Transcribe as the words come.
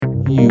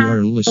You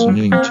are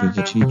listening to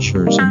the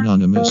Teachers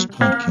Anonymous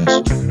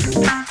podcast.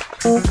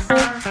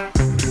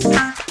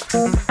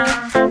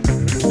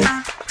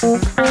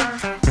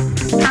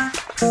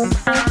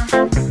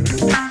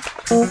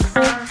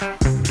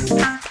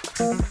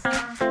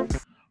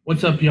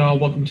 What's up, y'all?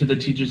 Welcome to the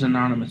Teachers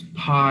Anonymous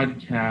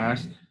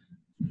podcast.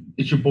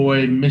 It's your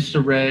boy,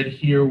 Mr. Red,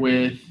 here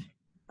with...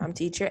 I'm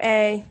Teacher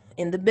A,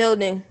 in the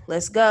building.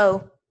 Let's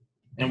go.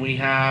 And we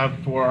have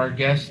for our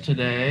guest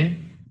today...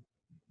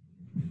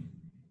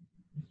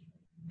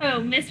 Oh,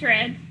 Miss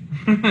Red.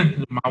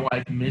 My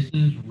wife,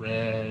 Mrs.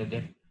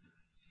 Red.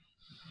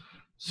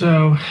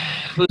 So,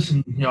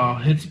 listen,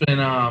 y'all, it's been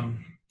a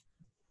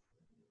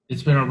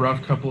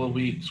rough couple of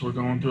weeks. We're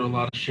going through a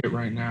lot of shit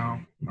right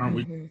now, aren't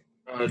we,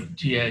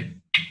 TA?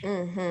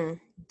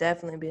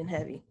 Definitely been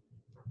heavy.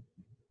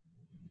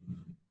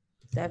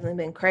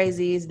 Definitely been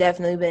crazy. It's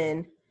definitely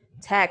been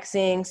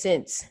taxing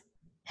since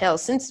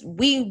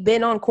we've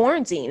been on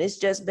quarantine. It's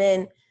just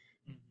been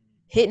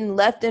hitting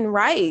left and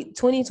right.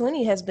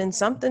 2020 has been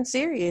something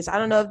serious. I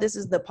don't know if this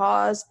is the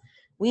pause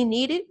we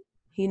needed,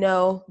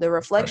 the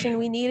reflection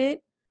we needed.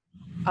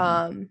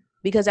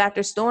 Because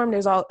after a storm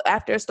is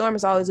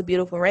always a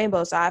beautiful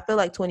rainbow. So I feel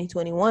like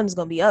 2021 is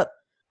gonna be up.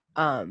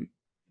 But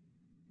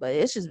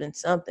it's just been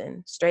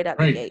something straight out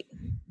the gate.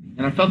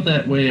 And I felt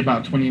that way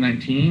about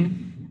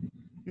 2019,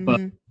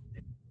 but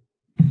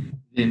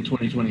then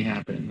 2020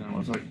 happened, and I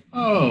was like,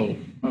 oh,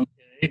 okay.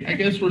 I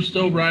guess we're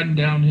still riding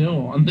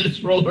downhill on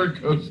this roller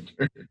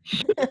coaster.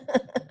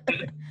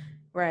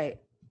 Right.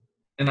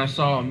 And I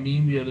saw a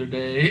meme the other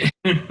day.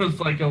 It was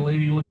like a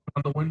lady looking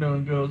out the window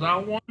and goes, I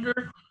wonder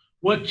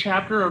what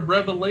chapter of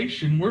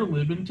Revelation we're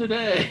living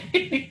today.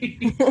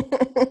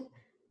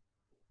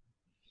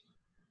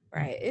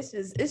 Right. It's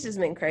just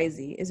been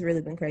crazy. It's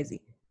really been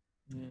crazy.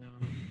 Yeah.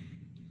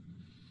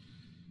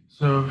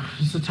 So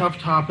it's a tough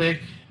topic.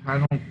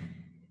 I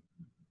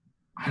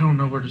don't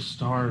know where to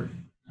start.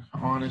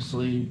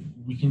 Honestly,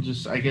 we can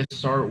just, I guess,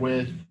 start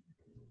with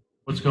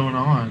what's going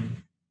on,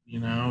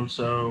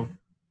 so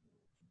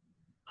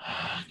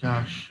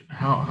gosh,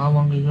 how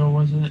long ago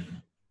was it?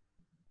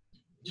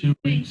 2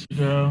 weeks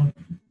ago,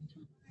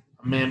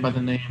 a man by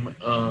the name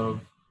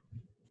of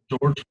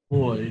George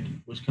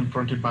Floyd was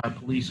confronted by a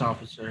police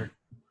officer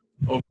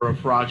over a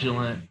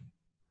fraudulent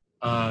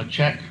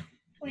check.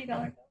 $20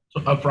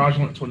 bill. A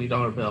fraudulent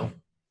 $20 bill.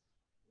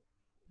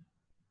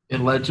 It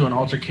led to an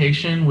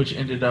altercation, which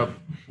ended up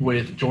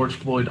with George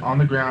Floyd on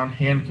the ground,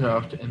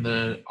 handcuffed, and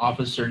the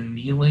officer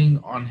kneeling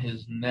on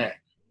his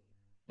neck.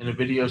 And a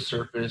video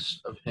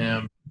surfaced of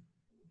him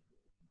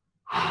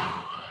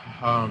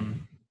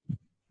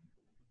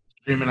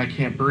screaming, I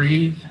can't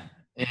breathe,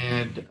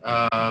 and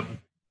calling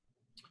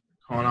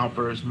out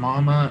for his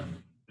mama.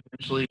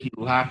 Eventually, he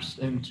lapsed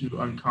into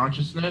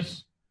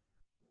unconsciousness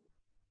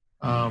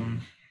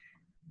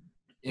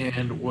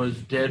and was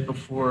dead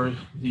before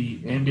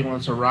the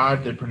ambulance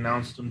arrived. They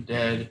pronounced him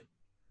dead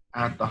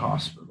at the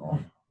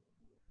hospital.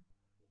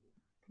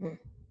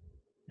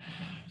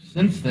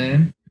 Since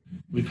then,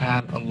 we've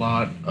had a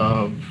lot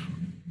of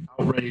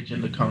outrage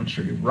in the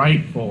country,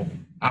 rightful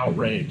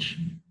outrage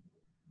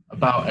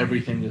about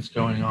everything that's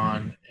going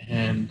on,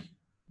 and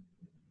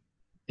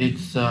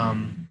it's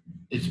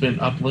been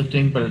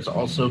uplifting, but it's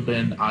also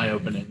been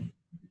eye-opening.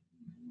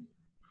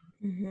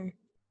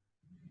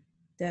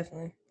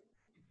 Definitely.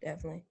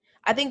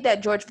 I think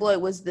that George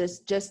Floyd was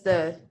just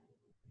the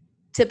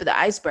tip of the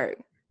iceberg,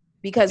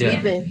 because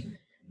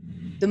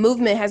the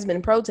movement has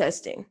been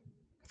protesting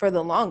for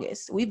the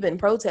longest. We've been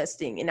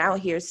protesting and out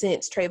here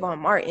since Trayvon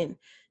Martin,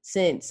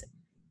 since,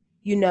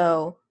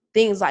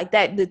 things like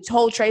that. The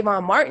whole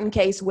Trayvon Martin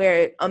case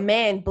where a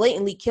man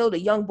blatantly killed a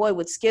young boy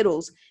with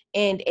Skittles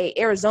and a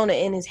Arizona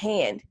in his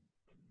hand.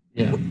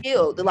 Was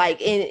killed. And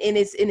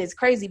it's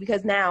crazy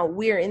because now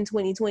we're in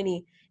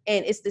 2020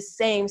 and it's the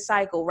same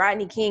cycle.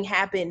 Rodney King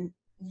happened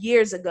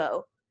years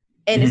ago,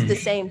 and it's the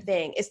same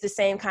thing. It's the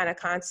same kind of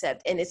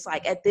concept. And it's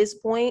like, at this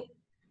point,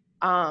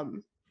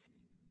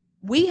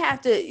 we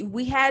had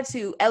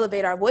to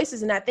elevate our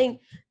voices. And I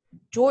think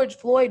George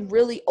Floyd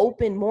really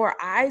opened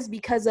more eyes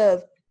because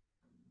of,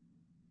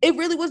 it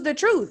really was the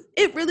truth.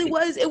 It really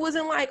was. It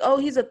wasn't like, oh,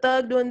 he's a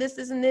thug doing this,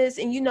 and this.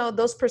 And,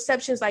 those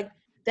perceptions like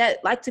that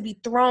like to be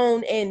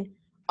thrown and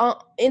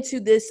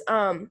into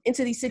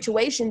these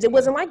situations. It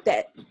wasn't like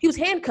that. He was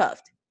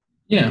handcuffed.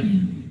 Yeah.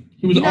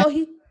 He was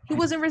he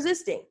wasn't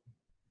resisting.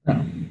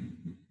 No.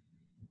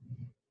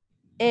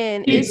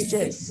 And it's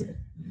just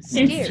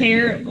scary. It's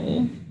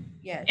terrible.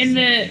 Yes. And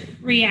the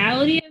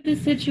reality of the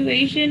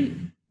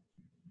situation,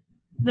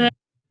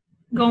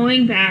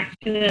 going back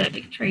to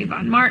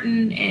Trayvon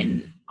Martin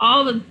and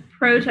all the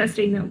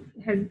protesting that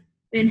has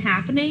been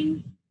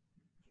happening,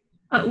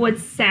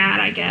 what's sad,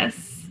 I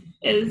guess,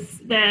 is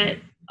that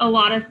a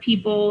lot of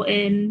people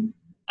in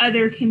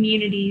other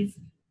communities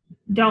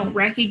don't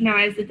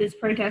recognize that this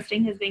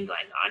protesting has been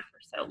going on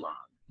for so long.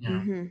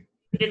 Yeah.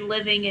 We've been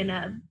living in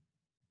a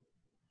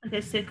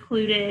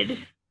secluded,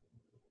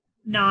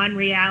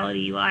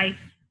 non-reality life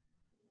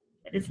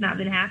that it's not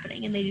been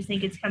happening, and they just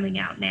think it's coming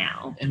out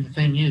now. And the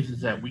thing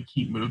is that we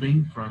keep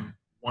moving from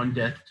one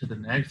death to the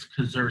next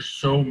because there's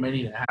so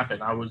many that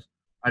happen.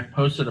 I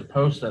posted a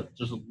post that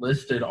just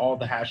listed all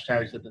the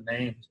hashtags and the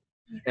names,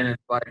 and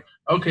it's like,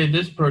 okay,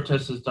 this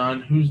protest is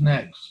done. Who's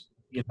next?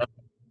 You know,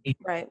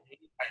 Right.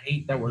 I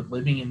hate that we're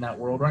living in that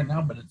world right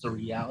now, but it's a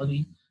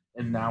reality,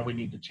 and now we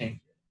need to change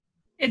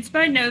it. It's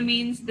by no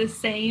means the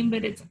same,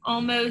 but it's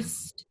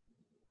almost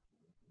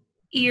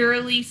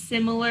eerily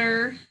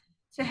similar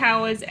to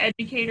how, as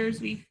educators,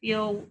 we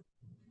feel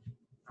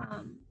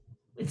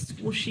with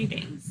school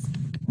shootings.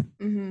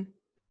 Mm-hmm.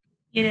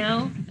 You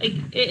know, like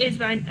it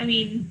is. I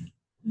mean,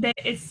 that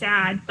it's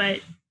sad, but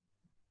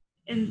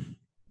and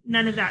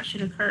none of that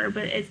should occur.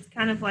 But it's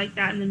kind of like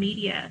that in the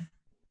media.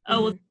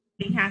 Oh, well,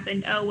 something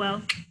happened. Oh,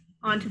 well,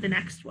 on to the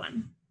next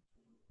one,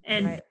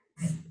 and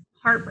it's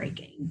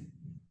heartbreaking.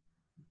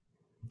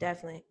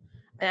 Definitely.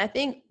 And I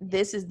think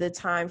this is the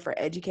time for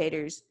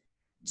educators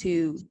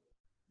to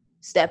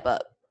step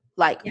up.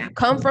 Like,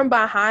 come from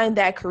behind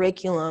that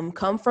curriculum,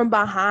 come from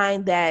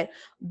behind that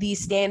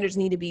these standards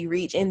need to be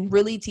reached, and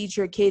really teach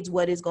your kids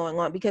what is going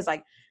on. Because,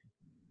 like,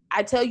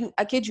 I tell you,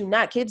 I kid you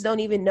not, kids don't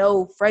even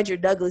know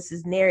Frederick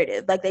Douglass's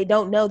narrative. Like, they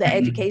don't know that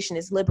education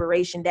is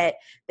liberation, that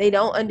they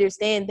don't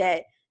understand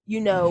that,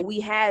 you know, we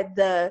had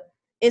the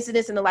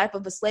incidents in the life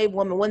of a slave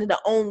woman, one of the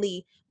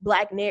only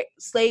Black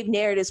slave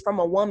narratives from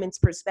a woman's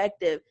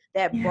perspective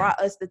that brought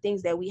us the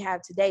things that we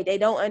have today. They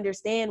don't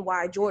understand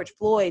why George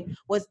Floyd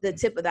was the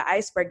tip of the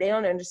iceberg. They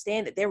don't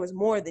understand that there was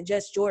more than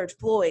just George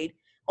Floyd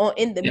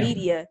in the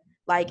media.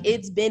 Like,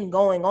 it's been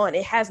going on.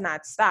 It has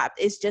not stopped.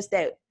 It's just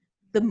that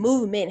the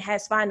movement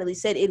has finally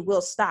said it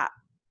will stop.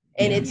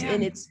 And it's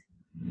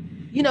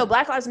you know,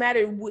 Black Lives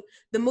Matter,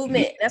 the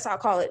movement, that's how I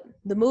call it,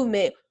 the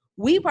movement,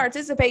 we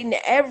participate in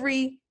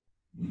every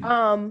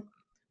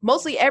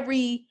mostly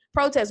every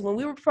protest. When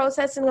we were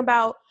protesting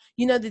about,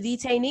 you know, the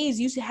detainees,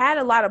 you had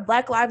a lot of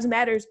Black Lives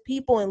Matters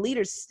people and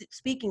leaders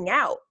speaking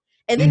out.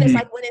 And then it's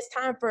like, when it's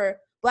time for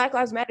Black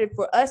Lives Matter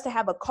for us to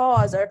have a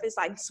cause, or if it's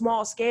like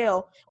small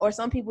scale, or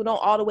some people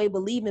don't all the way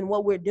believe in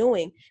what we're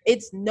doing,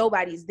 it's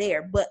nobody's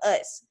there but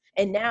us.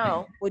 And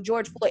now with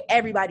George Floyd,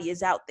 everybody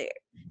is out there.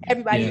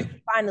 Everybody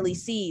finally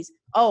sees,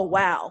 oh,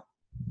 wow.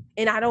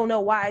 And I don't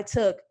know why it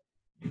took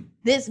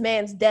this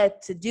man's death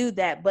to do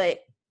that, but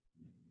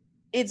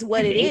it's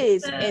what it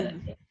is.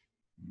 And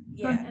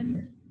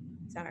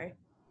sorry.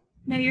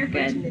 No, you're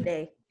good.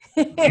 Today.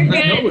 You're good.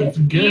 No, it's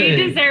good.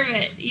 You deserve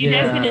it. You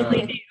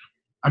definitely do.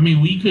 I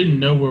mean, we couldn't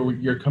know where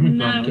you're coming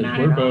from because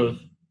we're both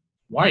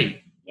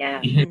white.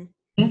 Yeah. You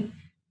know?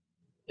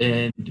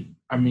 And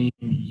I mean,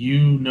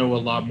 you know a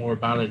lot more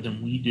about it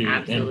than we do.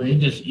 Absolutely.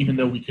 And we just, even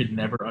though we could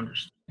never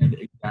understand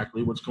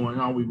exactly what's going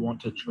on, we want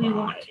to try. We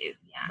want to,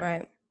 yeah.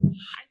 Right. I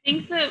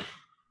think that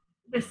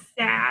the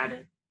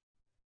sad,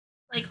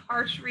 like,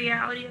 harsh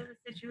reality of the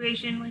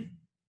situation, like,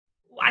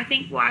 I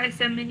think why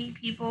so many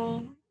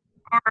people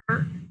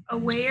are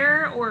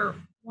aware or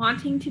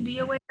wanting to be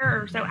aware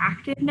or so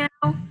active now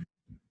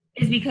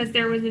is because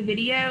there was a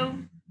video,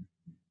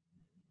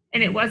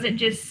 and it wasn't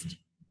just,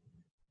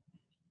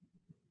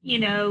 you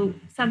know,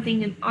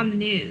 something on the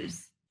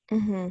news.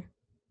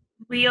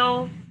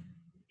 Real,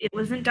 it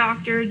wasn't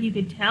doctored, you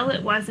could tell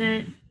it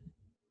wasn't,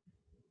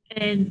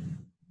 and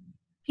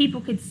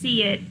people could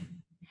see it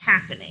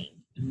happening.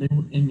 And they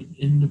were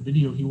in the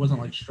video, he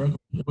wasn't like struggling.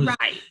 It was,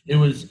 right.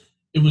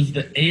 It was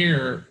the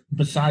air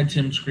besides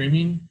him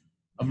screaming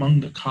among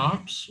the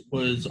cops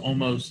was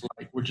almost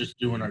like, we're just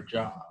doing our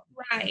job.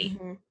 Right.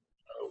 So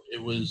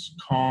it was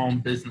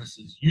calm business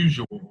as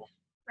usual.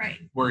 Right.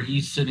 Where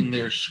he's sitting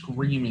there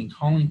screaming,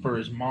 calling for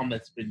his mom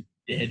that's been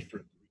dead for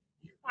 3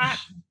 years.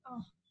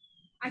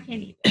 I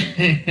can't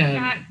even.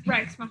 That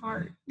breaks my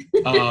heart.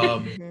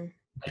 I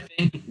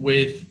think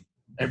with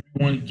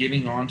everyone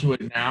getting onto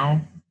it now,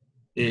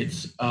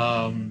 it's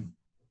I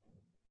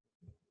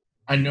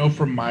know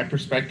from my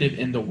perspective,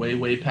 in the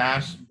way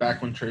past,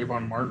 back when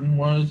Trayvon Martin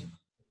was,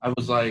 I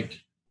was like,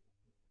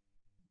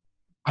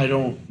 I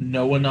don't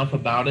know enough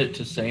about it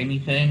to say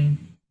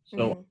anything.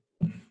 So,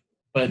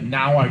 but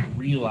now I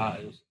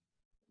realize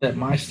that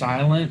my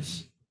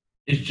silence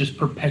is just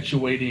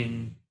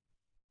perpetuating,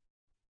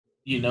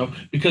 you know,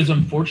 because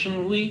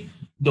unfortunately,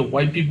 the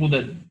white people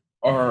that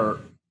are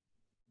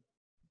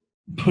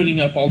putting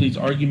up all these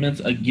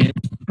arguments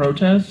against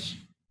protests,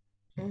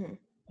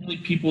 only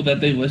people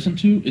that they listen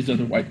to is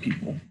other white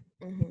people.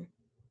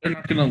 They're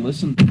not going to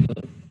listen to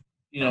the,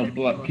 you know,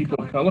 black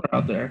people of color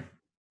out there,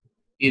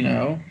 you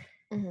know.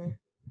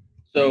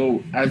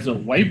 So as a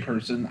white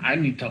person, I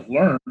need to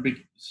learn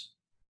because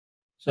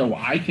so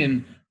I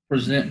can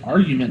present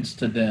arguments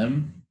to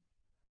them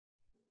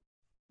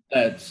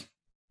that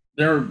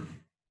they're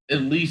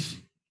at least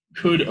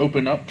could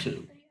open up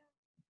to.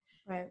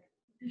 Right.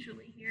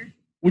 Usually here.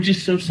 Which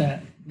is so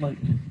sad. Like,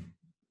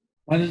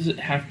 why does it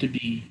have to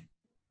be?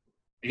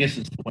 I guess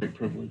it's the white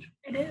privilege.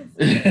 It is.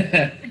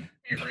 It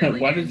really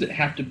why does it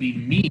have to be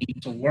me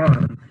to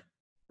learn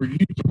for you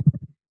to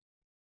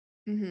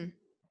learn?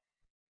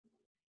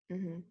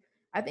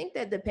 I think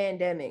that the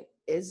pandemic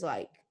is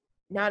like,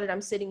 now that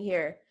I'm sitting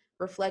here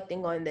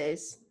reflecting on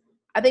this,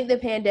 I think the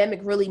pandemic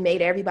really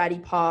made everybody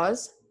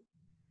pause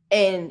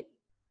and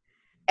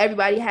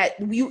everybody had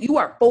you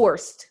are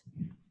forced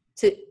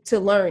to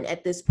learn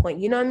at this point.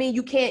 You know what I mean?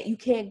 You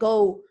can't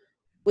go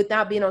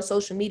without being on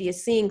social media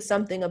seeing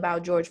something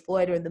about George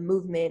Floyd or the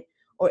movement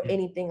or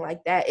anything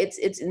like that.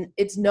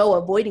 It's no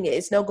avoiding it.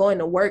 It's no going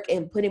to work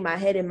and putting my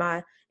head in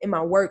my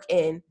work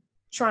and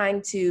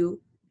trying to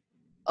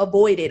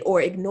avoid it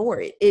or ignore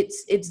it.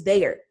 It's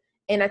there.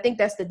 And I think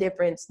that's the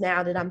difference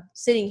now that I'm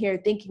sitting here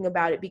thinking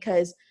about it,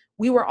 because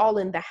we were all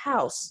in the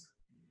house.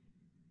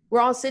 We're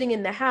all sitting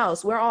in the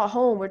house. We're all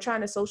home. We're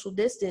trying to social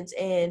distance,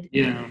 and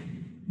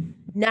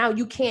now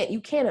you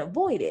can't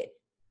avoid it.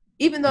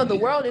 Even though the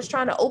world is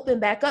trying to open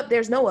back up,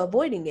 there's no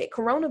avoiding it.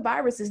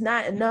 Coronavirus is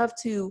not enough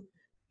to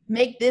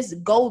make this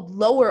go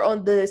lower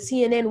on the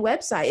CNN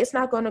website. It's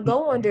not going to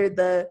go under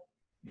the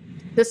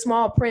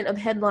small print of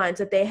headlines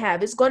that they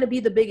have. It's going to be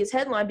the biggest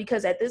headline,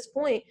 because at this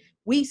point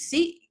we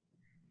see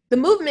the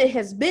movement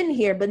has been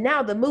here, but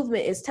now the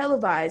movement is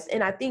televised.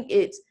 And I think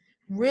it's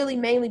really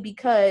mainly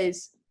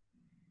because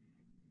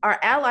our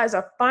allies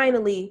are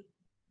finally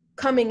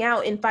coming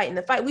out and fighting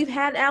the fight. We've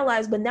had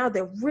allies, but now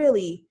they're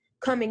really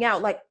coming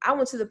out. Like, I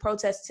went to the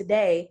protest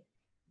today,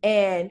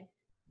 and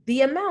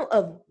the amount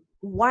of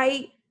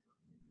white,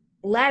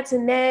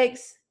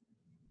 Latinx,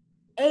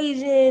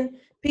 Asian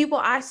people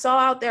I saw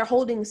out there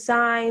holding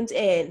signs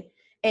and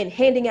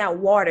handing out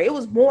water. It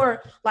was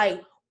more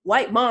like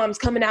white moms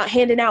coming out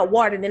handing out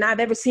water than I've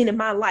ever seen in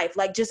my life.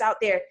 Like, just out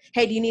there,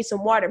 hey, do you need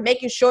some water?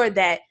 Making sure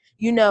that,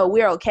 you know,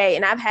 we're okay.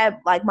 And I've had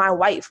like my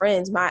white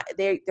friends,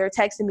 they're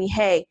texting me,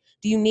 hey,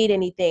 do you need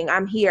anything?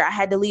 I'm here. I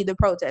had to leave the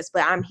protest,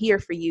 but I'm here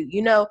for you.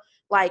 You know,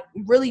 like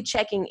really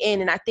checking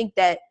in. And I think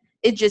that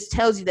it just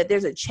tells you that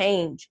there's a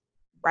change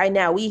right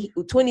now.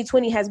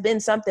 2020 has been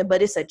something,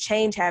 but it's a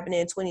change happening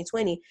in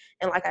 2020.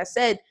 And like I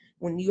said,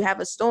 when you have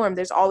a storm,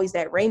 there's always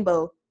that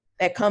rainbow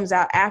that comes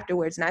out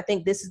afterwards. And I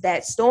think this is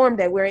that storm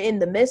that we're in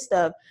the midst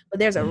of, but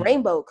there's a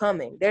rainbow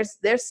coming.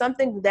 There's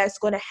something that's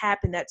going to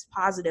happen that's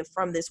positive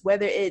from this,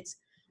 whether it's,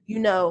 you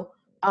know,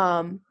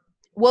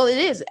 well, it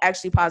is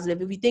actually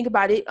positive. If you think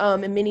about it,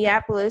 in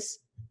Minneapolis,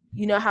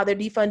 you know how they're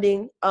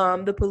defunding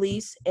the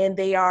police, and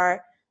they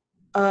are,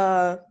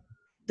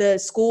 the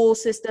school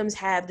systems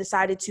have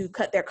decided to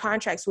cut their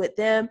contracts with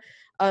them.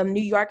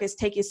 New York is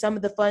taking some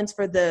of the funds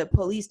for the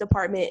police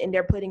department, and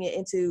they're putting it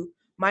into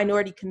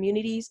minority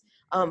communities,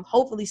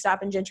 hopefully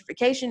stopping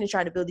gentrification and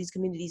trying to build these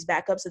communities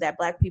back up so that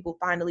Black people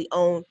finally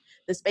own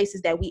the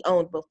spaces that we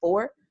owned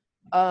before.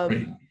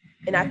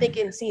 And I think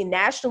in seeing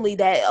nationally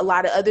that a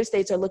lot of other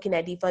states are looking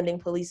at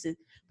defunding police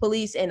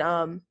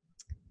and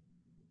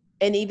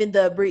even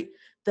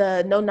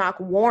the no-knock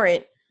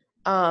warrant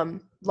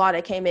law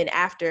that came in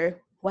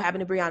after what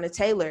happened to Breonna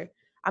Taylor.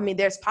 I mean,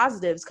 there's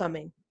positives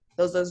coming,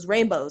 those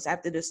rainbows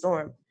after the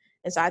storm.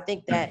 And so I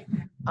think that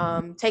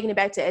taking it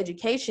back to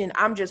education,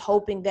 I'm just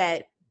hoping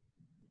that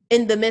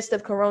in the midst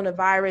of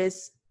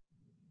coronavirus,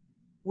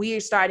 we are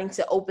starting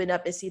to open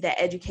up and see that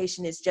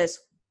education is just,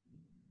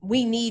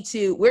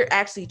 we're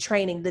actually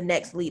training the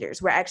next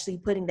leaders. We're actually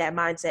putting that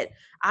mindset.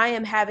 I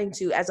am having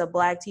to, as a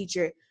Black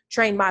teacher,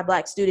 train my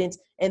Black students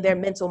and their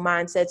mental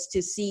mindsets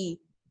to see,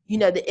 you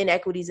know, the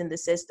inequities in the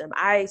system.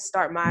 I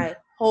start my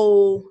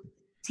whole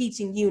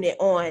teaching unit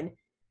on,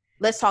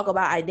 let's talk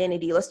about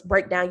identity. Let's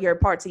break down your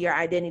parts of your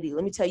identity.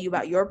 Let me tell you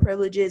about your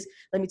privileges.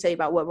 Let me tell you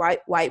about what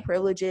white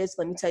privilege is.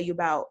 Let me tell you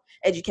about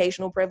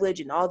educational privilege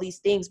and all these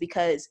things,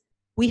 because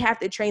we have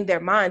to train their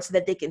minds so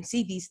that they can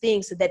see these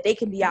things, so that they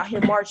can be out here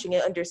marching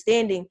and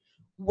understanding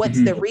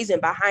what's the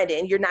reason behind it.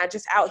 And you're not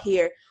just out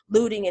here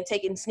looting and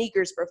taking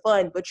sneakers for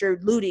fun, but you're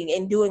looting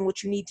and doing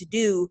what you need to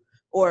do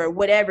or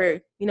whatever.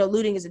 You know,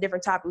 looting is a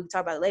different topic. We can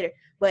talk about it later.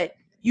 But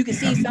you can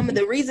see some of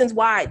the reasons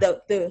why,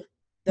 the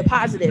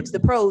positives, the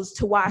pros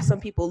to why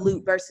some people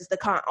loot versus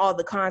all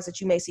the cons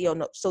that you may see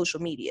on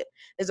social media.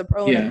 There's a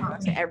pro and a con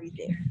to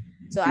everything.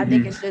 So I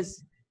think it's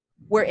just,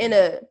 we're in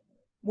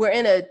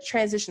a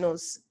transitional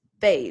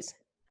phase.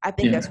 I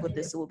think that's what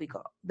this will be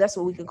called. That's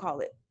what we can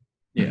call it.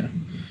 Yeah.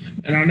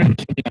 And I know some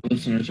of our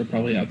listeners are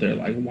probably out there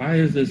like, why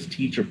is this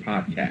teacher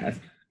podcast?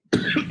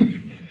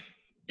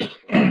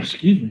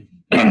 Excuse me.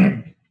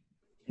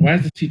 Why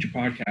is this teacher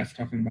podcast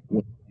talking about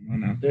what's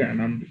going on out there?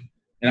 And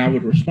I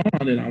would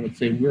respond and I would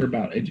say, we're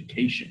about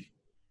education.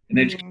 And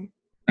education,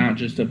 not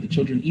just of the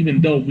children,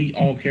 even though we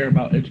all care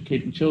about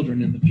educating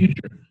children in the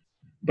future.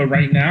 But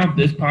right now,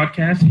 this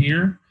podcast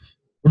here,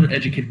 we're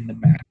educating the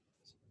masses.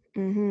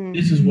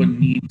 This is what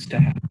needs to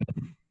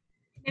happen.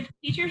 If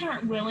teachers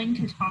aren't willing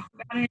to talk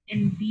about it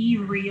and be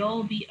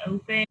real, be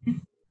open,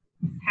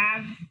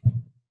 have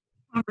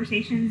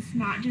conversations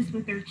not just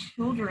with their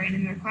children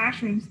in their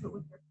classrooms, but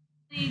with their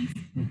colleagues,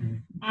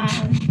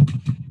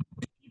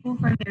 people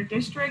from their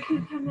district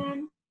who come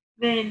in,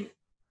 then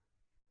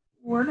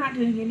we're not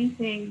doing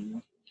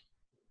anything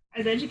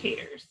as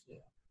educators.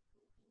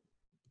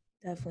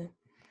 Definitely.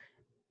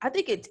 I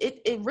think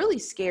it really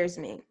scares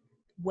me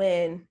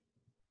when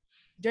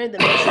during the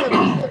midst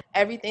of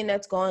everything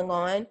that's going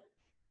on,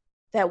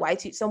 that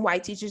some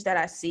white teachers that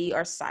I see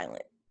are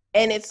silent.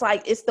 And it's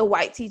like, it's the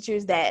white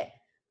teachers that,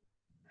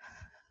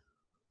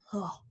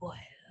 oh boy,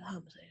 how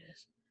am I say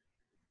this?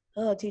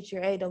 Oh, teacher,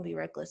 hey, don't be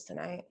reckless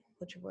tonight.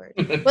 What's your word?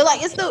 But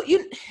like, it's still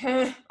you.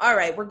 All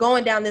right, we're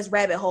going down this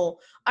rabbit hole.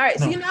 All right,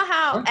 so you know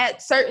how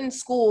at certain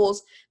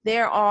schools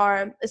there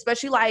are,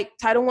 especially like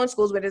Title I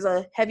schools where there's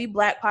a heavy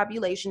Black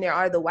population, there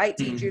are the white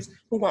teachers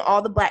who want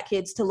all the Black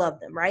kids to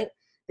love them, right?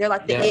 They're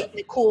like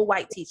the cool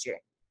white teacher.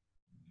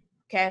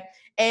 Okay,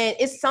 and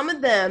it's some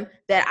of them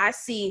that I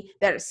see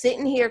that are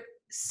sitting here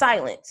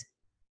silent,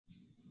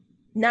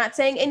 not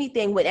saying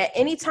anything, but at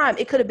any time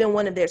it could have been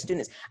one of their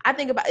students. I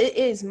think about it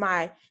is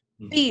my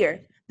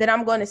fear that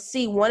I'm going to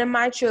see one of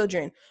my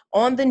children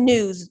on the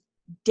news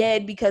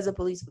dead because of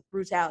police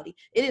brutality.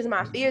 It is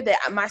my fear that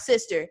my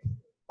sister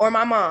or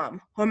my mom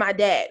or my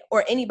dad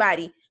or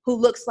anybody who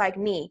looks like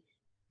me,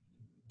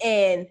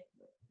 and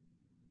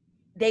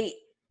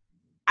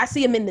I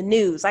see them in the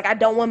news. Like I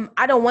don't want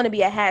to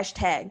be a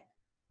hashtag.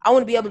 I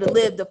want to be able to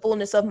live the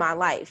fullness of my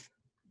life.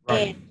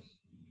 Right. And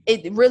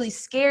it really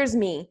scares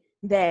me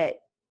that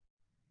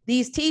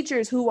these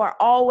teachers who are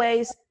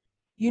always,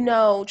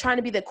 trying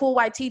to be the cool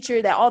white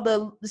teacher that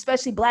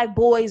especially Black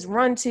boys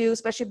run to,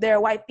 especially if they're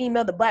a white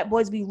female, the Black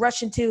boys be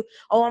rushing to,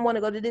 oh, I want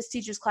to go to this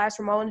teacher's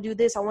classroom. I want to do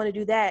this. I want to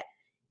do that.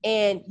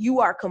 And you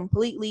are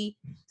completely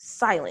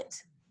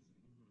silent.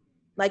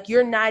 Like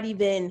you're not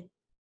even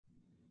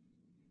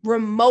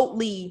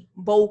remotely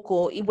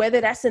vocal,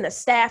 whether that's in a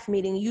staff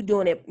meeting, you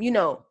doing it,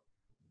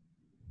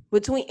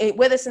 between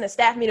whether it's in a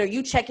staff meeting or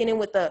you checking in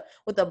with a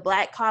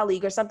Black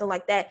colleague or something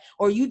like that,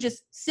 or you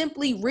just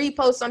simply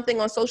repost something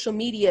on social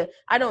media.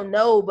 I don't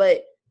know,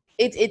 but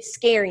it's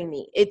scaring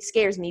me. It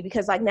scares me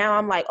because like now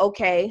I'm like,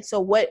 okay, so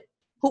what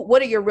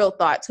are your real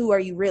thoughts? Who are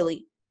you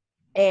really?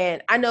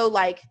 And I know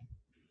like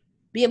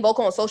being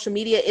vocal on social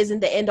media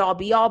isn't the end all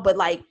be all, but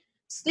like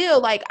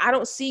still like I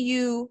don't see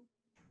you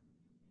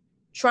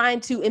trying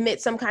to emit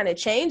some kind of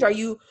change. Are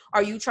you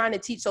trying to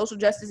teach social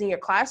justice in your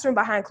classroom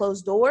behind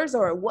closed doors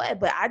or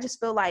what? But I just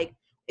feel like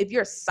if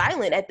you're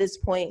silent at this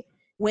point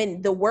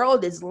when the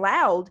world is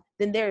loud,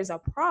 then there's a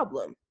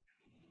problem.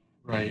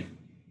 Right.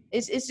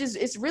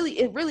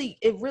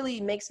 It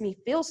really makes me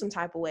feel some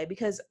type of way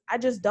because I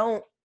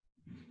don't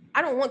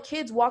want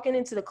kids walking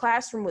into the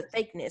classroom with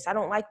fakeness. I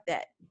don't like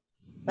that.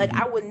 Like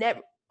I would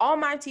never, all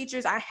my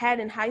teachers I had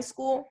in high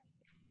school,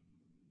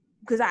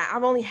 because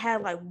I've only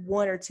had like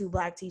one or two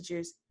Black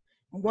teachers.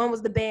 One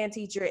was the band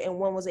teacher and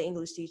one was an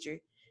English teacher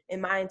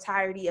in my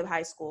entirety of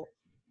high school.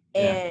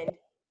 And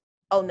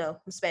I'm a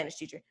Spanish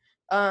teacher.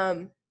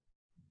 And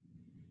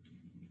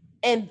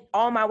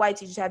all my white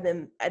teachers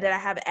that I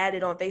have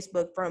added on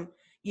Facebook from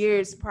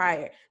years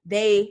prior.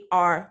 They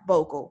are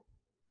vocal.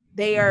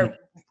 They are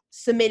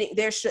submitting,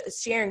 they're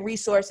sharing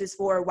resources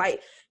for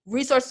white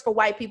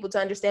people to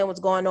understand what's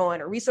going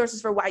on, or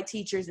resources for white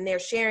teachers, and they're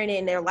sharing it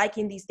and they're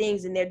liking these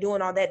things and they're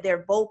doing all that.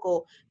 They're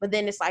vocal. But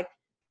then it's like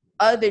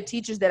other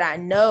teachers that I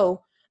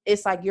know,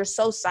 it's like you're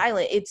so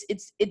silent.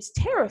 It's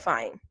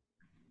terrifying.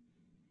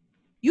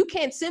 You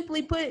can't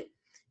simply put,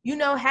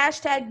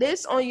 hashtag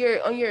this on your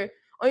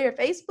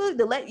Facebook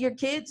to let your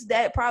kids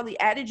that probably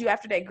added you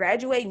after they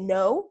graduate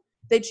know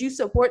that you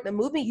support the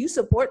movement, you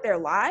support their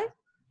life.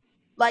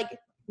 Like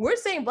we're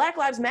saying Black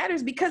Lives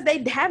Matters because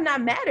they have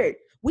not mattered.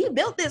 We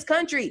built this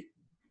country,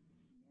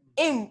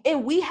 and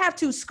we have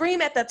to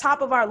scream at the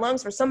top of our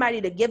lungs for somebody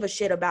to give a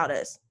shit about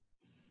us.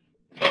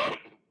 And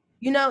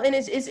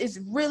it's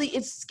really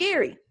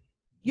scary.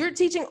 You're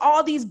teaching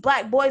all these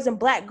Black boys and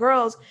Black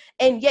girls,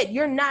 and yet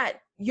you're not.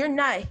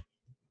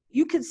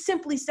 You could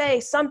simply say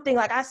something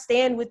like "I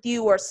stand with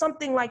you" or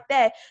something like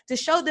that to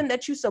show them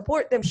that you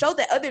support them. Show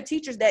the other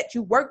teachers that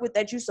you work with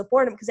that you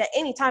support them, because at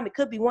any time it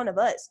could be one of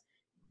us.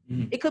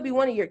 It could be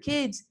one of your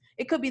kids.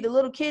 It could be the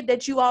little kid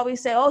that you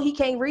always say, oh, he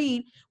can't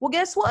read. Well,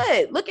 guess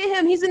what? Look at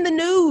him. He's in the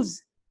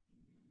news.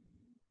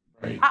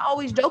 Right. I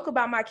always joke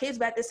about my kids,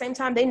 but at the same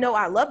time, they know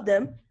I love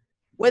them.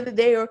 Whether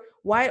they're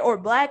white or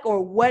Black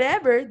or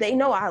whatever, they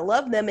know I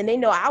love them, and they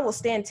know I will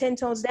stand 10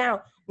 toes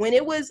down. When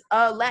it was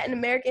Latin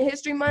American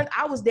History Month,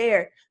 I was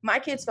there. My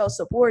kids felt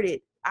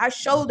supported. I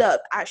showed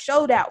up. I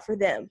showed out for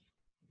them.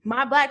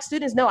 My Black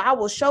students know I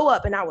will show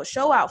up and I will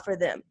show out for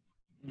them.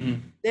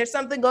 There's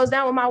something goes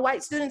down with my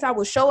white students, I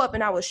will show up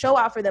and I will show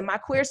out for them. My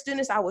queer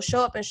students, I will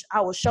show up and I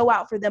will show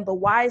out for them. But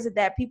why is it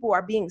that people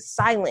are being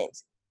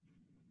silent?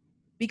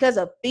 Because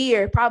of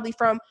fear, probably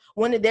from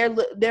one of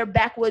their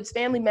backwoods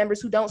family members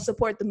who don't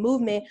support the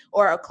movement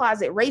or are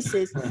closet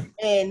racist,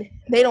 and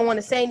they don't want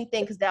to say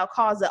anything because they'll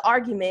cause an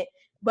argument.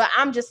 But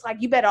I'm just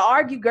like, you better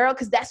argue, girl,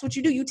 because that's what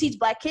you do. You teach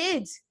Black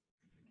kids.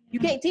 You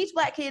can't teach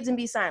Black kids and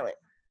be silent.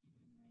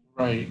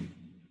 Right.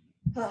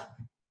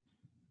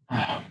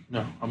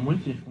 No, I'm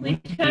with you. We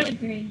totally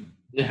agree.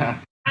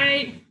 Yeah.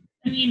 I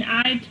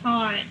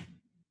taught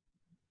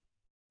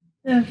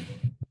the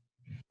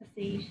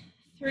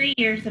 3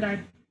 years that I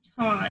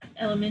taught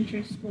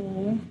elementary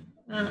school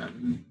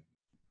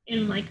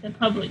in like the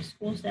public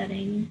school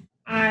setting.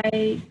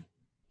 I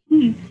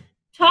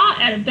taught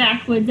at a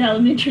backwoods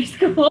elementary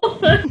school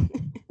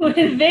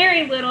with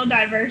very little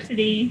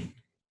diversity,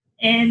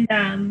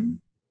 and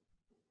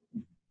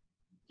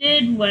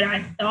did what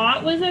I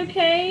thought was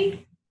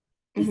okay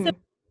to support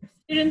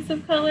students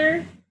of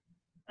color.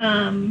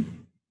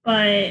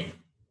 But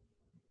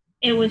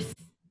it was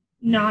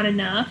not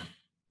enough.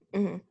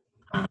 Mm-hmm.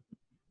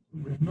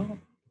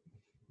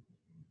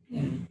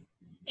 Yeah.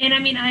 And I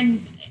mean,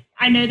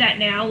 I know that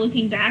now,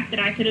 looking back, that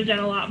I could have done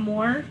a lot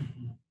more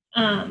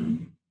to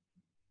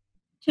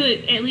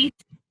at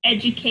least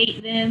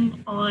educate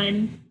them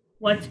on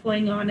what's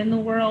going on in the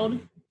world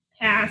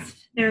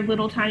past their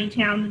little tiny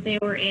town that they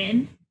were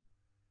in.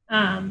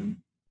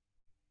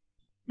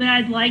 But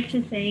I'd like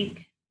to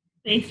think,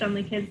 based on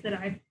the kids that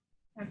I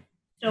have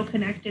still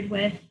connected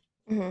with,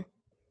 Mm-hmm.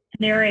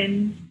 they're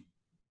in,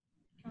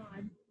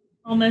 God,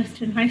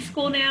 almost in high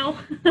school now.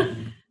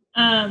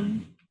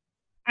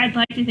 I'd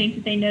like to think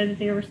that they know that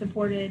they were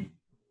supported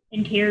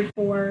and cared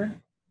for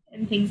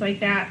and things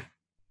like that.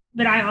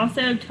 But I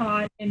also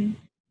taught in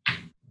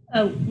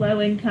a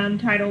low-income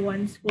Title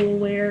I school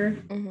where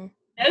no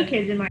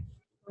kids in my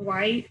class were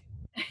white.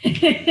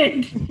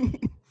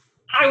 And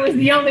I was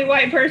the only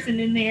white person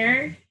in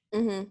there.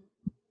 Mm-hmm.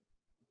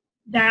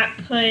 That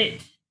put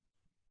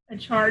a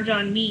charge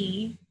on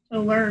me to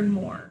learn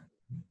more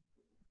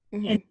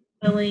and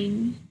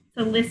willing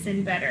to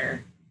listen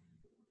better,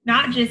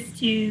 not just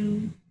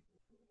to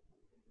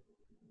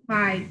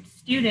my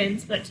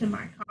students, but to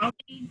my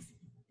colleagues,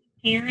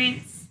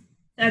 parents,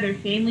 other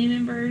family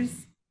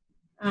members.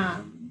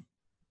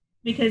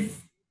 Because,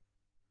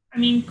 I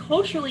mean,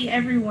 culturally,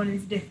 everyone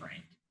is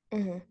different.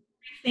 Every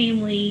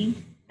family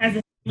has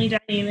a family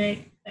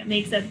dynamic that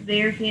makes up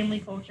their family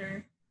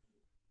culture,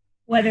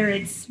 whether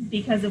it's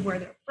because of where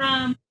they're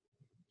from,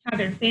 how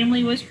their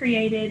family was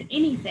created,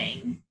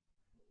 anything.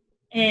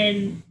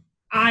 And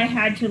I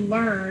had to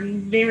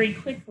learn very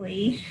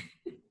quickly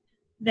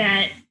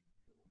that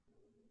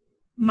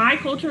my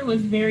culture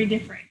was very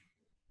different,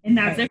 and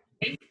that's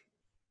okay.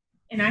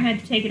 And I had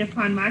to take it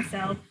upon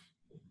myself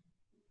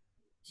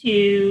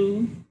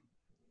to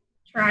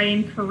try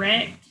and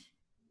correct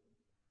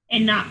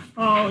and not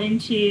fall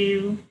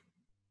into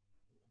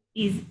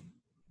these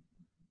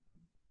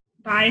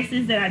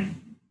biases that I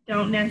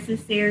don't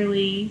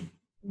necessarily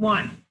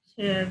want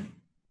to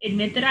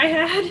admit that I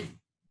had.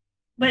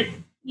 But,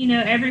 you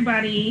know,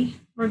 everybody,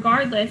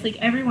 regardless, like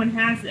everyone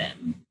has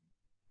them.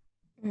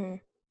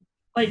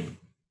 Like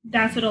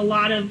that's what a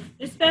lot of,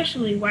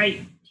 especially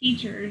white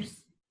teachers,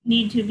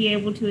 need to be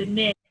able to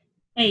admit,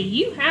 hey,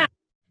 you have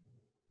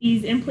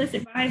these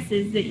implicit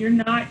biases that you're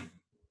not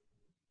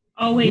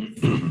always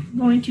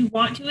going to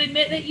want to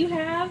admit that you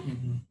have,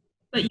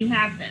 but you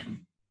have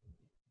them.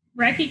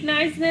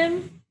 Recognize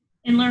them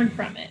and learn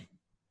from it.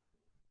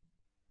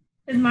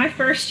 Because my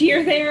first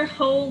year there,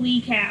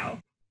 holy cow.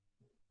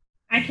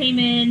 I came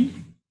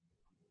in,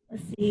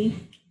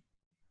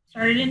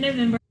 started in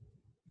November,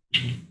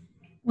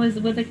 was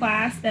with a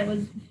class that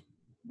was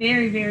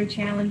very, very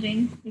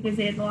challenging because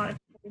they had a lot of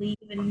people leave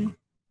and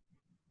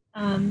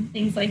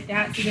things like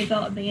that, so they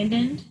felt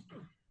abandoned.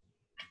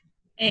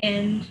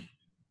 And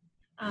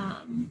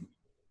I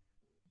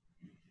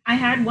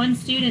had one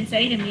student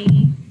say to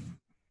me,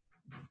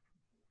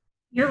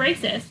 "You're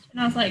racist."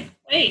 And I was like,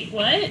 wait,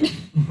 what? I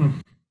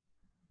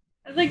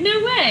was like,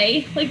 no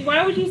way. Like,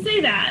 why would you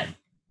say that? I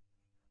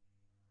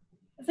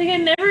was like, I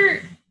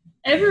never,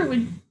 ever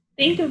would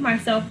think of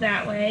myself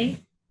that way.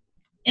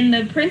 And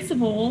the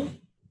principal,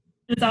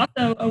 who's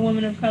also a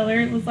woman of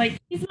color, was like,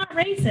 she's not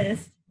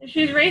racist. If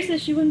she was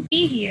racist, she wouldn't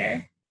be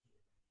here.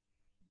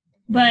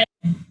 But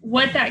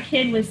what that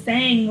kid was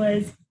saying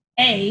was,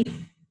 hey,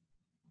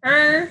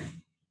 her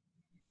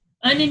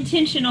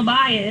unintentional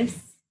bias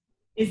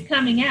is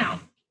coming out.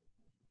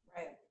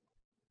 Right.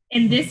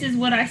 And this is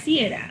what I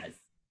see it as.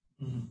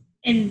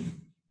 And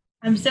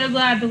I'm so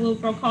glad the little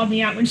girl called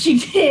me out when she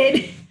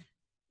did,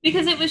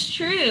 because it was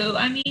true.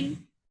 I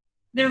mean,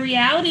 the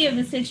reality of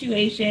the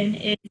situation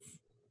is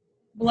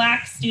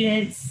Black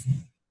students,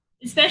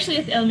 especially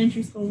at the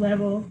elementary school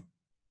level,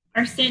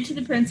 are sent to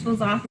the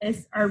principal's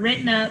office, are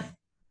written up,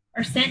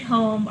 are sent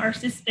home, are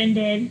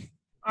suspended,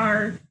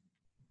 are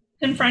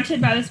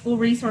confronted by the school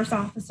resource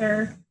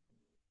officer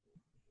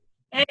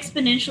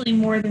exponentially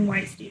more than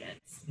white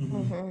students.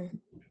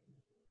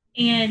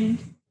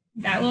 And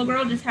that little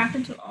girl just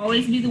happened to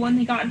always be the one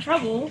that got in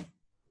trouble.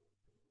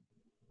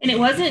 And it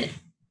wasn't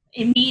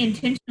me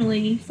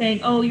intentionally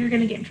saying, oh, you're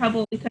going to get in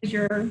trouble because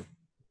you're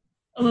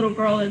a little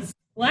girl that's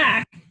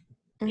Black.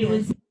 It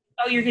was,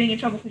 oh, you're getting in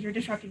trouble because you're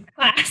disrupting my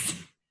class.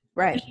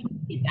 Right.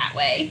 That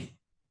way.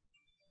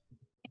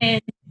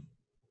 And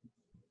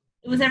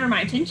it was never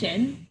my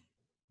intention.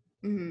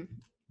 It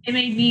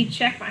made me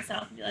check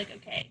myself and be like,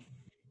 okay,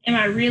 am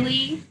I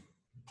really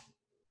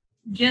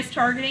just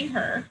targeting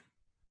her?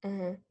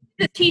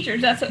 The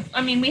teachers, that's what,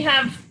 I mean, we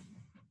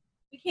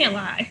can't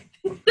lie.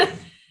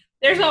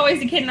 There's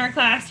always a kid in our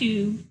class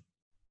who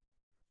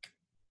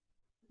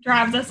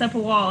drives us up a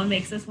wall and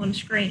makes us want to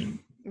scream.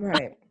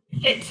 Right.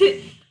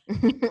 She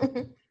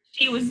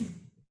was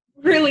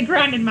really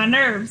grinding my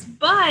nerves,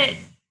 but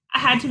I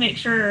had to make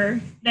sure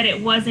that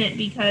it wasn't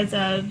because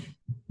of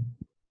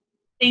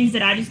things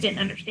that I just didn't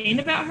understand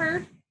about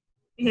her,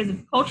 because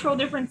of cultural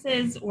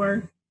differences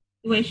or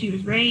the way she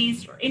was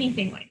raised or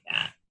anything like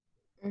that.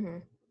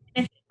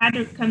 If had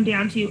to come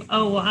down to,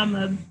 oh, well, I'm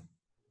a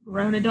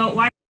grown adult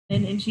white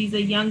woman and she's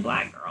a young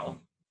Black girl.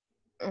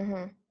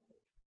 Mm-hmm.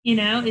 You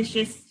know, it's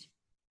just,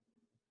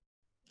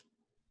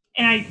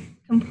 and I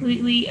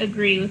completely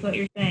agree with what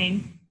you're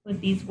saying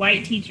with these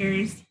white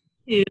teachers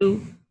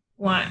who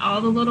want all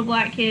the little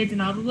Black kids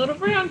and all the little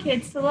brown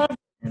kids to love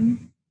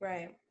them.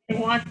 Right. They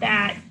want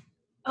that,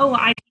 oh,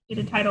 I teach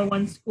at a Title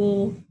I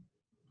school.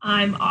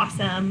 I'm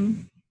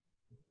awesome.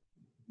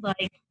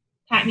 Like,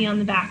 pat me on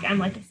the back. I'm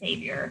like a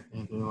savior.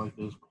 And they're like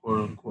those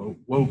quote unquote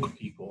woke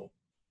people.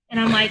 And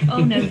I'm like,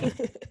 oh no,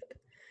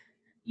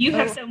 you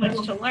have so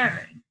much to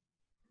learn.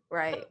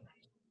 Right.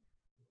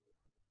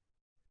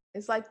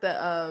 It's like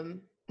the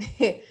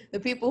the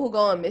people who go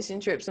on mission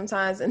trips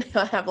sometimes and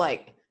they'll have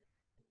like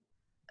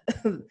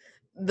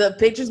the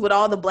pictures with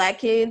all the Black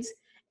kids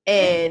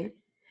and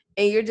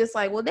you're just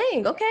like, well,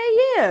 dang, okay,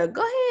 yeah,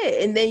 go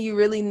ahead. And then you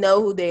really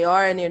know who they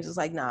are and they're just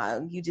like, nah,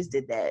 you just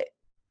did that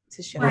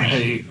to show.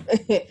 Right.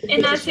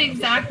 And that's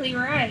exactly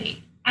right.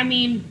 I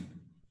mean,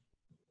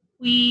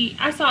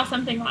 I saw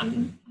something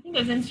on, I think it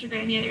was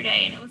Instagram the other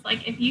day, and it was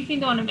like, if you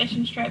can go on a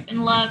mission trip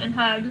and love and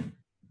hug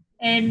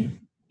and,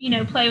 you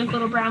know, play with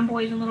little brown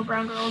boys and little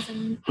brown girls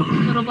and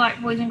little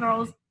Black boys and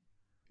girls,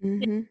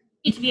 Mm-hmm. you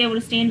need to be able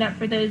to stand up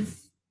for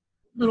those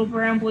little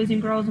brown boys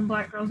and girls and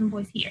Black girls and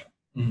boys here.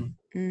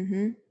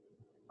 Mm-hmm.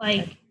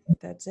 Like,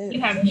 that's it.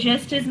 You have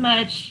just as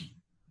much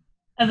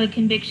of a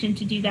conviction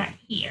to do that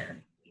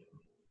here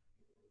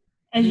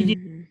as you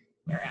do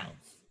anywhere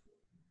else.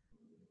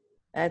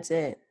 That's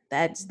it.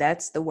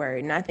 That's the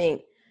word. And I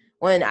think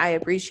I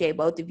appreciate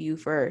both of you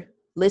for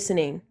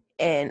listening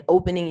and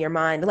opening your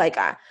mind. Like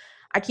I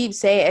keep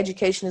saying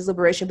education is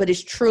liberation, but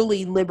it's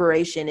truly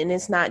liberation. And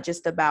it's not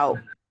just about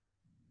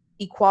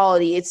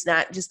equality. It's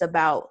not just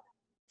about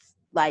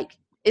like,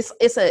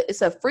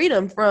 it's a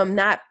freedom from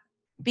not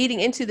feeding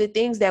into the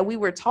things that we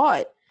were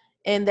taught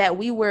and that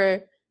we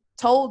were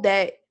told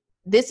that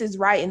this is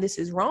right and this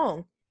is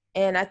wrong.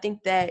 And I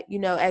think that, you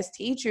know, as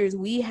teachers,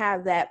 we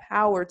have that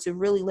power to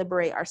really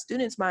liberate our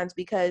students' minds,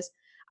 because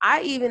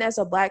I, even as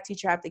a Black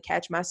teacher, have to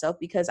catch myself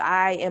because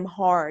I am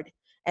hard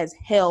as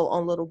hell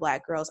on little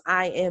Black girls.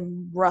 I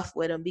am rough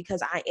with them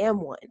because I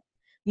am one.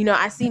 You know,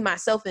 I see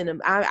myself in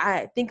them.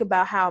 I think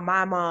about how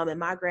my mom and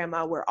my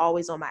grandma were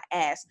always on my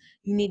ass.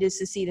 You need to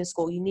succeed in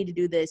school. You need to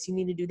do this. You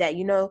need to do that,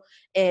 you know?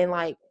 And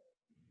like,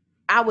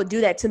 I would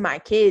do that to my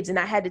kids. And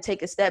I had to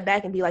take a step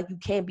back and be like, you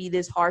can't be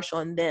this harsh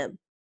on them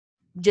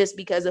just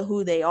because of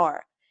who they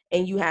are.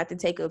 And you have to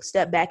take a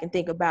step back and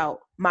think about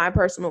my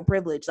personal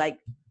privilege. Like,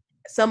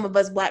 some of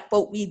us Black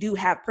folk, we do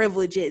have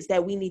privileges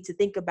that we need to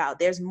think about.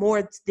 There's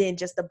more than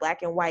just the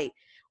Black and white,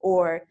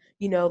 or,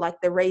 you know, like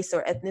the race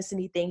or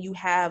ethnicity thing. You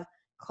have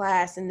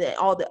class and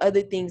all the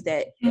other things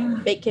that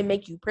can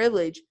make you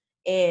privileged.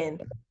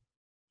 And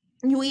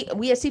we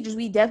as teachers,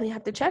 we definitely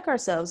have to check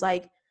ourselves.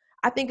 Like,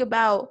 I think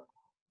about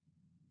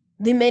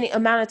the many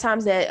amount of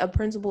times that a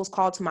principal is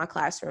called to my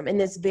classroom,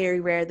 and it's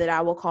very rare that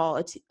I will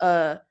call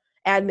a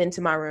admin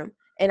to my room.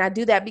 And I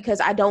do that because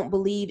I don't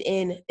believe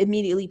in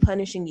immediately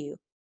punishing you.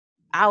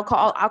 I'll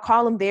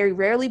call them very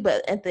rarely,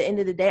 but at the end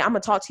of the day, I'm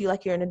gonna talk to you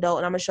like you're an adult,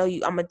 and I'm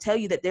gonna tell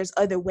you that there's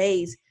other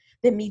ways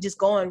than me just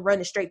going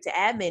running straight to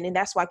admin. And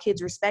that's why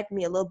kids respect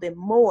me a little bit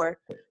more,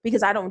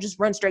 because I don't just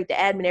run straight to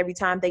admin every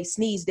time they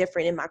sneeze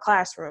different in my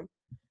classroom,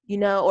 you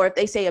know, or if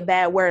they say a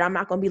bad word, I'm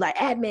not gonna be like,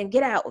 admin,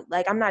 get out.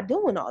 Like, I'm not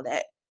doing all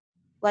that.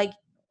 Like,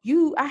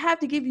 I have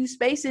to give you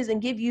spaces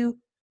and give you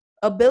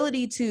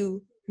ability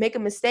to make a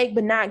mistake,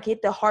 but not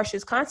get the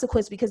harshest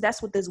consequence, because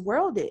that's what this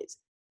world is.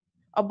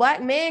 A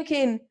Black man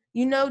can,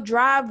 you know,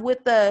 drive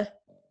with the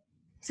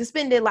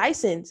suspended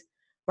license,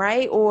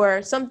 right?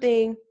 Or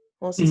something.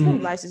 Well,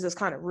 suspended license is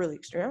kind of really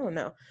extreme. I don't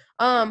know.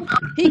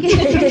 He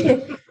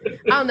can,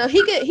 I don't know.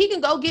 He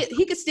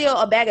could steal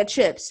a bag of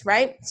chips,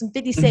 right? Some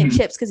 50-cent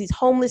chips, because he's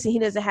homeless and he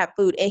doesn't have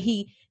food, and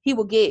he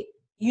will get,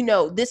 you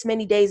know, this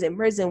many days in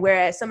prison,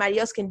 whereas somebody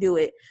else can do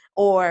it.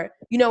 Or,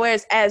 you know,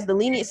 whereas as the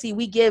leniency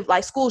we give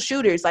like school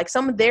shooters, like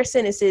some of their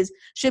sentences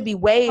should be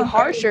way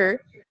harsher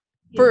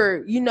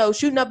for, you know,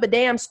 shooting up a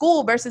damn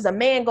school versus a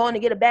man going to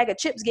get a bag of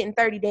chips getting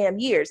 30 damn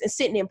years and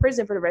sitting in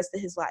prison for the rest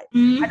of his life.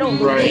 I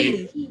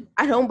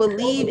don't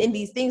believe in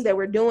these things that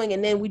we're doing,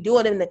 and then we do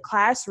it in the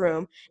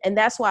classroom. And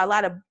that's why a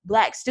lot of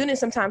Black students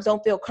sometimes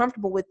don't feel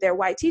comfortable with their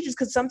white teachers,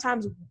 because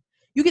sometimes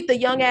you get the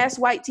young ass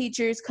white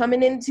teachers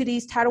coming into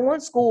these Title I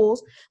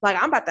schools like,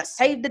 I'm about to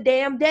save the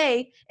damn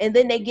day. And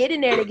then they get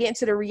in there to get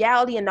into the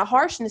reality and the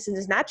harshness. And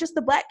it's not just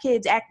the Black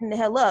kids acting the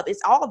hell up.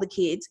 It's all the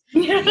kids.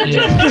 You're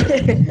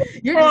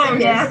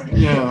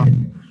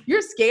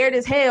scared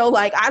as hell.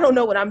 Like, I don't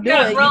know what I'm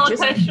doing. Roller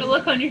coaster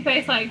look on your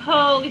face like,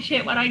 holy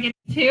shit, what I get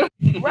to.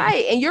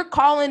 Right. And you're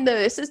calling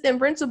the assistant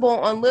principal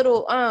on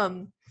little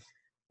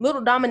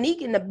little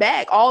Dominique in the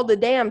back all the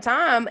damn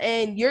time,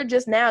 and you're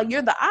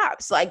the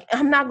ops. Like,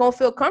 I'm not gonna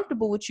feel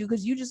comfortable with you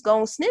because you just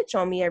gonna snitch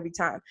on me every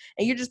time,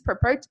 and you're just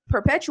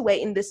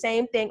perpetuating the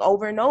same thing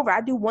over and over.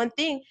 I do one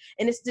thing,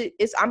 and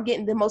I'm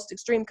getting the most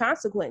extreme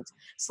consequence.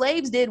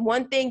 Slaves did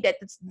one thing that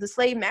the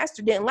slave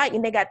master didn't like,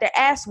 and they got their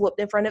ass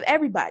whooped in front of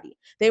everybody.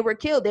 They were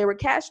killed. They were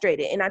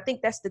castrated, and I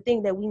think that's the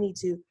thing that we need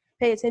to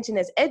pay attention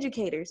as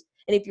educators.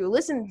 And if you're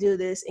listening to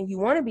this and you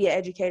want to be an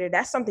educator,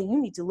 that's something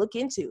you need to look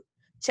into.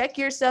 Check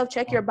yourself,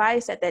 check your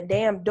bias at that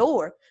damn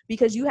door,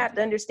 because you have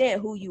to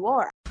understand who you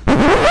are.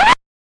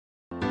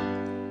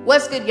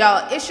 What's good,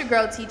 y'all? It's your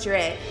girl, Teacher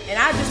Ed, and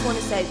I just want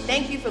to say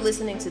thank you for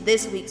listening to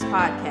this week's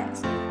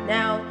podcast.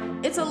 Now,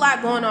 it's a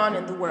lot going on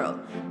in the world,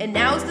 and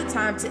now is the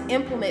time to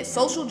implement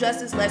social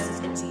justice lessons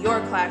into your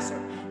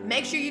classroom.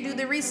 Make sure you do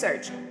the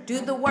research,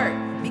 do the work,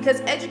 because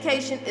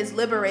education is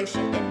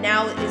liberation, and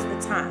now is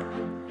the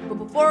time. But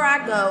before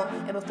I go,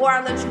 and before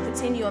I let you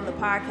continue on the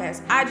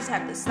podcast, I just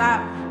have to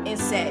stop and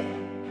say,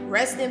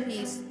 rest in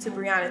peace to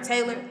Breonna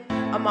Taylor,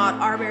 Ahmaud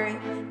Arbery,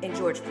 and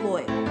George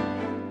Floyd.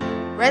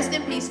 Rest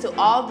in peace to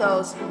all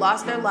those who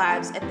lost their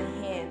lives at the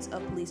hands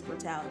of police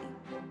brutality.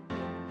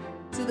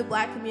 To the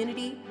Black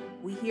community,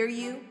 we hear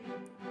you,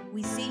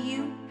 we see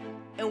you,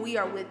 and we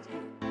are with you.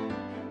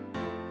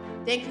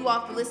 Thank you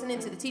all for listening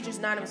to the Teachers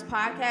Anonymous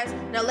podcast.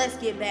 Now let's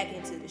get back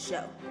into the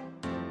show.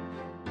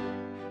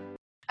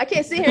 I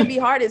can't sit here and be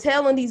hard as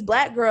hell on these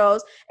Black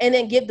girls and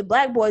then give the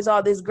Black boys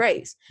all this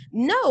grace.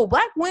 No,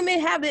 Black women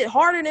have it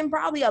harder than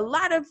probably a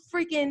lot of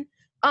freaking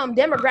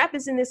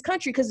demographics in this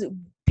country, because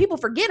people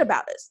forget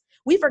about us.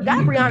 We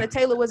forgot Breonna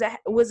Taylor was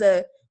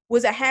a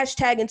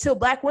hashtag until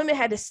Black women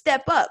had to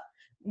step up.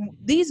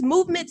 These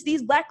movements,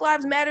 these Black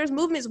Lives Matters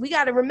movements, we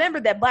got to remember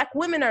that Black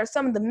women are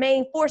some of the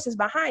main forces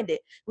behind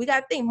it. We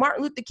got to think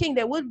Martin Luther King,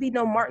 there would be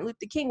no Martin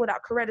Luther King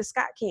without Coretta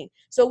Scott King.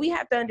 So we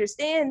have to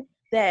understand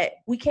that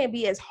we can't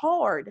be as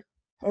hard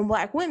on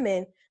Black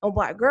women, on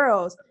Black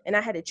girls. And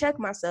I had to check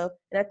myself.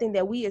 And I think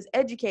that we as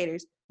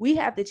educators, we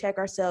have to check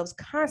ourselves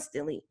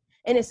constantly.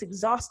 And it's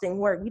exhausting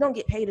work. We don't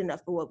get paid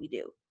enough for what we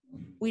do.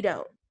 We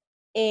don't.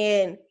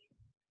 And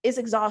it's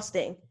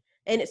exhausting.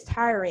 And it's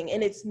tiring,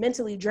 and it's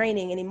mentally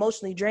draining and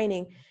emotionally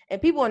draining.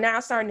 And people are now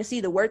starting to see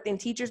the worth in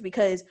teachers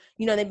because,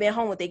 they've been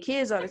home with their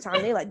kids all the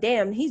time. They're like,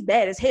 damn, he's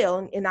bad as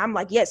hell. And I'm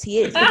like, yes, he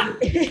is.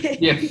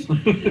 Yes.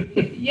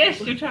 Yes,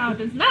 your child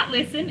does not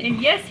listen.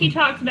 And yes, he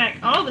talks back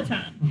all the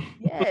time.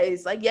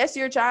 Yes. Like, yes,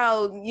 your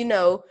child,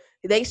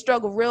 they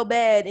struggle real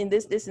bad in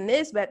this, and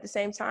this. But at the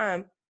same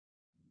time,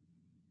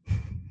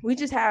 we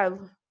just have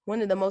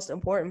one of the most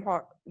important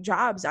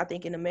jobs, I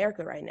think, in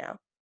America right now,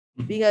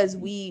 because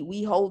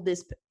we hold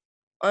this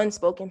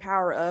unspoken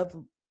power of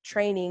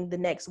training the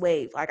next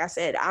wave. Like I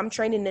said, I'm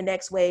training the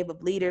next wave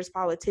of leaders,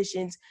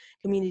 politicians,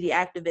 community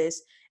activists,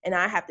 and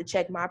I have to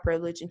check my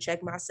privilege and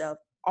check myself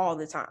all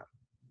the time.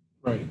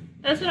 Right.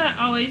 That's what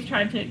I always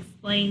try to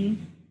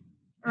explain,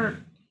 or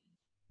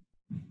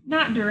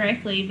not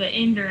directly, but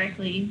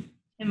indirectly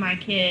to my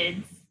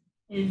kids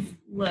is,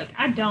 look,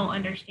 I don't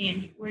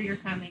understand where you're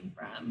coming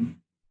from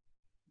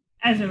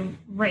as a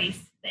race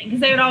thing,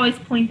 because they would always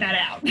point that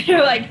out.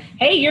 They're like,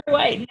 hey, you're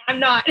white and I'm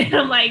not. And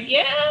I'm like,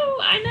 yeah,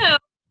 I know.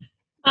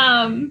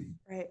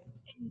 Right.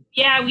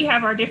 Yeah, we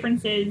have our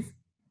differences,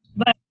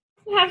 but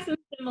we have some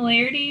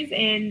similarities,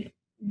 and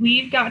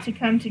we've got to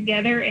come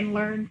together and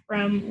learn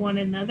from one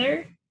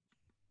another.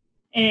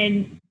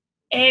 And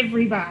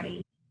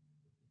everybody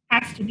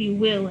has to be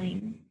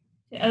willing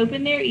to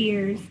open their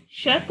ears,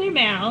 shut their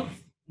mouths,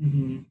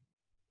 and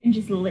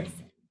just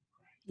listen.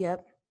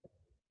 Yep.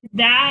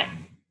 That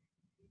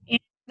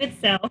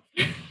itself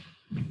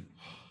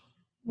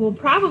will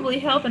probably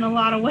help in a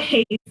lot of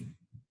ways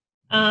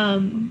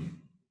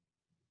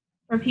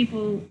for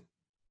people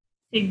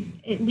to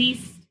at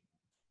least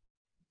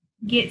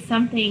get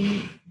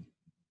something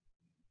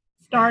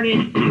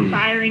started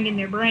firing in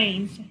their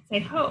brains to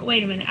say, oh,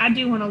 wait a minute, I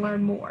do want to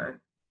learn more.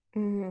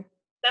 Some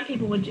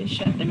people would just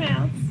shut their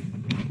mouths,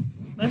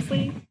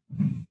 mostly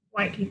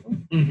white people.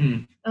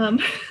 And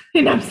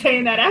I'm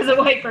saying that as a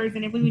white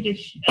person, if we would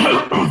just shut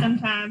up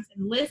sometimes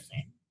and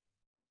listen,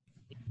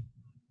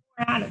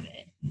 out of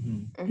it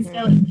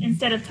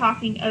instead of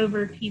talking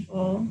over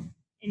people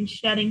and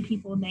shutting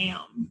people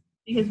down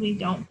because we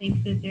don't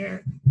think that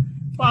they're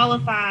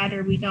qualified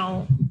or we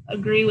don't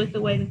agree with the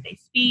way that they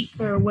speak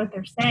or what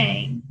they're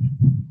saying.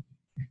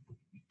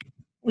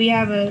 We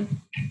have a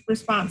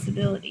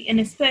responsibility, and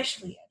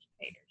especially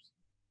educators.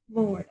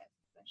 Lord,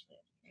 especially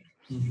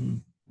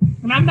educators.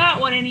 And I'm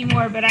not one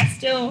anymore, but I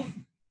still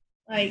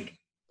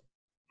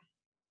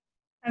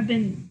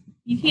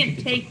you can't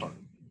take,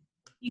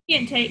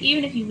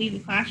 even if you leave the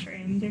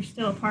classroom, there's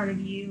still a part of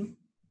you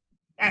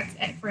that's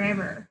at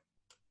forever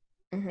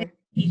as a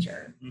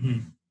teacher.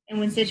 And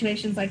when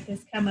situations like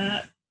this come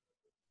up,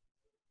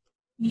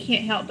 you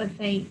can't help but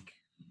think,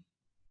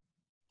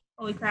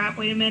 holy crap,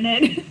 wait a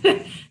minute.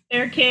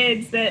 There are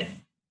kids that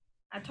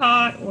I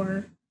taught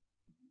or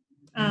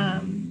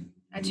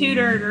I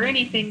tutored or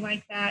anything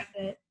like that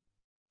that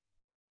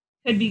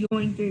could be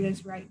going through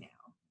this right now.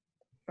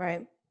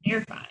 Right.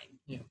 Terrifying.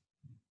 Yeah.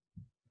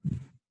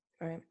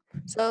 All right.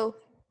 So,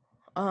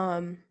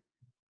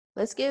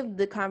 let's give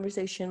the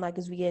conversation like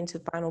as we get into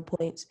final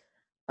points,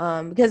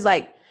 because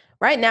like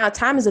right now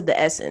time is of the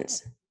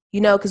essence,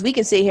 because we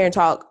can sit here and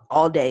talk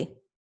all day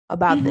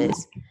about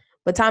this,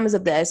 but time is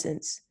of the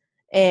essence.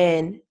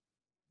 And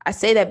I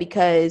say that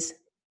because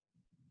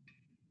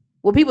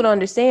what people don't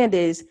understand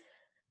is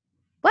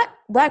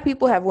black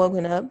people have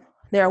woken up.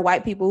 There are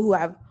white people who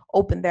have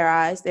opened their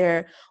eyes.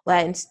 There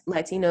are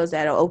Latinos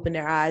that have opened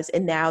their eyes,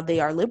 and now they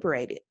are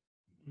liberated.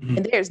 Mhm.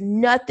 And there's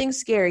nothing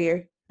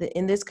scarier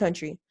in this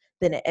country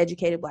than an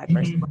educated black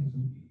person.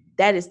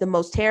 That is the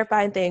most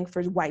terrifying thing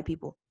for white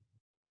people,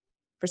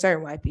 for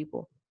certain white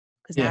people,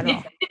 because not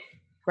all,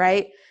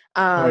 right?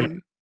 Right.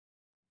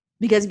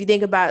 Because if you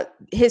think about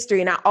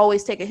history, and I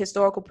always take a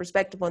historical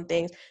perspective on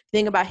things,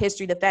 think about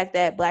history, the fact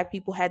that black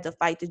people had to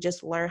fight to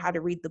just learn how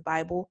to read the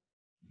Bible,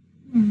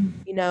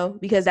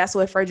 because that's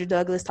what Frederick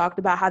Douglass talked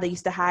about, how they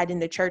used to hide in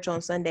the church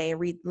on Sunday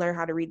and learn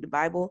how to read the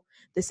Bible,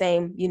 the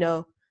same,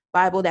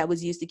 Bible that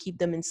was used to keep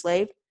them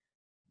enslaved,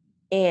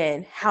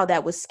 and how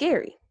that was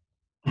scary.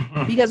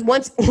 Because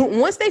once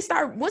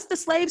the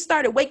slaves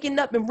started waking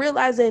up and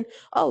realizing,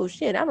 oh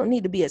shit, I don't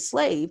need to be a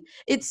slave,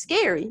 it's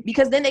scary,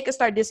 because then they could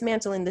start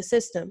dismantling the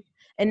system.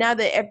 And now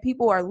that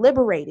people are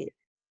liberated,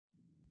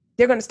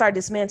 they're going to start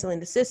dismantling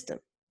the system.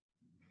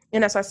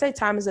 And as I say,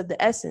 time is of the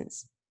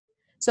essence.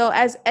 So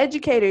as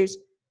educators,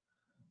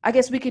 I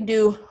guess we can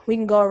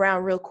go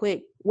around real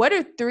quick. What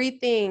are 3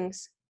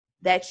 things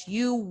that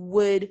you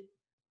would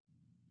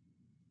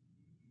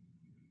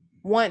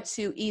want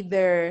to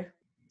either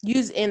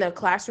use in a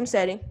classroom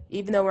setting,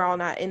 even though we're all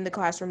not in the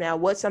classroom now?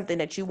 What's something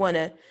that you want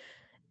to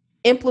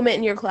implement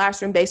in your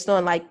classroom based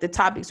on like the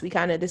topics we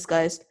kind of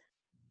discussed?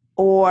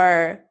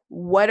 Or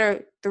what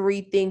are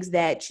 3 things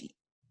that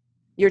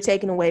you're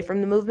taking away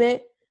from the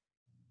movement?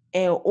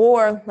 And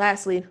or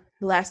lastly,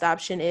 the last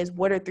option is,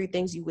 what are 3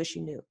 things you wish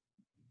you knew?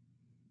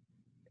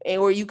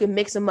 Or you can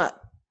mix them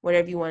up,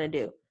 whatever you want to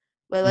do.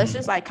 But let's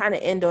just like kind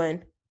of end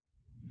on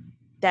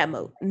that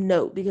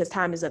note, because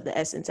time is of the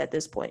essence at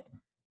this point.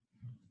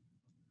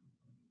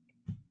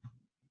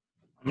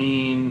 I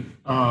mean,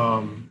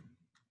 I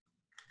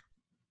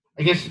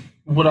guess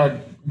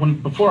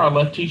before I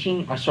left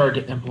teaching, I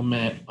started to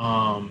implement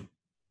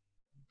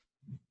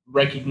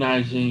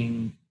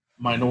recognizing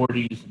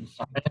minorities in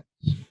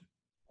science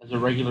as a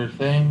regular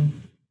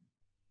thing.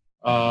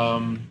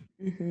 Not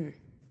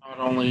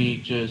only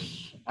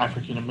just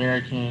African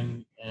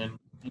American and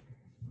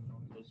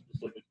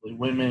specifically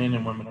women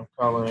and women of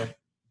color.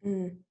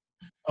 The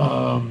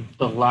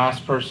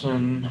last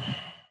person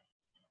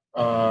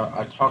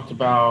I talked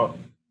about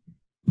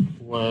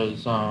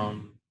was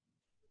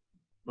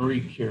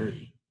Marie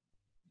Curie,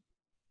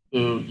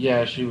 who,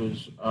 she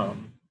was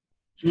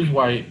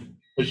white,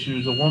 but she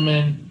was a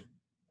woman,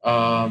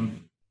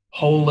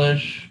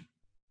 Polish,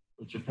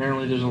 which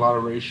apparently there's a lot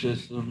of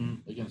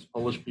racism against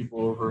Polish people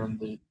over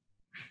in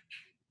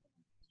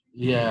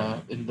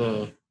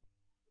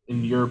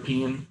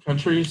European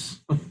countries.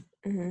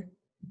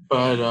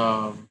 But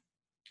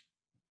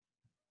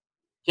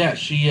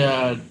she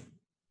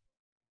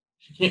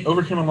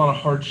overcame a lot of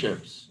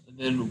hardships. And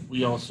then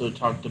we also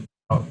talked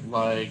about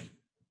like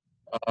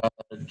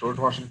George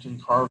Washington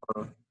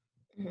Carver,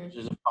 which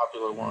is a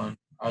popular one.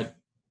 I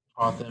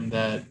taught them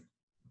that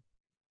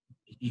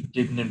he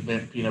didn't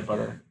invent peanut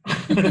butter.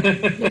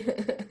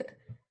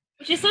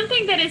 Which is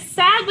something that is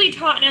sadly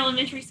taught in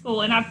elementary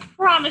school, and I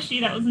promise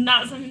you that was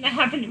not something that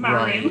happened in my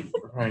room.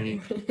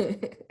 Right.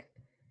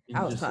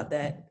 I was taught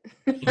that.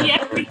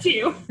 Yeah, me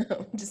too.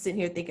 I'm just sitting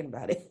here thinking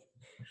about it.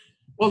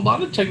 Well, a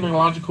lot of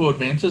technological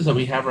advances that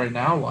we have right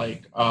now,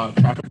 like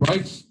traffic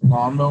lights,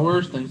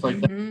 lawnmowers, things like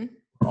that,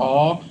 are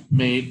all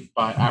made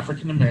by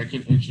African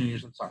American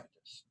engineers and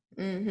scientists.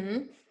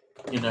 And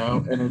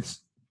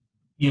it's,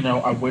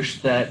 I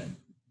wish that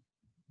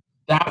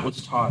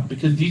was taught,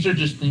 because these are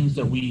just things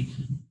that we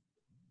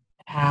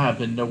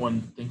have and no one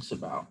thinks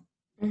about.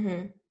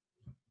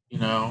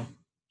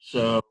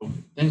 So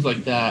things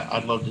like that,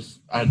 I'd love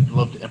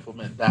to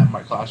implement that in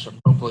my classroom.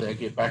 Hopefully, I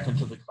get back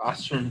into the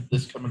classroom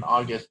this coming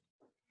August.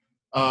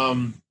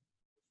 Let's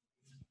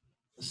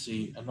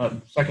see,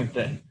 another second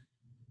thing.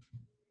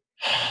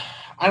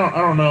 I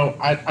don't know.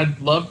 I'd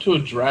love to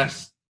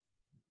address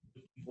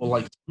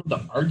like some of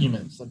the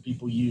arguments that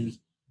people use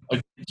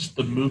against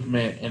the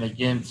movement and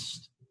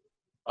against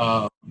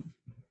the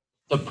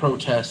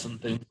protests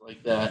and things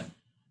like that.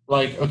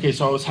 Like, okay,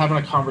 so I was having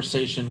a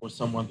conversation with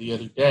someone the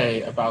other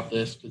day about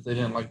this because they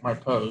didn't like my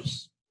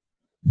post.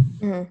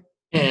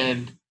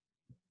 And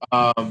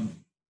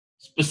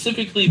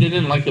specifically, they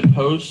didn't like the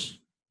post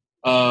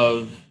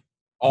of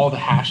all the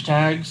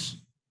hashtags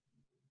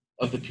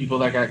of the people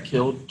that got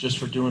killed just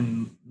for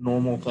doing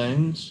normal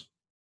things.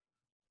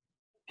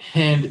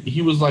 And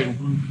he was like,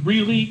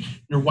 really?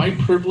 Your white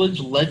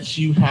privilege lets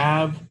you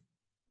not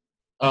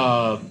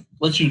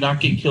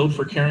get killed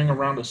for carrying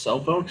around a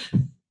cell phone?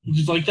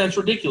 He's like, that's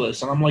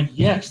ridiculous. And I'm like,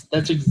 yes,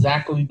 that's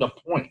exactly the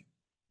point.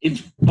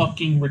 It's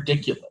fucking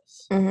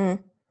ridiculous. Because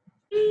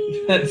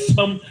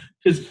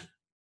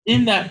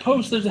in that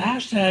post, there's a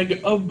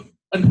hashtag of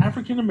an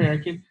African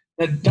American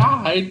that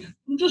died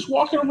from just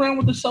walking around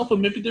with a cell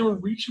phone. Maybe they were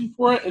reaching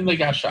for it and they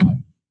got shot.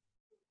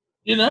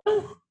 You know?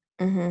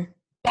 Mm-hmm.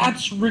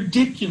 That's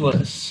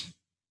ridiculous.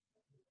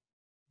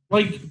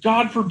 Like,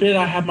 God forbid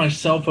I have my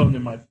cell phone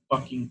in my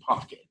fucking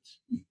pocket.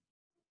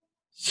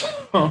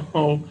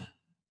 So,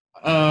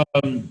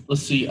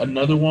 let's see.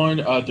 Another one.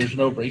 There's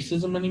no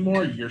racism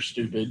anymore. You're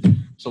stupid.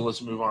 So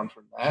let's move on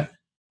from that.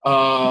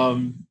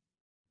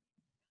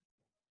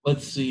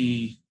 Let's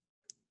see.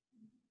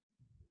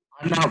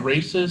 I'm not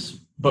racist,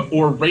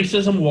 or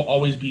racism will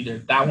always be there.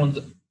 That one's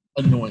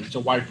annoying. So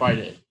why fight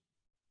it?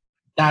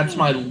 That's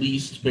my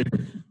least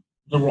favorite.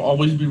 There will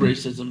always be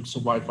racism, so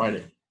why fight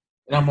it?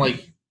 And I'm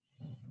like,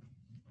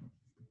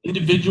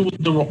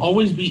 there will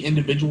always be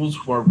individuals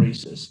who are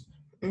racist.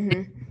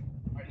 Mm-hmm.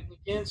 Fighting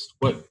against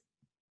what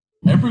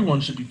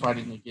everyone should be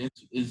fighting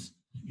against is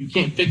you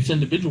can't fix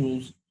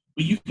individuals,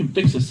 but you can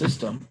fix a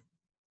system.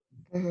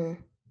 Mm-hmm.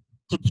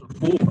 Systems are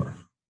for.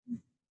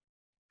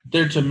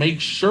 They're to make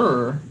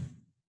sure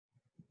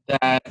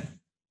that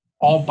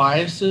all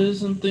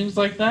biases and things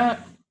like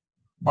that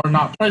are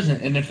not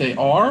present. And if they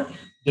are,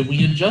 then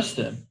we adjust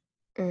them.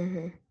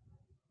 Mm-hmm.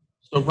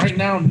 So right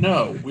now,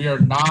 no, we are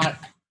not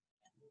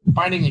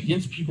fighting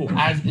against people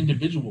as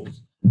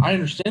individuals. I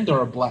understand there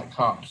are black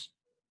cops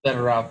that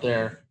are out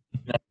there,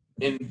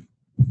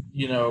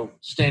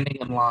 standing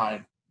in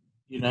line,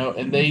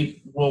 and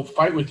they will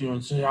fight with you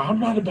and say, I'm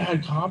not a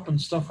bad cop and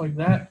stuff like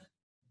that.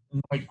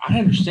 And like, I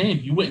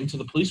understand you went into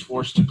the police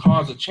force to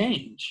cause a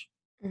change.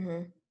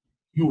 Mm-hmm.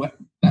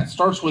 That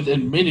starts with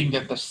admitting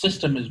that the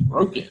system is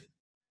broken.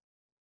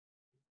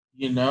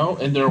 And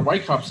there are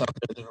white cops out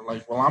there that are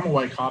like, well, I'm a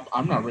white cop.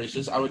 I'm not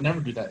racist. I would never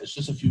do that. It's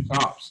just a few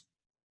cops.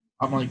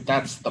 I'm like,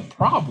 that's the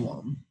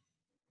problem.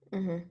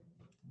 Mm-hmm.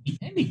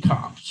 Any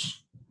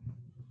cops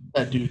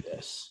that do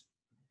this,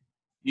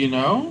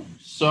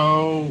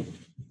 So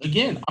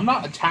again, I'm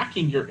not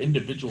attacking your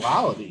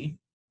individuality.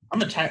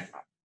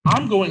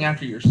 I'm going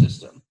after your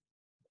system.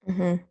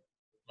 Mm-hmm.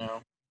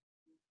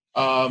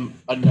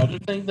 Another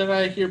thing that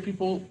I hear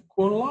people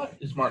quote a lot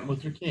is Martin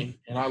Luther King,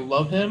 and I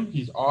love him.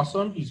 He's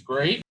awesome. He's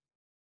great.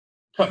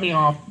 Cut me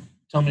off.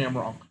 Tell me I'm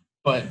wrong.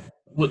 But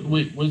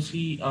was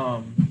he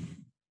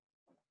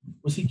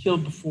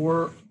killed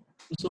before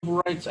the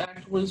Civil Rights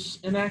Act was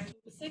enacted?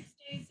 6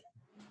 days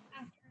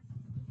after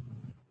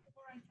the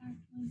Civil Rights Act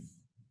was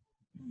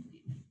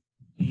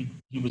completed.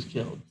 He was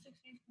killed. 6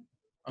 days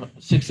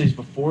before. 6 days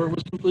before it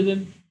was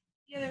completed?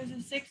 Yeah, there was a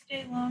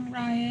 6-day long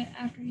riot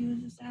after he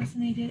was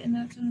assassinated, and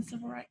that's when the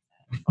Civil Rights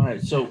Act. All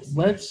right, so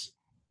let's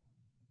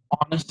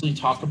honestly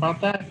talk about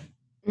that.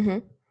 Mm-hmm.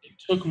 It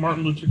took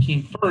Martin Luther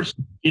King first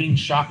getting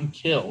shot and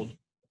killed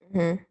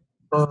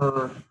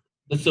for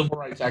the Civil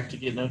Rights Act to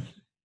get no.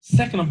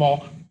 Second of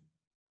all,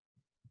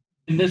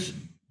 and this,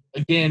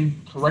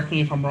 again, correct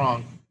me if I'm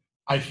wrong,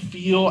 I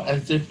feel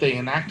as if they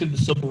enacted the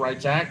Civil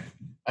Rights Act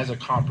as a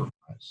compromise.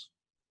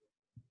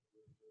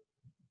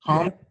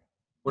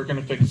 We're going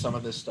to fix some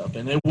of this stuff.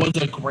 And it was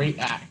a great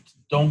act.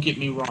 Don't get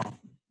me wrong.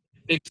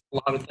 It fixed a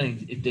lot of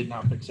things. It did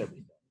not fix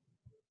everything.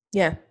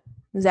 Yeah,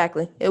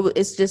 exactly.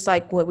 It's just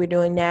like what we're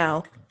doing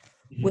now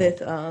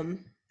with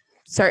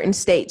certain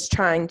states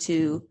trying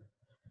to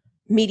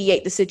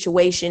mediate the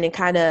situation and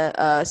kind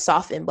of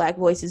soften Black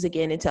voices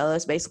again and tell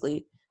us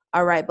basically,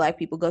 all right, Black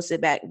people, go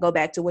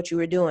back to what you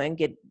were doing,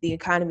 get the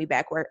economy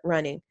back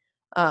running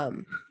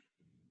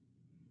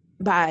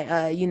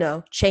by,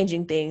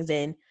 changing things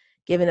and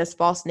giving us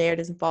false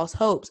narratives and false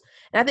hopes.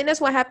 And I think that's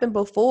what happened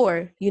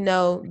before,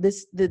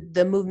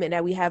 the movement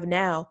that we have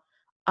now,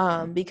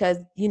 because,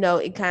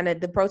 it kind of,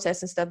 the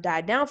protests and stuff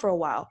died down for a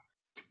while.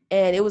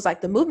 And it was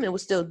like the movement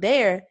was still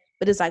there,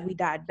 but it's like we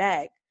died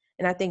back.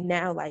 And I think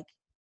now, like,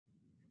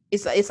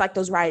 it's like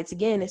those riots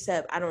again,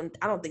 except I don't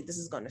think this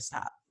is going to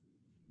stop.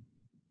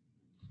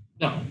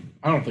 No,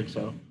 I don't think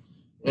so.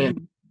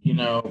 And,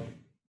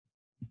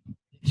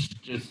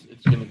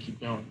 it's going to keep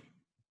going.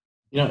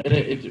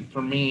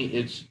 For me,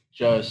 it's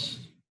just,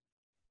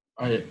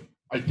 I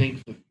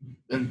think that,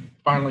 and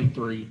finally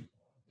 3,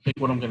 I think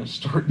what I'm going to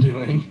start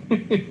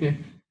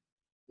doing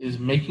is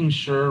making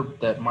sure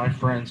that my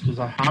friends, because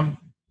I have,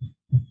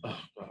 oh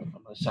God, I'm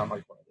going to sound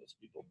like one of those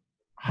people.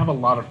 I have a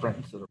lot of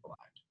friends that are Black.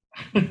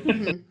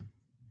 Mm-hmm.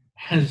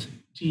 As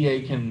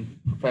TA can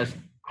profess,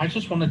 I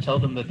just want to tell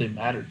them that they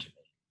matter to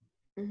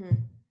me. Mm-hmm.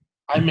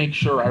 I make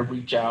sure I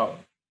reach out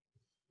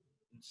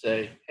and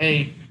say,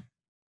 hey,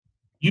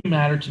 you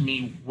matter to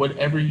me.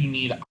 Whatever you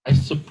need, I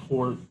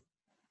support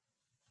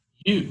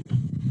you.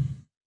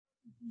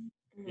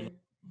 Mm-hmm.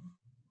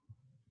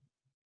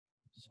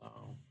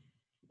 So,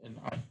 and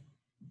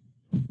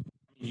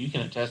you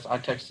can attest, I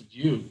texted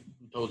you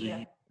and told you you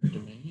mattered to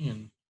me,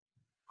 and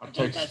I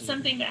think that's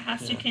something that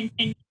has to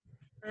continue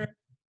for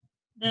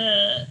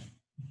the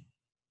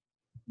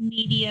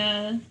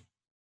media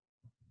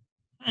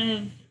kind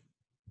of,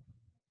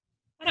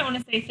 I don't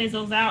want to say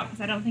fizzles out because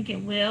I don't think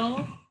it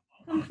will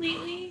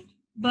completely,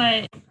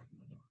 but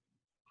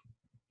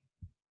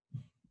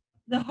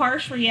the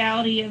harsh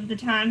reality of the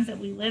times that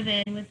we live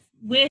in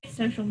with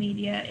social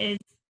media is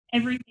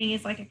everything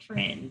is like a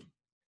trend.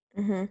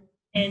 Mm-hmm.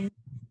 And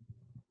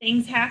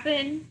things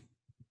happen,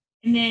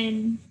 and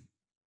then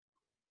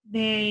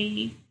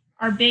they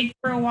are big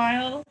for a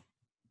while,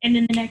 and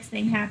then the next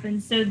thing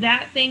happens. So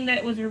that thing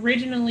that was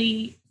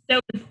originally so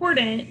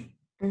important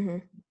Mm-hmm.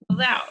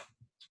 falls out.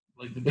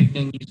 Like the big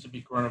thing used to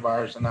be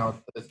coronavirus, and now it's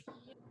this.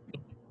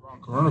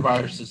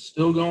 Coronavirus is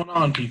still going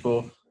on,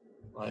 people.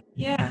 Like,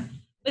 Yeah,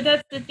 but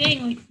that's the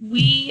thing. Like,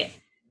 we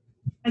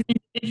as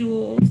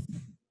individuals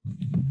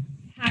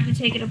have to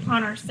take it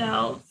upon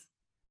ourselves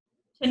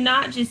to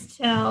not just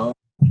tell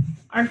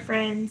our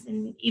friends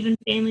and even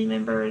family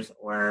members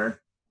or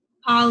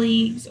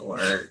colleagues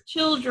or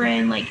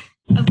children like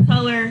of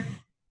color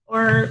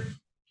or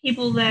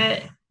people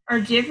that are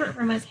different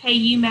from us, hey,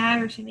 you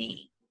matter to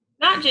me.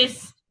 Not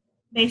just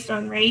based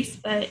on race,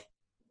 but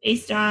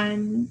based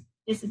on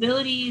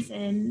disabilities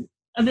and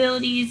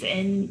abilities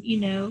and,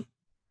 just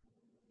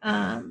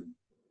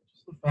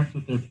the fact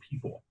that they're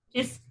people.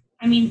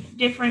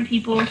 different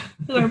people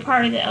who are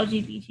part of the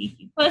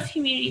LGBTQ plus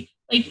community.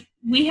 Like,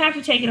 we have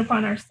to take it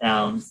upon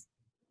ourselves,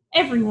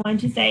 everyone,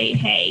 to say,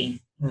 hey,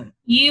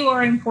 you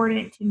are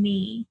important to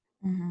me.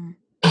 Mm-hmm.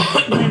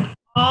 When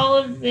all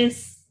of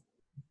this,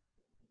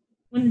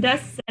 when the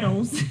dust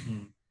settles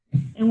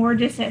and we're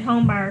just at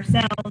home by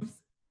ourselves,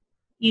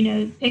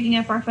 picking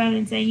up our phone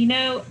and saying,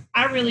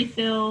 I really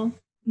feel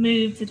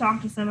moved to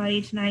talk to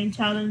somebody tonight and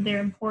tell them they're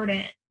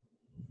important,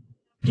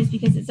 just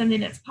because it's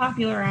something that's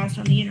popularized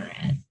on the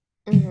internet.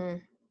 Mm-hmm.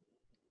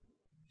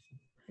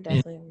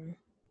 Definitely.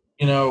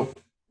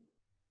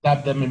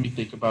 That made me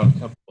think about a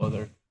couple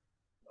other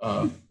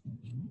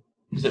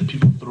things that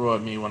people throw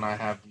at me when I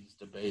have these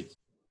debates.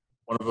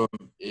 One of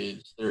them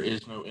is there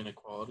is no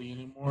inequality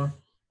anymore.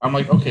 I'm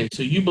like, okay,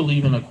 so you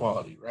believe in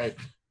equality, right?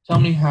 Tell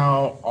me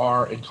how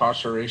our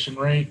incarceration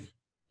rate,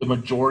 the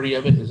majority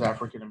of it is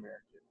African American.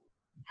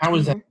 How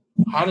is that?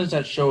 How does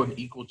that show an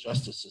equal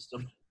justice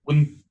system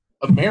when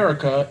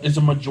America is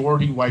a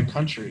majority white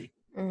country?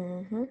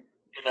 Mm-hmm.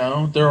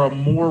 There are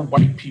more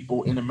white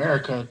people in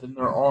America than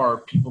there are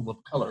people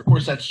of color. Of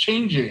course, that's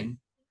changing,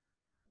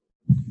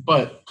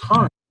 but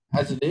current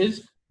as it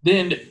is,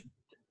 then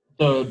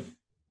the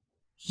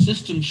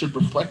system should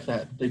reflect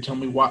that. They tell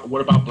me what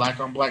about black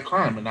on black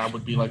crime, and I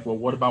would be like, well,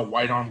 what about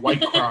white on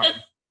white crime?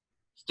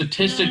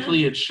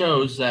 Statistically, it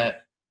shows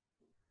that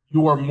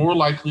you are more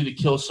likely to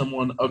kill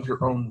someone of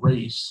your own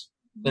race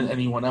than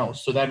anyone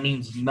else. So that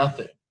means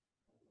nothing.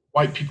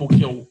 White people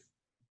kill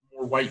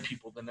more white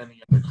people than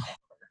any other color.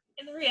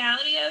 And the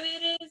reality of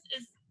it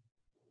is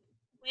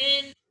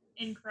when,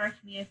 and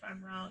correct me if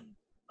I'm wrong,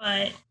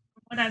 but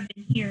from what I've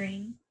been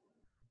hearing,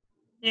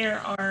 there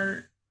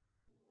are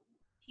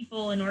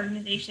people and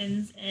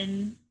organizations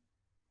and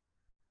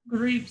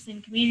groups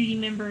and community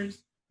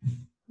members,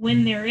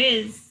 when there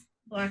is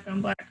black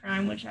on black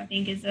crime, which I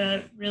think is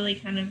a really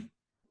kind of,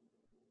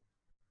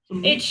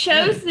 it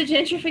shows the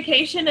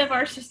gentrification of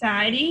our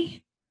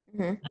society.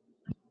 Mm-hmm.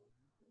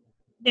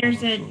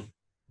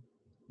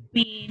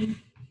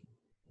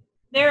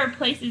 There are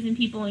places and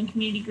people and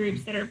community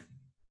groups that are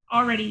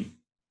already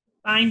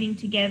binding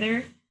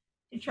together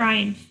to try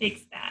and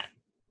fix that.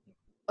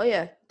 Oh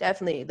yeah,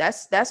 definitely.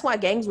 That's why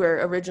gangs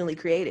were originally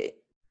created.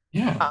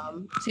 Yeah.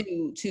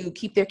 To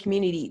keep their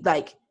community,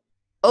 like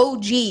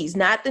OGs,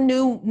 not the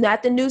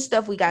new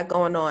stuff we got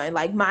going on,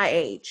 like my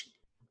age.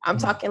 I'm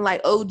talking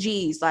like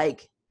OGs,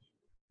 like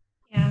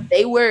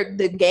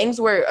the gangs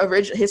were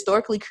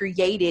historically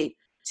created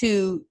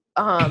to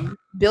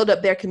build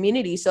up their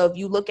community. So if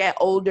you look at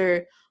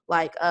older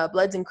like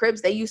Bloods and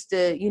Crips, they used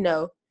to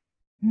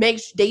make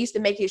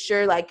it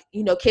sure like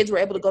kids were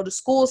able to go to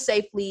school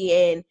safely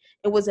and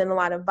it wasn't a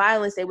lot of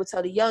violence. They would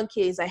tell the young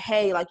kids like,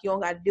 hey, like you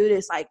don't got to do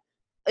this. Like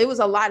it was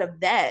a lot of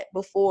that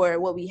before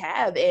what we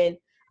have. And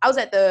I was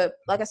at a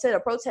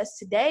protest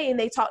today, and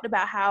they talked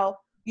about how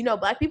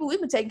Black people, we've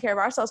been taking care of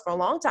ourselves for a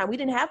long time. We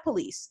didn't have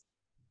police.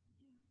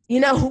 We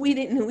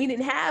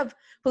didn't have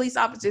police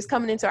officers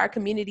coming into our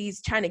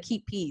communities trying to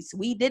keep peace.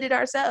 We did it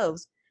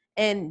ourselves.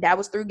 And that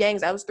was through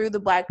gangs. That was through the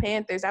Black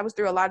Panthers. That was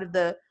through a lot of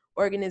the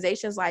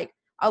organizations. Like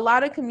a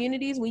lot of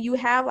communities, when you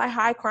have like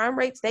high crime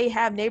rates, they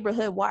have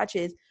neighborhood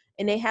watches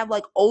and they have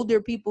like older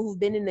people who've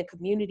been in the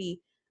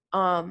community.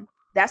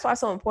 That's why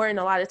it's so important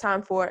a lot of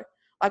time for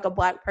like a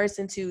Black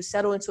person to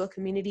settle into a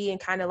community and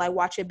kind of like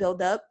watch it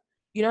build up.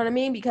 You know what I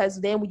mean?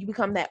 Because then when you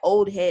become that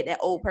old head, that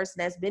old person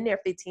that's been there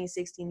 15,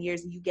 16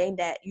 years, and you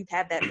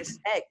have that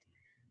respect,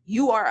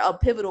 you are a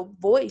pivotal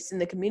voice in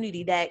the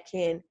community that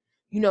can,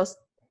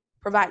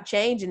 provide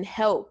change and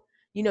help,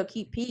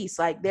 keep peace.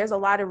 Like there's a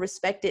lot of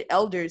respected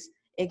elders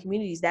in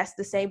communities. That's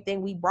the same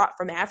thing we brought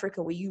from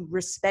Africa, where you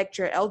respect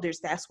your elders.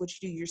 That's what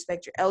you do. You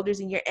respect your elders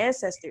and your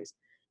ancestors.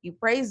 You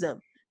praise them.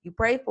 You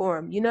pray for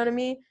them. You know what I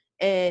mean?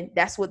 And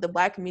that's what the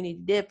Black community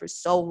did for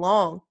so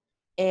long.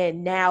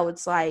 And now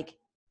it's like,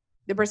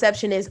 the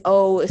perception is,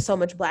 oh, it's so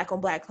much Black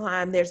on Black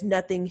crime. There's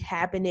nothing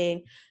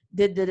happening.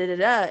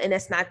 And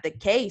that's not the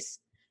case.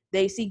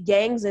 They see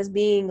gangs as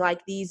being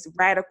like these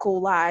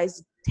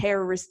radicalized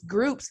terrorist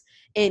groups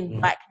in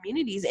Black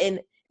communities. And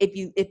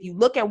if you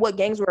look at what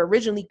gangs were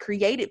originally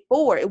created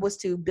for, it was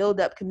to build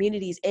up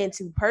communities and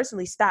to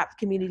personally stop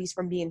communities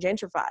from being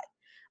gentrified,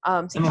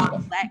 to keep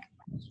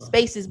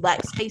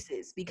black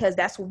spaces, because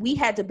that's what we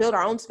had to build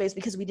our own space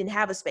because we didn't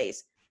have a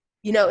space.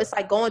 It's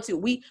like going to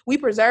we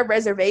preserve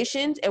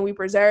reservations and we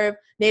preserve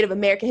Native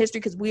American history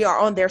because we are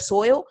on their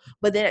soil,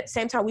 but then at the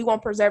same time we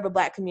won't preserve a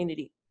black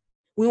community.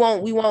 We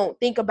won't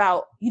think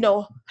about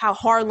how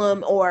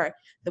Harlem or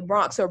the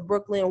Bronx or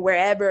Brooklyn or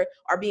wherever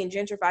are being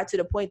gentrified to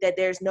the point that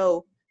there's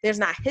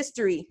not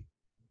history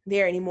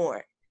there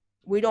anymore.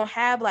 We don't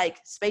have like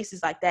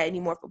spaces like that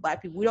anymore for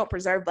black people. We don't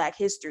preserve black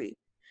history.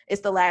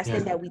 It's the last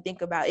thing that we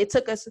think about. It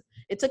took us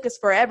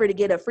forever to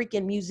get a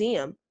freaking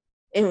museum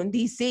in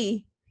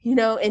DC.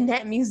 In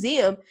that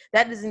museum,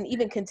 that doesn't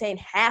even contain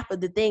half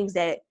of the things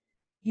that,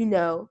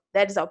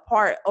 that is a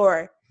part,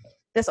 or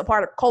that's a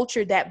part of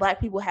culture that black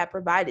people have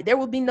provided. There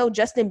would be no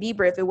Justin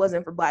Bieber if it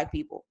wasn't for black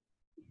people.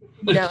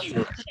 There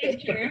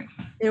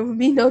would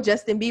be no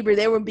Justin Bieber.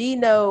 There would be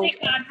no. Thank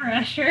God for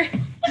Usher.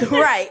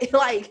 Right.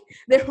 Like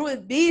there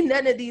would be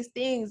none of these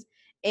things.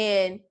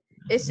 And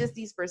it's just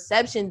these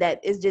perception that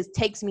it just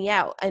takes me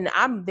out. And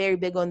I'm very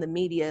big on the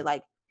media.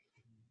 Like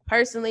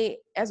personally,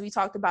 as we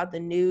talked about the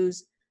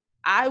news,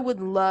 I would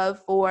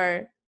love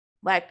for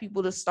black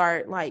people to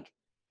start like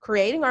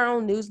creating our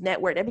own news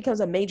network that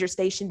becomes a major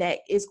station that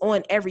is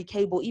on every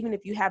cable. Even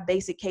if you have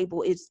basic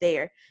cable, it's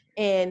there.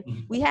 And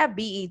we have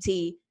BET,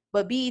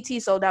 but BET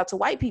sold out to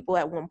white people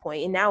at one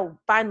point, and now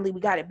finally we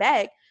got it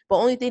back. But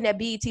only thing that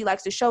BET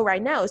likes to show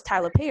right now is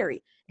Tyler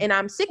Perry, and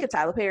I'm sick of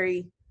Tyler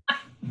Perry.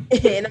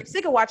 And I'm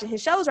sick of watching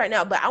his shows right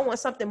now, but I want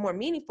something more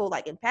meaningful,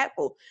 like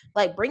impactful,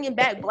 like bringing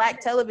back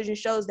black television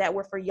shows that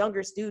were for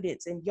younger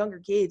students and younger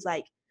kids.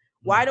 Like,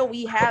 why don't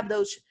we have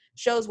those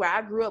shows where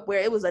I grew up, where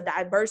it was a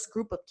diverse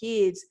group of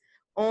kids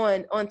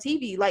on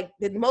TV? Like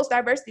the most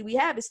diversity we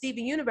have is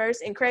Steven Universe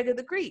and Craig of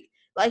the Creek.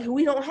 Like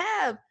we don't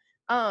have.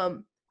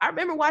 I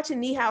remember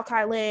watching Nihao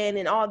Kailan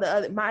and all the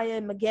other Maya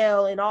and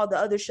Miguel and all the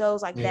other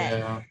shows like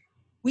that.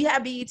 We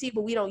have BET,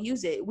 but we don't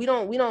use it. We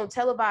don't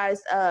televise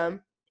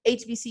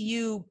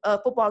HBCU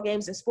football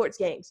games and sports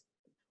games.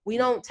 We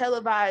don't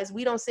televise.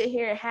 We don't sit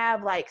here and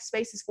have like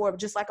spaces for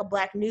just like a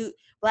black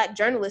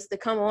journalist to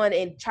come on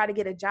and try to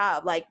get a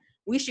job. Like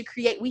we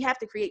have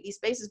to create these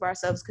spaces for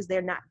ourselves because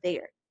they're not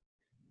there.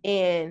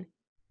 And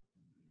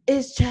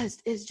it's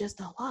just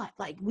a lot.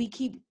 Like we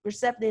keep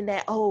percepting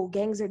that, oh,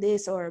 gangs are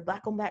this or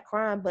black on black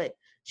crime, but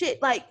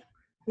shit, like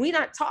we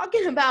not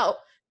talking about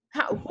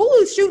who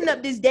is shooting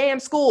up these damn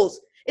schools.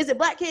 Is it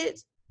black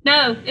kids?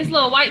 No, it's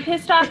little white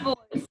pissed off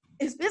boys.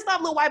 It's pissed off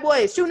little white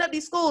boys shooting up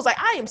these schools. Like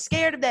I am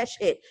scared of that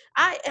shit.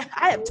 I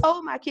have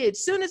told my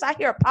kids, soon as I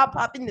hear a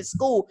pop in the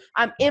school,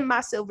 I'm in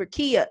my silver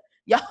Kia.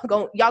 Y'all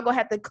gonna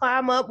have to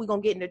climb up. We're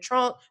gonna get in the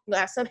trunk. We're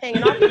gonna have some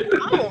hanging off the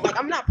phone. Like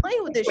I'm not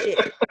playing with this shit.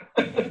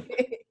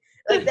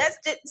 Like that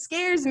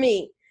scares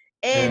me.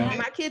 And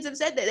my kids have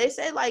said that. They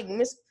said like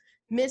Miss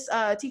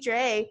Teacher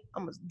A,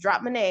 I'm gonna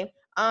drop my name.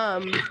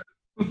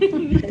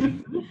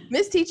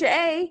 Miss Teacher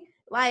A,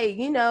 like,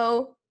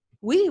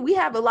 we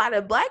have a lot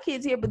of black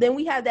kids here, but then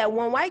we have that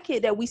one white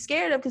kid that we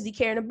scared of because he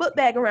carrying a book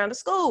bag around the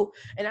school.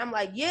 And I'm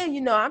like, yeah,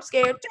 I'm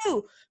scared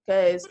too,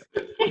 because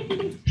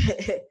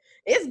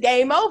it's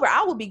game over.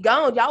 I will be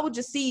gone. Y'all will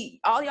just see,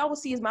 all y'all will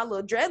see is my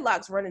little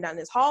dreadlocks running down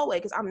this hallway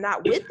because I'm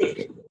not with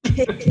it.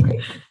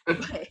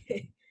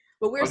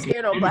 But we're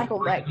scared of black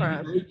on black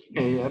crime.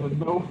 Okay, out of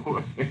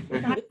nowhere.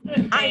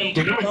 I am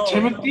Damn,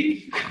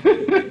 Timothy.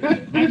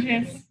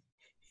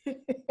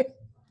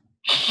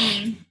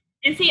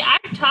 And see,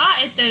 I've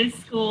taught at those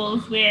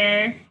schools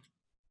where,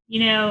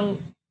 who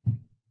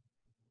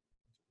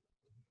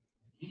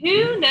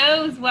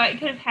knows what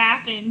could have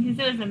happened, because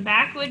it was in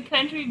backwood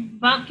country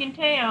bumpkin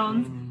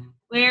towns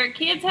where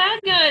kids had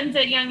guns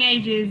at young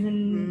ages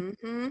and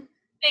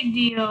big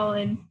deal.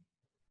 And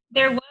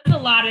there was a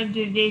lot of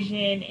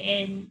division,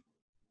 and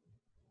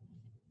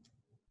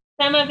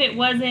some of it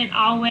wasn't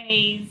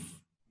always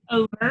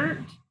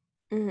overt.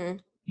 Mm-hmm.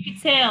 You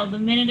could tell the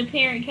minute a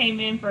parent came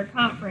in for a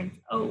conference,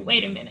 oh,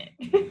 wait a minute.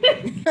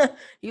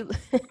 You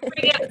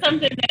bring up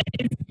something that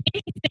is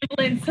any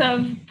semblance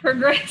of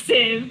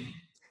progressive,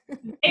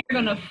 they're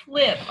going to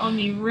flip on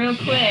me real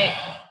quick.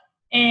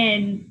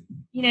 And,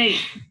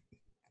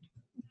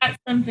 that's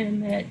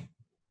something that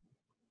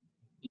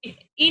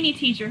any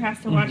teacher has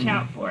to watch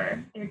out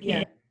for their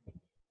kid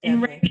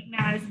and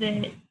recognize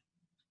that,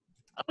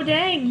 oh,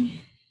 dang,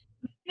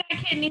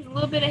 that kid needs a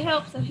little bit of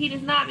help so he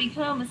does not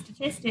become a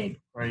statistic.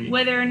 Right.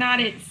 Whether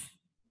it's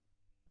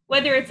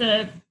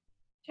a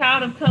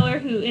child of color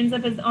who ends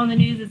up on the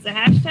news as a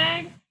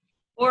hashtag,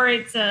 or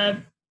it's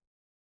a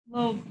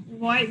little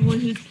white boy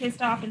who's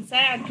pissed off and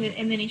sad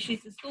and then he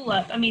shoots the school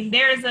up. I mean,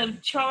 there's a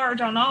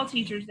charge on all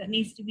teachers that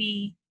needs to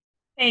be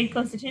paid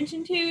close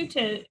attention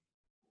to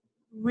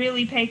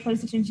really pay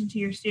close attention to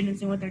your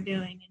students and what they're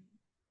doing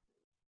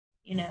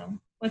and,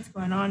 what's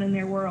going on in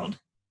their world.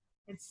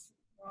 It's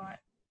a lot.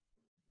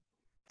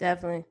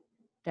 Definitely.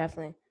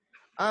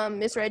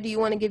 Miss Red, do you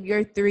want to give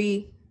your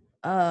 3,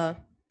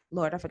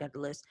 Lord, I forgot the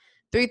list,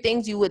 3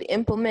 things you would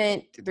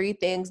implement, 3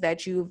 things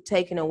that you've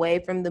taken away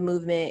from the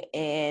movement,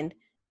 and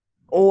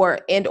or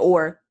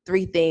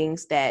 3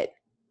 things that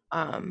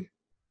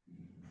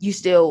you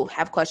still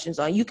have questions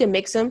on. You can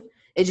mix them.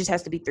 It just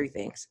has to be 3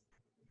 things.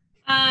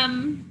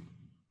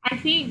 I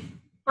think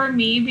for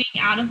me, being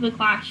out of the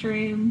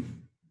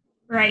classroom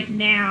right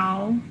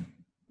now,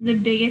 the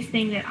biggest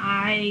thing that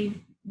I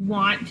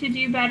want to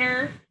do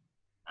better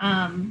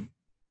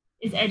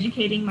is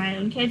educating my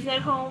own kids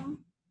at home,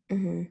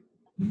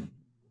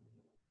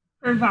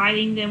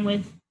 providing them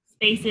with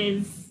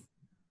spaces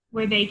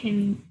where they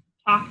can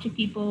talk to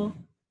people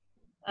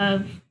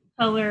of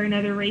color and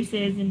other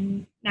races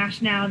and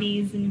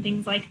nationalities and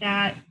things like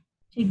that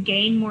to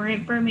gain more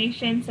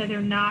information, so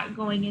they're not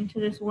going into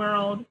this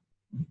world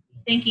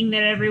thinking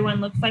that everyone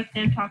looks like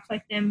them, talks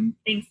like them,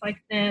 thinks like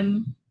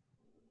them,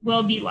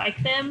 will be like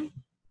them.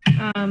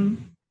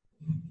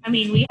 I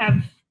mean, we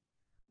have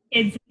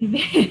kids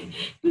in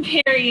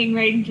varying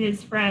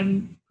ranges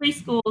from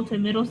preschool to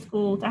middle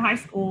school to high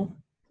school.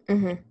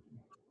 And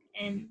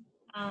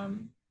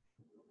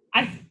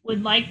I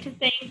would like to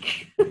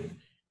think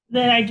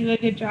that I do a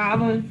good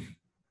job of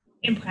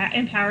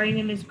empowering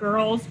them as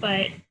girls,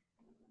 but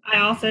I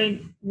also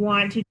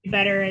want to do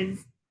better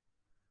as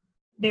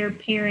their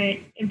parent,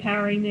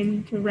 empowering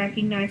them to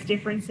recognize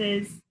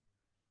differences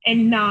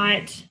and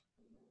not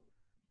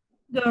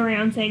go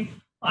around saying,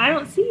 well, I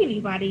don't see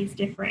anybody's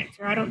difference,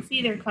 or I don't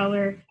see their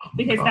color,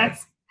 because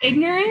that's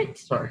ignorant.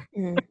 Sorry.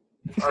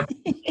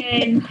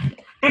 And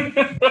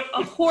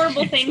a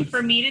horrible thing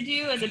for me to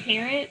do as a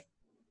parent,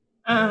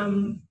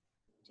 to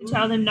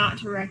tell them not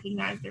to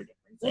recognize their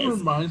differences. It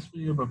reminds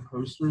me of a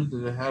poster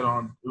that it had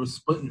on, it was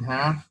split in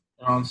half,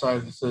 and on the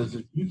side it says,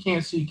 if you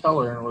can't see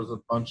color, and it was a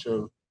bunch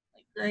of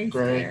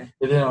gray.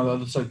 And then on the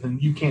other side, then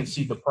you can't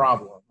see the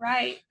problem.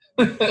 Right.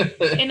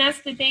 And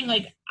that's the thing,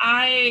 like,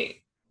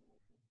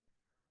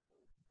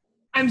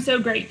 I'm so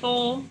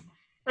grateful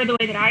for the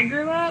way that I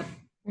grew up.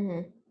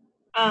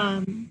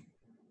 And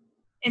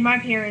my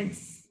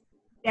parents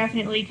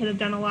definitely could have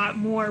done a lot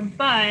more,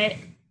 but I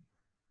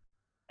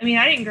mean,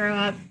 I didn't grow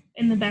up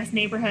in the best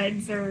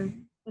neighborhoods or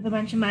with a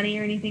bunch of money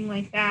or anything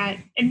like that.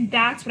 And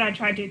that's what I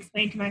tried to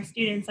explain to my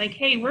students. Like,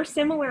 hey, we're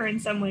similar in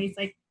some ways.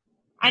 Like,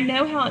 I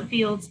know how it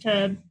feels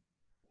to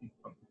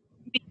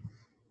be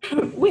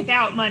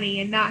without money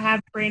and not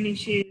have brand new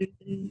shoes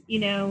and, you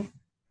know,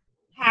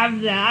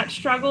 have that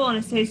struggle on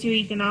a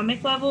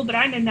socioeconomic level, but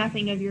I know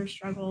nothing of your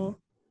struggle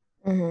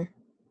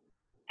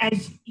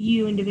as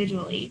you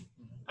individually.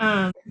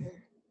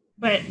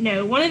 But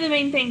no, one of the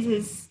main things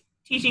is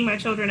teaching my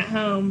children at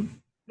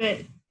home that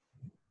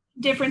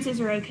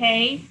differences are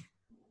okay.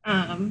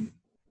 You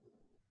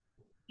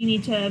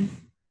need to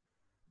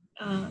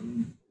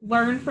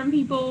learn from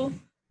people,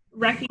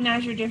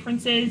 recognize your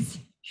differences,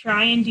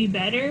 try and do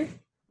better.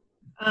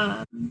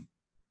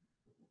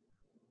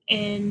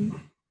 And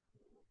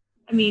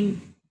I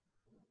mean,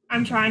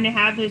 I'm trying to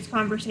have those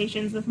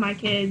conversations with my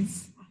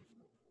kids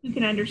who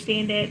can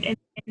understand it.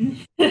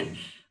 And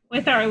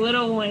with our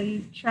little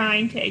one,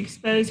 trying to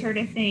expose her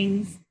to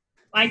things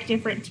like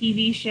different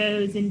TV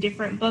shows and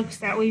different books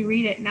that we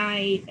read at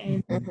night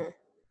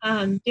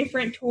and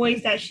different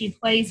toys that she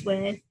plays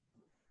with,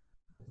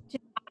 to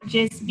not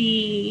just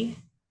be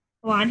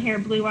blonde hair,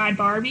 blue-eyed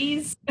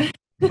Barbies.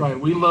 Right.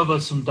 We love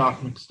us some Doc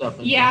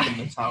McStuffins in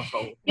this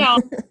household.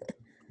 Y'all,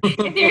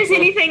 if there's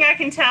anything I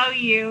can tell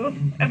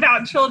you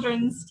about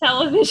children's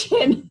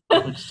television,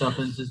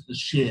 McStuffins is the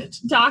shit.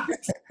 Doc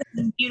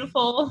is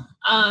beautiful.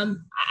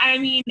 I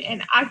mean,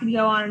 and I could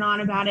go on and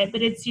on about it,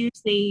 but it's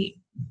seriously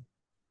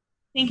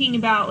thinking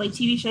about like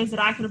TV shows that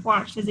I could have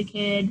watched as a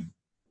kid.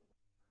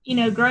 You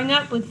know, growing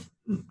up with,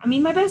 I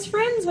mean, my best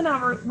friends when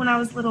I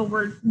was little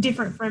were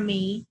different from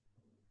me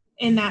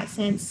in that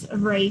sense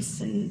of race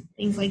and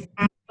things like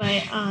that.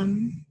 But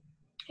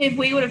if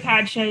we would have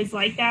had shows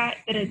like that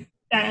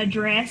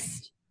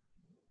addressed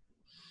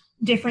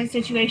different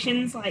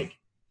situations like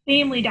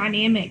family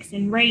dynamics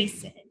and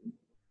race and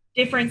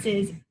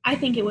differences, I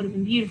think it would have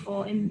been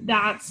beautiful. And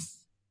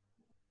that's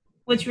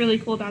what's really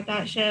cool about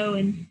that show.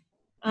 And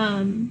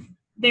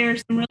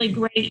there's some really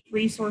great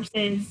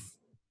resources.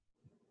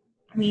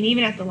 I mean,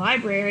 even at the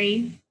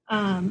library,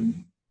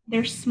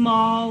 there's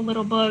small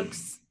little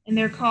books, and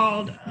they're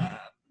called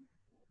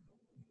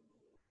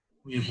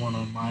we have one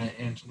on Maya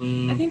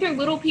Angelou. I think they're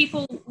Little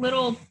People,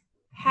 Little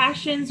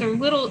Passions, or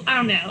Little, I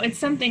don't know, it's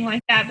something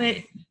like that. But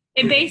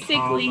it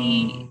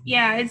basically,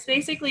 it's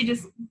basically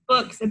just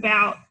books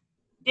about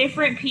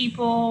different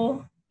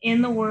people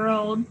in the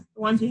world.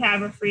 The ones we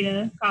have are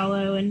Frida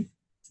Kahlo and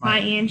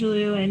Maya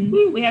Angelou, and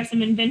we have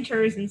some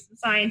inventors and some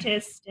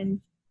scientists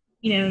and,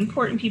 you know,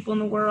 important people in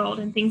the world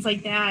and things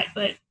like that.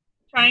 But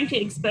trying to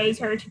expose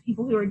her to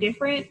people who are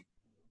different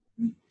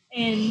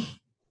and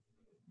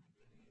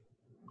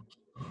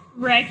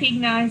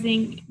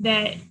recognizing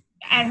that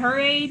at her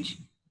age,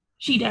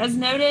 she does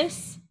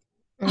notice.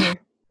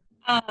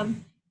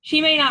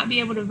 She may not be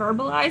able to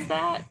verbalize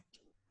that,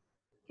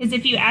 because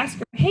if you ask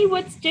her, hey,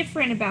 what's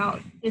different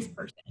about this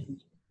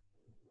person?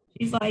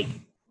 She's like,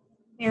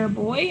 they're a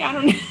boy. I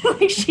don't know.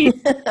 Like she,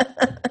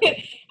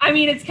 I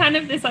mean, it's kind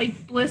of this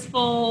like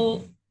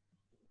blissful,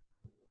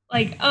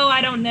 like, oh,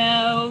 I don't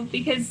know,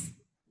 because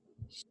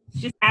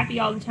she's just happy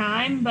all the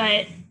time.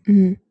 But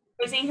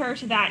exposing her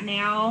to that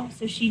now,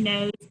 so she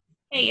knows,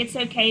 hey, it's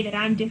okay that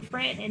I'm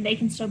different, and they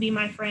can still be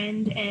my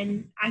friend,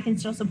 and I can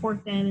still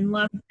support them and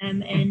love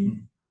them,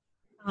 and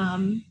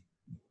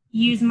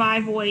use my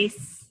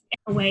voice in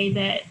a way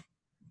that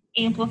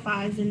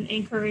amplifies and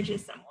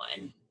encourages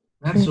someone.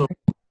 That's so,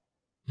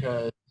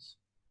 because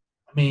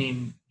I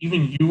mean,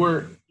 even though you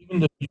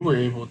were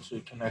able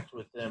to connect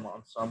with them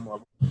on some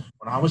level.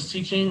 When I was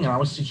teaching, at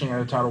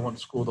a Title I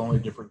school, the only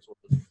difference was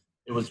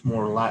it was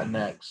more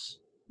Latinx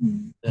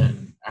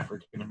than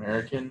African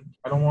American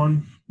Title I,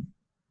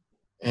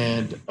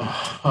 and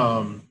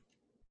I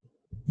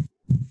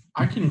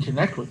couldn't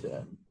connect with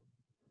them.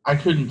 I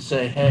couldn't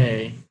say,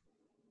 hey,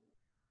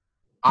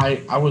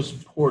 I was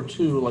poor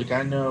too. Like,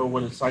 I know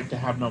what it's like to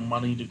have no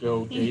money to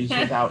go days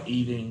without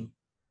eating,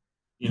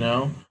 you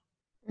know?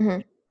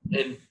 And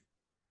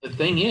the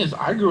thing is,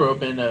 I grew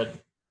up in a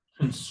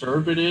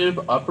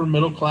conservative, upper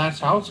middle class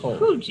household.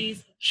 Oh,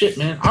 Jesus. Shit,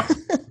 man. I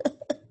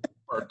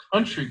for a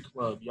country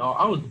club, y'all.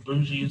 I was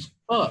bougie as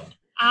fuck.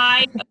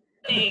 I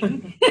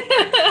think.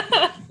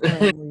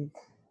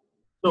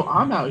 So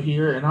I'm out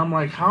here and I'm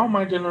like, how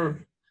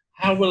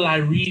will I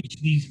reach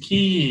these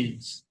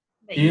kids?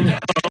 You know?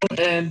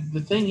 And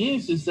the thing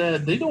is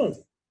that they don't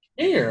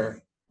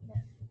care.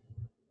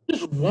 They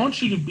just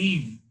want you to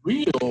be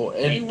real,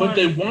 but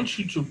they want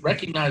you to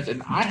recognize.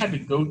 And I had to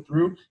go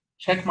through,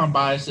 check my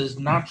biases,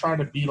 not try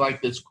to be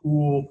like this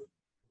cool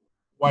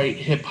white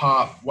hip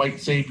hop,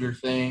 white savior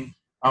thing.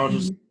 I was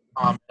just,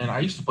 and I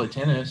used to play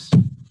tennis.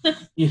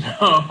 You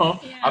know,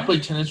 I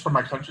played tennis for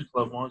my country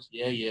club once.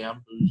 Yeah,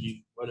 I'm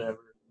bougie, whatever.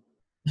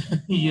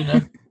 You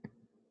know,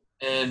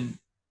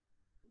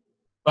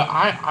 but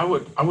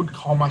I would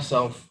call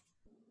myself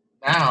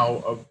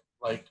now of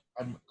like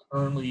I'm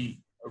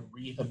currently a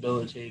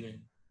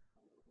rehabilitating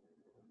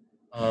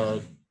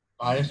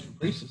biased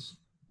racist.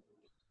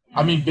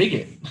 I mean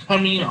bigot. I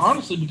mean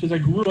honestly, because I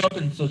grew up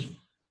in such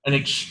an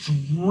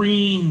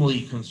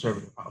extremely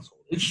conservative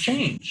household. It's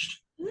changed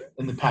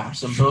in the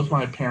past, and both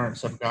my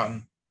parents have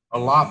gotten a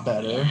lot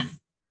better.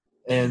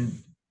 And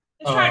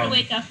just trying to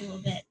wake up a little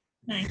bit.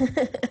 Nice.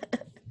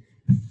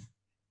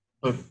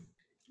 But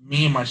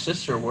me and my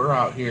sister, we're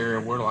out here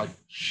and we're like,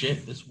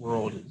 shit, this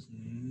world is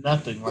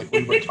nothing like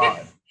we were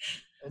taught.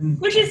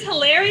 Which is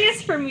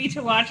hilarious for me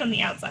to watch on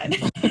the outside.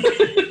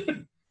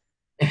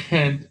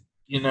 And,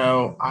 you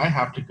know, I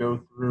had to go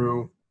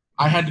through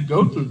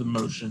the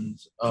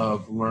motions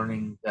of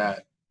learning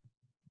that,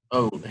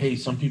 oh, hey,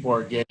 some people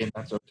are gay and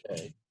that's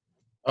okay.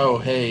 Oh,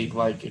 hey,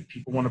 like, if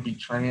people want to be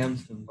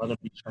trans, then let them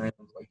be trans.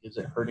 Like, is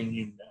it hurting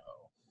you?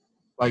 No.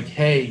 Like,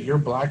 hey, your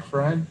black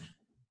friend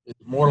is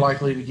more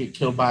likely to get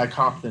killed by a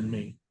cop than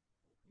me.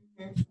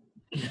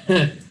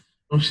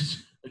 Which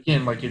is,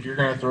 again, like, if you're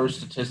going to throw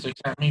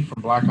statistics at me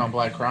from black on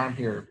black crime,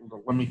 here,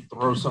 let me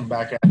throw some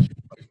back at you.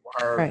 Like,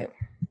 why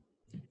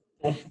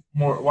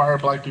are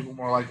black people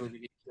more likely to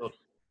get killed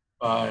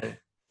by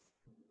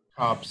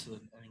cops than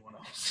anyone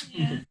else?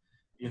 Yeah.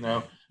 You know,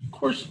 of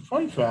course,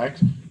 fun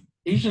fact,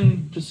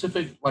 Asian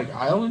Pacific, like,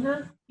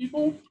 Islander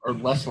people are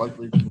less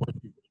likely than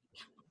white people to get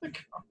killed by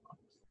cops.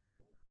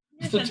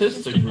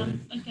 Statistically.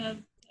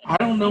 I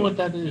don't know what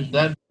that is.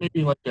 That may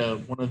be like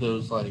one of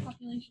those, like,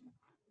 population.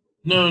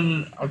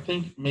 No, I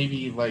think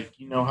maybe, like,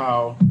 you know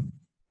how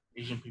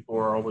Asian people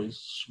are always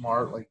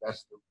smart, like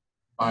that's the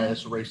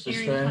biased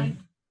racist thing.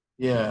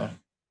 Yeah.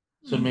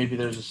 So maybe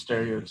there's a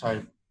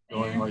stereotype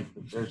going like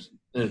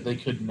they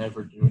could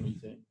never do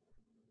anything.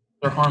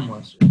 They're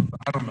harmless.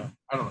 I don't know.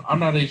 I'm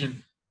not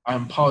Asian. I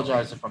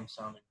apologize if I'm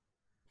sounding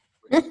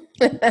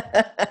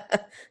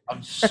racist.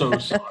 I'm so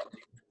sorry.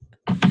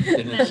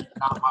 And it's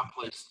not my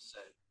place to say.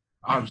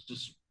 I was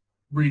just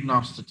reading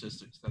off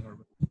statistics that I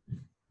read.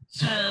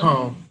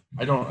 So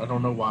I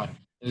don't know why.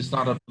 It's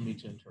not up to me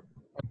to interpret.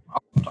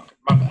 I'm talking.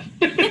 My bad.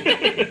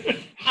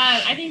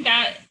 I think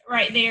that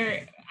right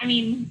there, I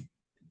mean,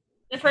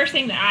 the first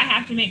thing that I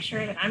have to make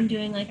sure that I'm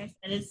doing, like I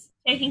said, is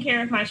taking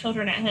care of my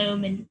children at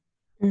home and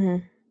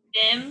them.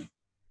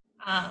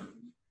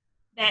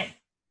 That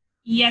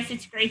yes,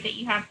 it's great that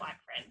you have Black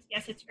friends.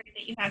 Yes, it's great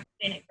that you have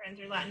Hispanic friends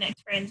or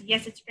Latinx friends.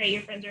 Yes, it's great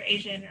your friends are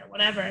Asian or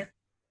whatever.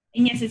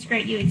 And yes, it's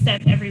great you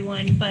accept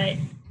everyone, but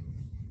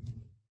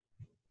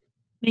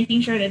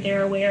making sure that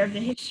they're aware of the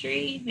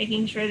history,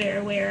 making sure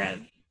they're aware of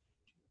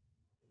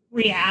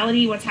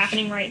reality, what's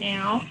happening right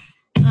now.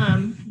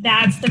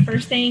 That's the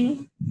first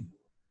thing.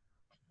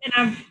 And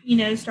I've,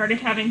 started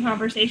having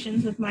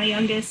conversations with my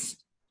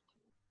youngest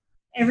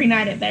every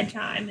night at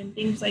bedtime and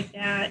things like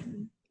that.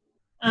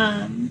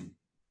 So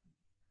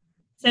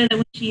that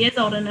when she is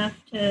old enough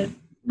to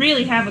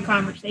really have a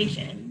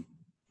conversation,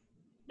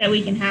 that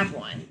we can have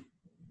one.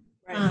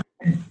 Right.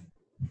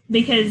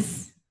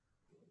 Because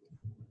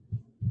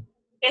I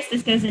guess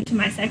this goes into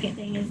my second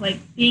thing is like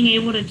being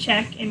able to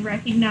check and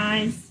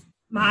recognize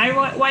my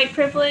white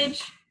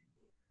privilege.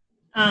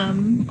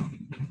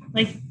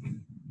 Like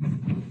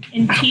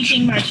and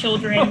teaching my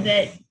children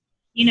that,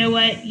 you know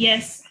what,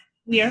 yes,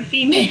 we are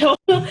female,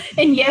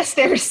 and yes,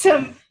 there's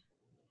some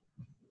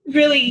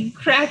really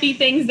crappy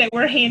things that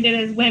we're handed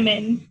as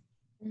women,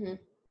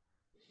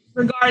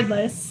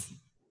 regardless.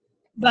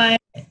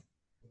 But,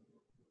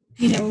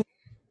 you know,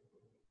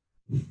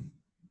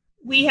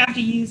 we have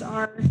to use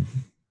our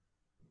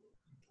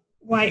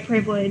white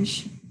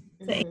privilege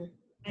to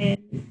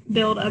and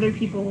build other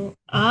people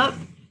up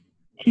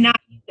and not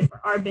use it for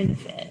our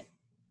benefit.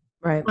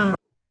 Right.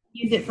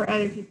 Use it for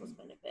other people's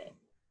benefit.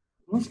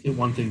 Let's get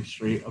one thing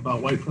straight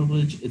about white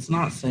privilege. It's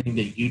not saying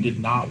that you did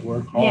not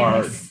work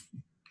hard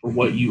for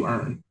what you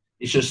earned.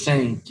 It's just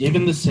saying,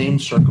 given the same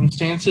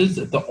circumstances,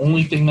 that the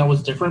only thing that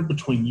was different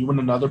between you and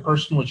another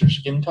person was your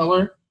skin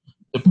color,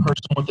 the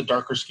person with the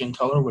darker skin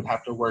color would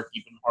have to work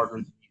even harder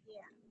than you.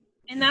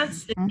 Yeah. And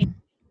that's the thing.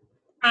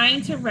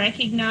 Trying to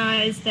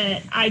recognize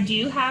that I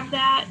do have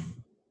that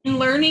and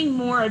learning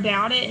more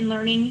about it and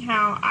learning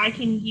how I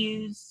can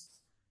use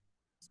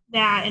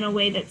that in a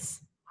way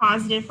that's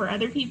positive for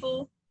other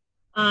people.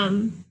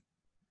 You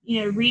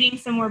know, reading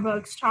some more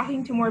books,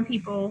 talking to more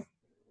people,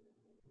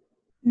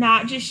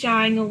 not just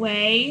shying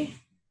away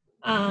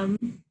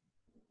from,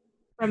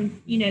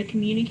 you know,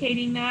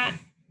 communicating that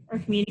or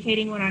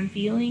communicating what I'm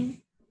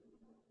feeling.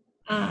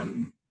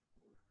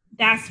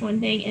 That's one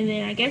thing. And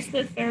then I guess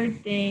the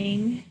third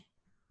thing,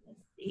 let's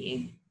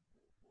see.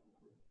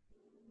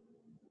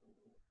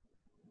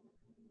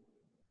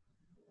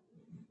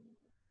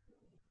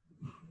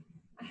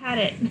 I had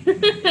it.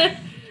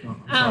 No,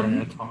 I'm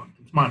sorry, I talked.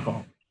 It's my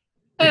fault.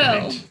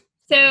 Oh,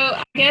 so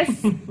I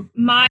guess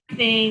my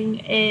thing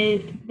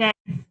is that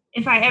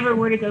if I ever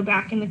were to go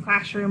back in the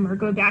classroom or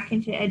go back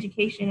into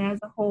education as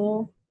a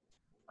whole,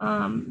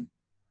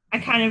 I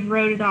kind of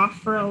wrote it off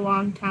for a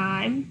long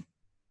time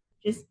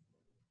just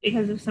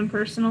because of some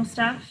personal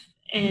stuff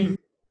and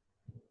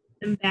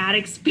some bad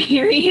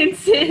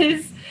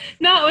experiences.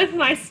 Not with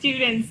my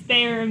students.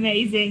 They're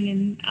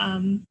amazing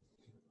and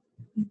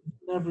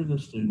Never the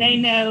students. they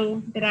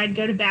know that I'd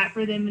go to bat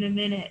for them in a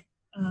minute.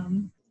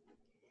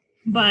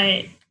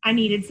 But I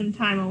needed some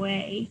time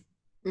away.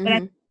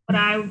 But what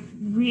I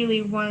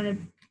really would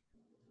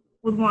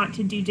want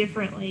to do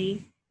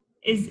differently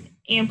is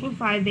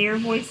amplify their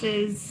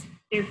voices,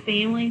 their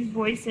families'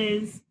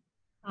 voices,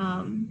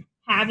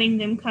 having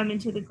them come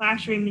into the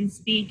classroom and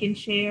speak and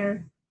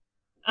share,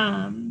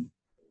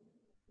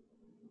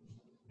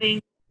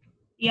 the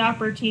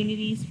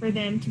opportunities for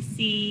them to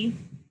see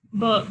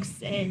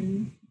books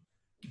and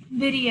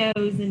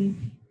videos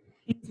and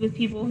things with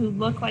people who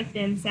look like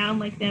them, sound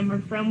like them, or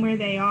from where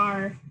they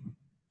are,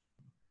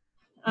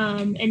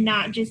 and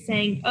not just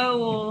saying, oh,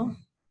 well,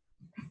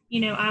 you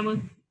know, I'm a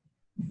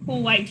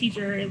cool white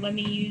teacher, let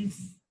me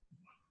use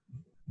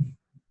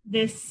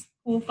this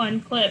cool fun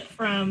clip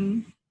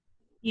from,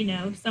 you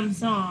know, some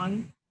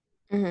song,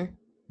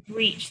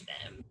 reach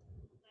them,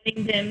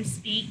 letting them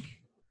speak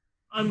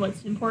on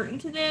what's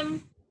important to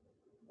them,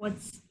 what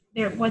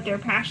they're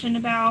passionate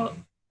about,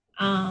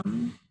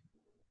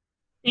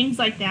 things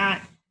like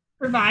that,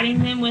 providing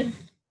them with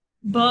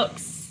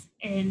books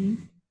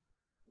and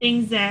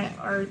things that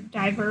are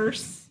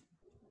diverse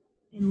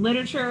in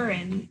literature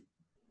and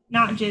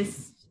not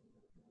just,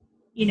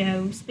 you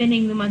know,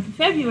 spending the month of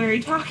February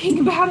talking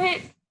about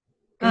it,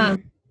 because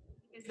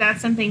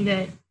that's something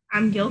that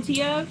I'm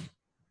guilty of.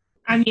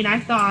 I mean, I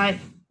thought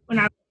when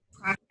I was in the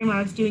classroom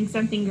I was doing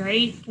something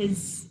great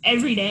because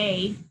every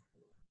day,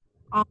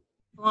 all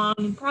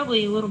along,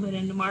 probably a little bit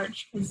into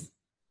March, because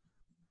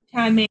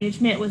time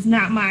management was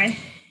not my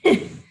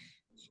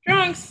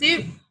strong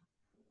suit,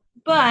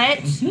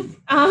 but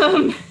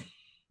I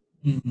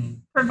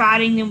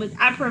provided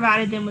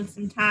them with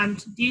some time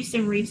to do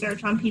some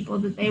research on people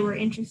that they were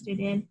interested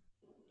in.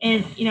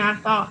 And, you know, I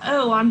thought,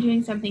 oh, I'm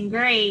doing something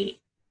great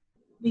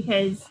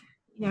because,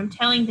 you know, I'm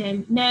telling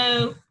them,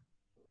 no,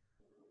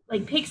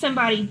 like, pick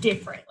somebody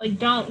different. Like,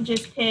 don't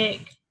just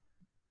pick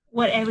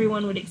what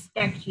everyone would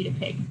expect you to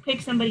pick.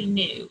 Pick somebody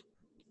new.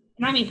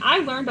 And I mean, I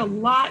learned a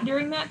lot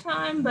during that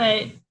time,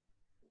 but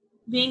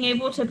being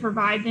able to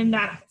provide them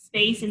that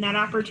space and that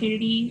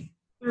opportunity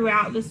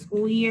throughout the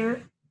school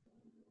year,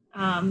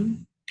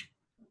 and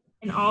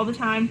all the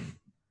time,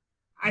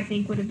 I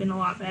think would have been a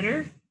lot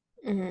better.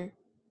 And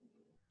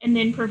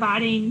then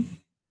providing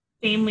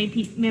family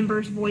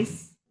members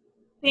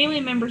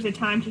a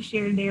time to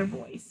share their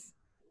voice.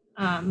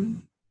 The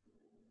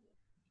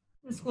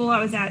school I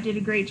was at did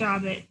a great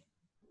job at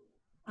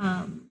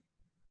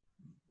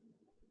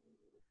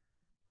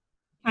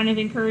kind of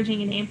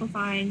encouraging and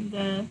amplifying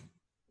the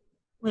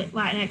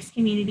Latinx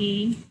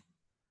community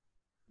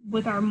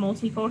with our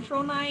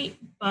multicultural night,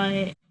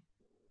 but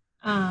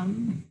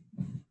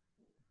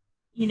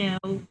you know,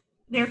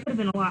 there could have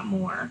been a lot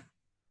more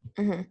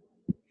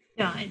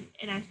done,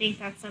 and I think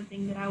that's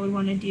something that I would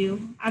want to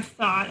do. I've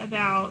thought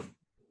about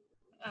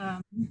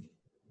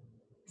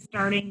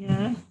starting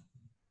a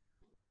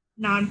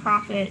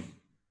nonprofit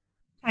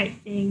type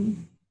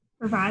thing,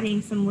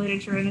 providing some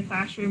literature in the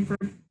classroom for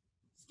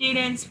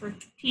students, for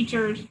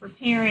teachers, for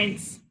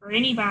parents, for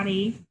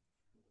anybody.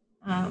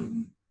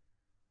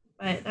 But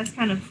But that's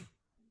kind of,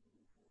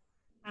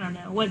 I don't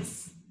know,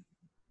 what's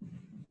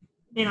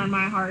been on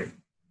my heart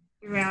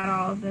throughout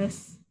all of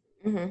this.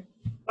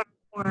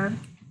 Or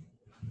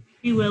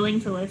be willing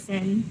to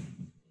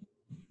listen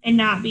and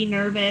not be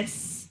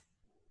nervous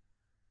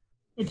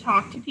to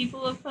talk to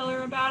people of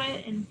color about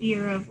it in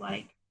fear of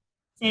like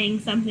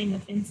saying something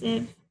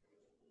offensive.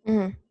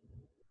 I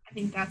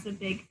think that's a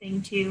big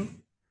thing too.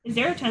 Because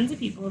there are tons of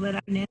people that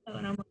I know,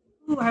 and I'm like,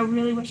 ooh, I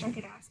really wish I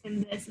could ask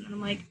them this. And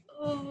I'm like,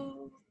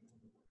 oh,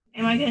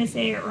 am I going to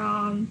say it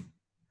wrong?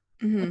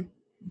 In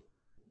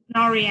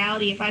all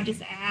reality, if I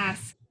just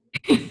ask,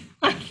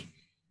 like,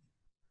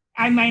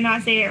 I might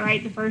not say it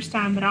right the first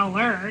time, but I'll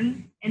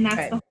learn. And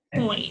that's the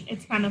whole point.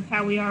 It's kind of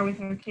how we are with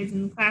our kids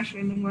in the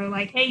classroom. And we're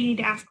like, hey, you need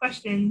to ask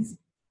questions.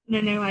 And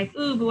then they're like,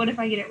 ooh, but what if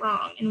I get it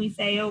wrong? And we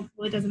say, oh,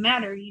 well, it doesn't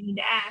matter. You need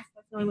to ask.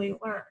 That's the only way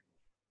to learn.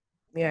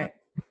 Yeah.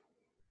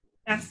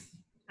 That's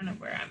kind of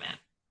where I'm at.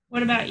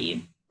 What about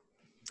you?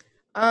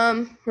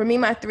 For me,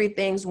 my 3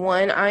 things.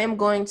 1, I am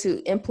going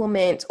to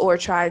implement or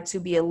try to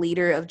be a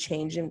leader of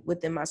change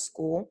within my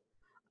school.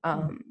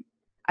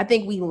 I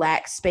think we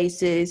lack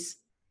spaces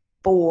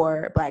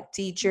for Black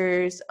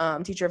teachers,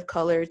 teacher of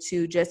color,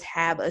 to just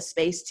have a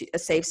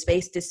safe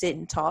space to sit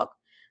and talk.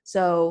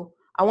 So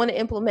I want to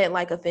implement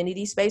like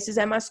affinity spaces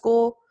at my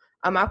school.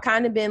 I've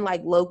kind of been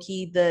like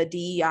low-key the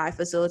DEI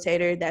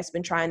facilitator that's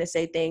been trying to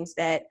say things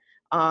that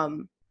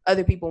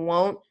other people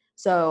won't.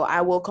 So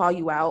I will call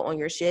you out on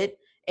your shit.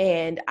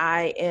 And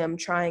I am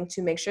trying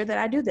to make sure that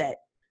I do that.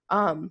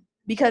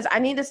 Because I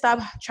need to stop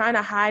trying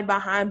to hide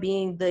behind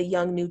being the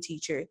young new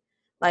teacher.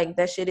 Like,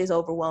 that shit is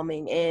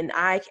overwhelming. And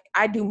I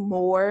do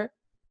more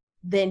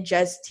than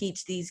just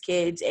teach these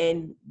kids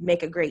and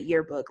make a great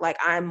yearbook. Like,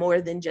 I'm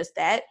more than just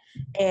that.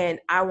 And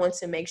I want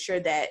to make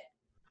sure that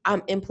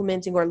I'm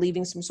implementing or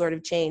leaving some sort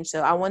of change.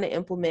 So I want to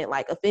implement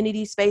like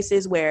affinity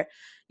spaces where,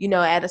 you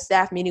know, at a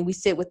staff meeting, we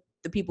sit with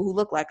the people who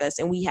look like us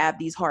and we have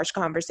these harsh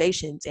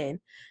conversations. And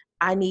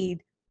I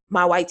need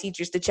my white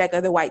teachers to check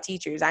other white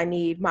teachers. I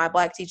need my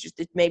Black teachers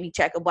to maybe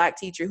check a Black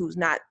teacher who's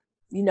not,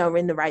 you know,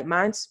 in the right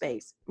mind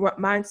state.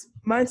 So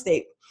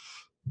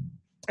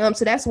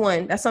that's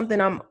one. That's something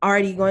I'm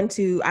already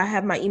I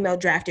have my email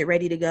drafted,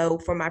 ready to go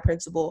for my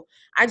principal.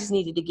 I just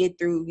needed to get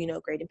through, you know,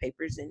 grading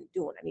papers and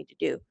do what I need to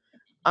do.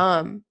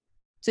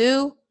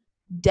 2,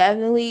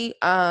 definitely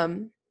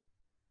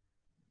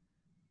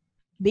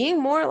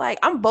being more like,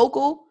 I'm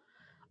vocal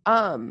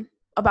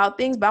about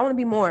things, but I want to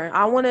be more.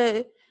 I want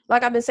to,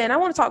 like I've been saying, I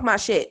want to talk my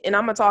shit, and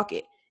I'm gonna talk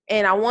it.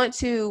 And I want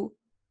to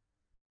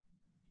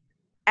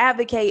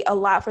advocate a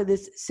lot for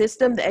this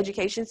system, the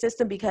education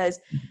system, because,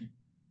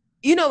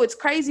 you know, it's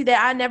crazy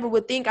that I never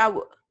would think I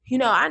would, you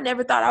know, I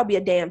never thought I'd be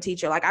a damn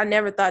teacher. Like, I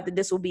never thought that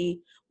this would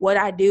be what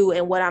I do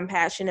and what I'm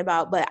passionate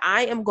about. But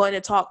I am going to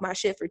talk my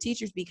shit for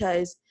teachers,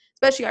 because,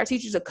 especially our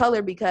teachers of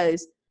color,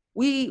 because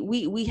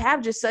we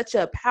have just such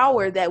a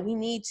power that we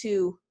need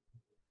to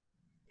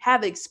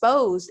have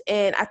exposed.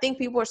 And I think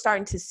people are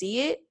starting to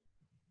see it.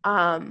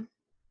 And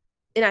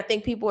I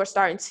think people are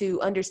starting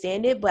to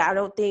understand it, but I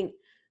don't think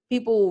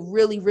people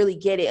really, really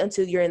get it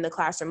until you're in the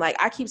classroom. Like,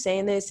 I keep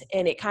saying this,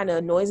 and it kind of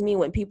annoys me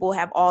when people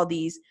have all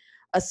these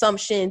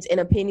assumptions and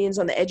opinions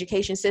on the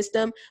education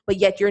system, but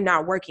yet you're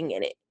not working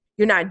in it.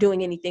 You're not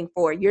doing anything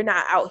for it. You're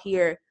not out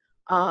here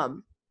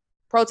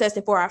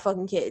protesting for our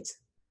fucking kids.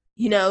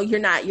 You know, you're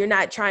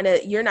not trying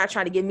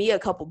to give me a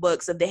couple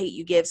books of The Hate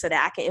U Give so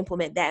that I can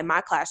implement that in my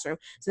classroom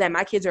so that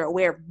my kids are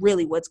aware of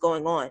really what's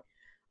going on.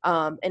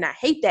 And I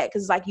hate that,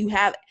 because like, you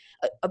have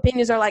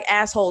opinions are like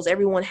assholes.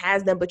 Everyone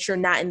has them, but you're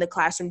not in the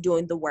classroom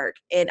doing the work.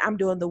 And I'm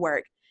doing the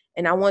work,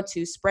 and I want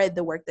to spread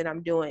the work that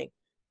I'm doing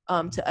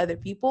to other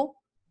people.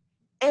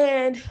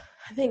 And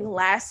I think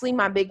lastly,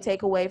 my big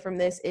takeaway from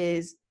this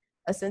is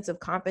a sense of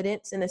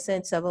confidence and a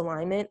sense of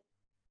alignment.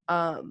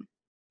 I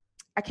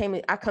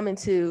come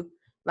into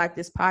like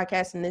this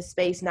podcast in this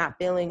space not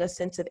feeling a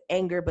sense of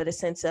anger, but a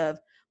sense of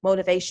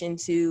motivation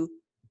to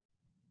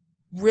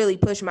really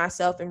push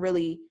myself and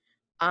really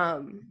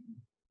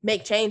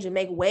make change and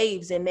make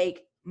waves and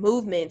make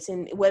movements.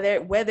 And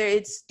whether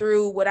it's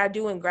through what I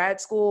do in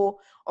grad school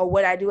or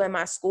what I do at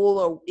my school,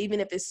 or even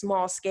if it's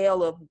small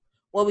scale of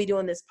what we do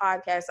in this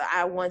podcast,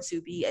 I want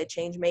to be a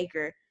change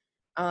maker,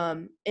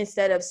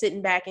 instead of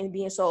sitting back and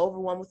being so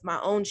overwhelmed with my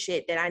own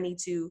shit that I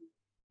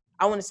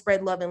want to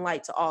spread love and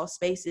light to all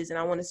spaces. And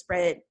I want to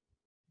spread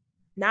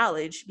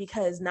knowledge,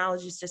 because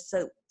knowledge is just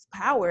so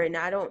power. And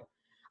I don't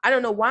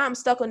know why I'm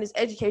stuck on this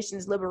education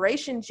is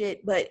liberation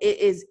shit, but it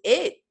is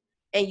it.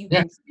 And you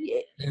can see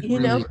it, you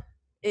know,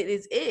 it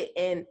is it.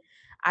 And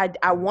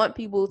I want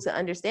people to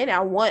understand it.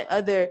 I want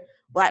other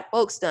Black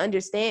folks to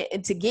understand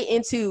and to get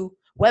into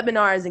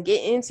webinars and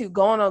get into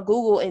going on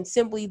Google and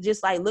simply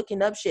just like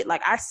looking up shit.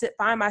 Like, I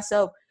find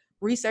myself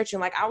researching,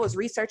 like I was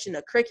researching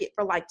a Cricut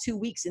for like 2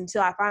 weeks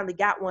until I finally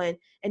got one.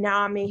 And now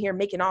I'm in here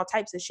making all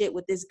types of shit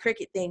with this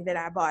Cricut thing that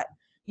I bought,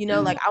 you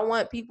know. Like, I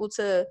want people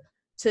to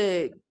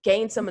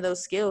gain some of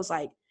those skills.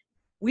 Like,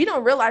 we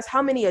don't realize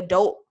how many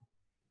adult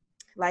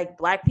like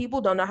Black people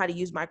don't know how to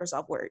use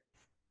Microsoft Word.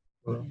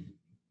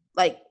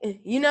 like,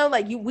 you know,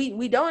 like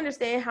we don't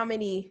understand how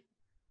many,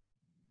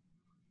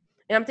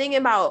 and I'm thinking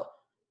about,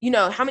 you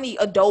know, how many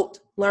adult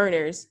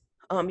learners,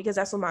 because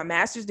that's what my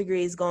master's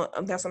degree is going,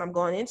 that's what I'm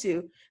going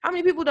into. How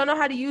many people don't know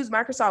how to use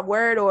Microsoft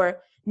Word or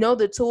know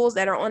the tools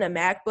that are on a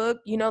MacBook,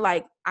 you know,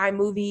 like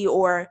iMovie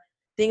or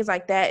things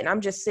like that. And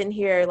I'm just sitting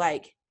here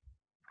like,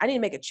 I need to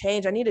make a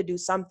change. I need to do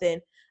something.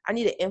 I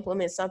need to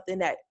implement something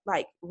that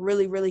like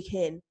really, really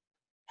can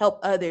help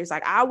others.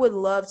 Like I would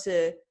love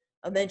to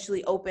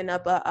eventually open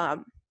up a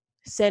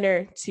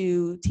center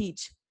to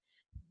teach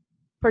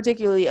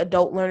particularly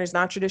adult learners,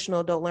 non-traditional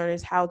adult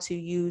learners, how to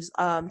use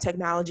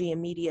technology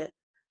and media,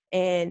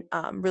 and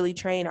really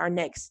train our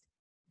next,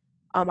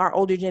 our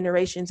older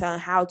generations on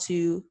how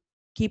to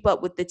keep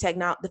up with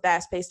the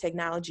fast-paced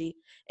technology.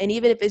 And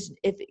even if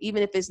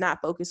it's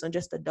not focused on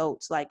just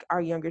adults, like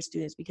our younger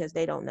students, because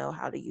they don't know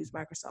how to use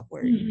Microsoft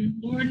Word.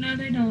 Lord, no,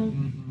 they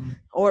don't.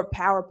 Or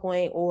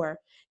PowerPoint, or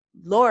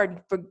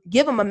Lord,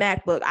 give them a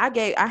MacBook. I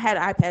had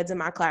iPads in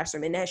my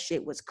classroom, and that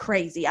shit was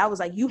crazy. I was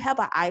like, you have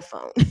an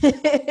iPhone.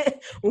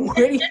 What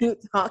are you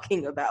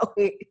talking about?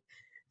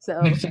 So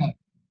Excel.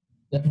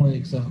 Definitely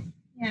Excel.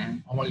 Yeah.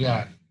 Oh my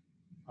God.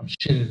 I'm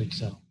shit at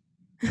Excel.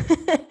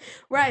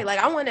 Right. Like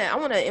I want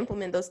to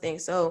implement those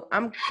things. So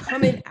I'm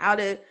coming out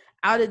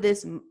of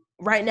this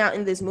right now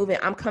in this movement.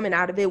 I'm coming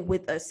out of it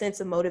with a sense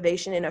of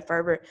motivation and a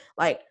fervor.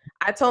 Like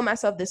I told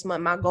myself this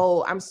month, my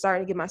goal, I'm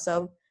starting to give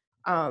myself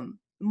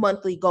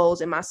monthly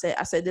goals. And I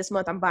said this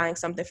month I'm buying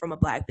something from a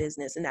Black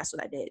business, and that's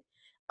what I did.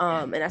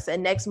 And I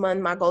said next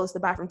month my goal is to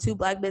buy from 2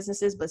 Black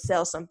businesses, but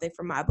sell something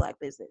from my Black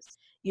business.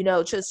 You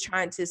know, just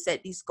trying to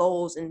set these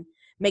goals and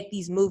make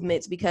these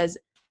movements, because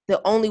the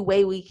only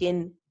way we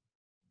can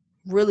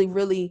really,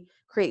 really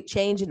create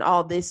change in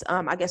all this,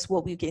 I guess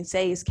what we can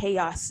say is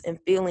chaos and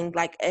feeling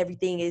like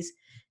everything is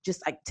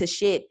just like to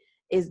shit,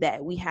 is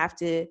that we have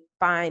to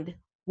find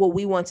what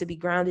we want to be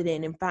grounded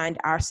in and find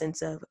our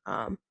sense of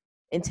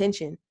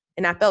intention.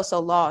 And I felt so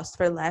lost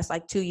for the last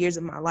like 2 years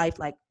of my life.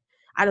 Like,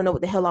 I don't know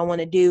what the hell I want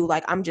to do.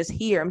 Like, I'm just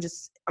here. I'm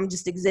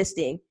just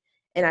existing.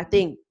 And I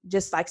think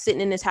just like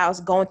sitting in this house,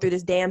 going through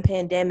this damn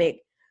pandemic,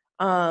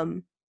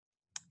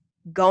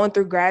 going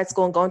through grad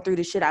school and going through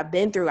the shit I've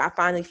been through, I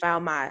finally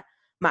found my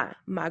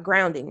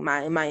grounding,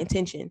 my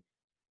intention.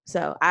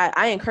 So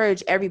I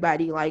encourage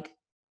everybody, like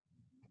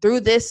through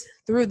this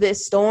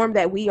storm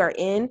that we are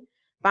in,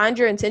 find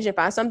your intention,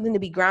 find something to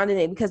be grounded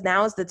in, because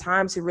now is the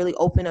time to really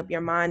open up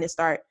your mind and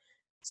start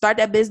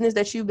that business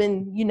that you've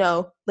been, you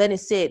know, letting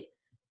sit.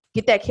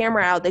 Get that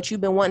camera out that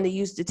you've been wanting to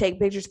use to take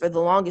pictures for the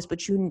longest,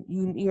 but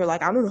you're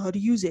like, I don't know how to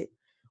use it.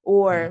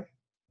 Or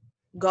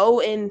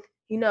go and,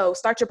 you know,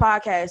 start your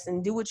podcast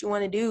and do what you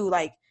want to do.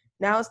 Like,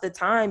 now is the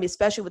time,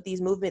 especially with these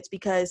movements,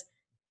 because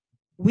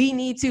we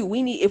need,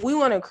 if we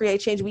want to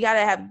create change, we got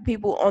to have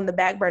people on the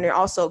back burner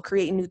also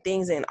creating new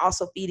things and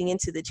also feeding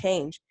into the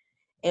change.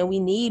 And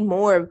we need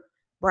more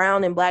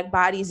brown and Black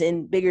bodies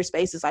in bigger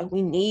spaces. Like,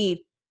 we need,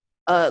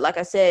 like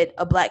I said,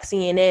 a Black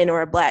CNN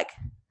or a Black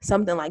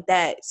something like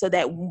that, so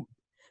that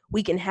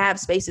we can have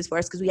spaces for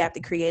us, because we have to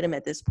create them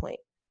at this point.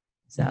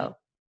 So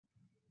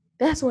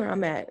that's where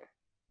I'm at.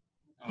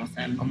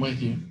 Awesome. I'm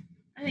with you.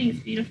 I think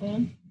it's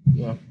beautiful.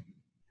 Yeah.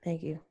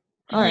 Thank you.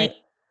 All right.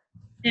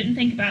 Didn't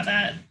think about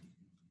that,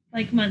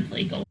 like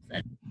monthly goals.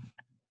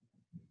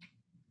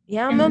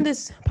 Yeah, I'm on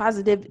this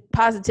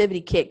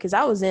positivity kick, because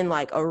I was in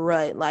like a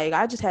rut. Like,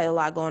 I just had a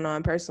lot going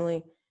on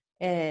personally,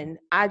 and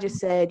I just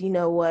said, you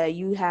know what,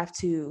 you have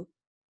to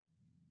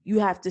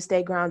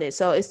stay grounded.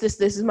 So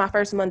this is my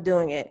first month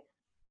doing it,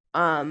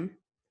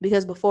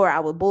 because before I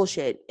would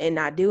bullshit and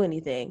not do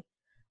anything,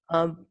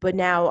 but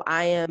now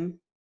I am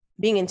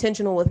being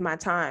intentional with my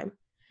time.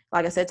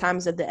 Like I said, time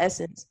is of the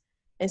essence.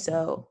 And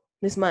so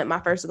this month, my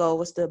first goal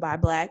was to buy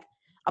Black.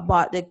 I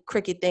bought the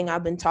Cricut thing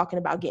I've been talking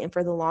about getting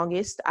for the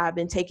longest. I've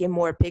been taking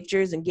more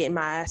pictures and getting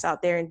my ass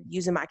out there and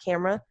using my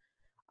camera.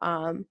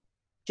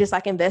 Just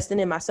like investing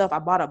in myself. I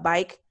bought a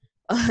bike.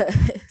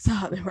 So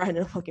I've been riding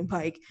a fucking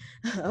bike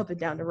up and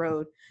down the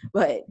road.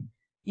 But,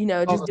 you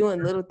know, just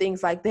doing little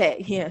things like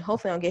that. Yeah,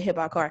 hopefully I don't get hit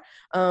by a car.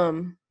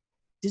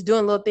 Just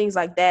doing little things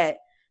like that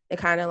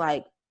kind of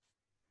like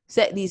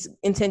set these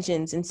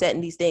intentions and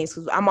setting these things.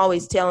 Because I'm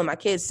always telling my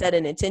kids, set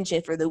an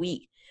intention for the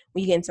week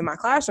when you get into my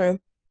classroom.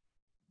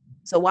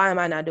 So why am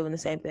I not doing the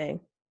same thing?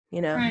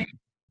 You know? Right.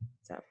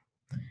 So,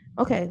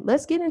 okay,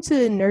 let's get into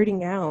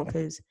nerding out,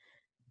 because,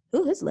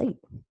 it's late.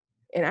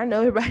 And I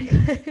know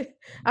everybody,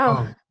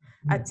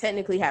 I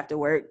technically have to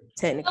work,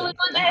 technically. Only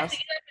one day to get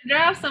up and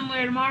drive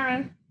somewhere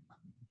tomorrow.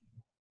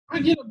 I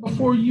get up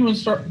before you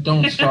and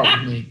don't start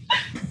with me.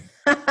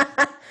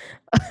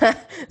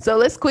 So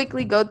let's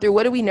quickly go through,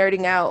 what are we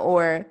nerding out,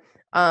 or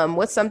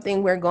what's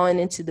something we're going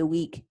into the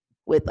week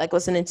with, like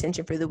what's an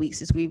intention for the week,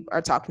 since we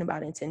are talking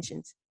about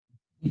intentions.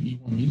 You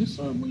want me to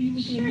start? What are you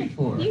looking at me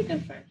for? You go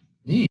first.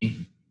 Me?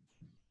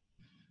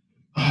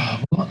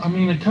 Well, I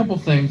mean, a couple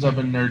things I've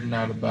been nerding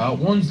out about.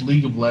 One's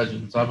League of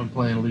Legends. I've been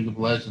playing League of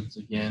Legends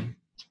again.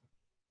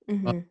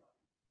 Mm-hmm.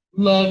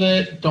 Love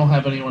it. Don't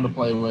have anyone to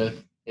play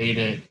with. Hate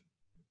it.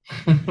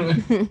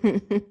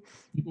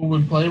 People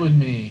would play with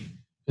me.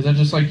 because I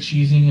just like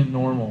cheesing and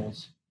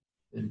normals.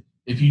 And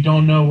if you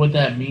don't know what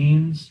that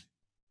means,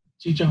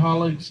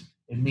 teachaholics,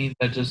 it means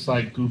that just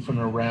like goofing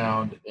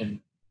around and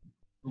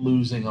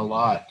losing a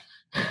lot.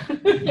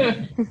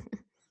 The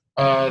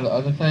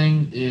other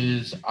thing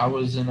is I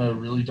was in a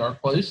really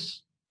dark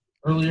place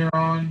earlier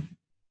on.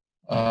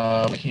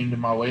 I came to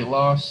my weight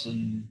loss,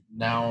 and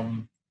now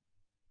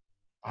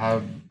I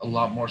have a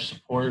lot more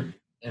support,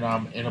 and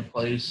I'm in a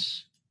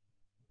place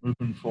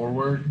moving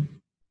forward.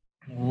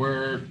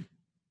 We're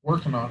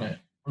working on it.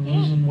 We're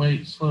losing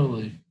weight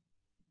slowly.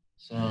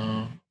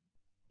 So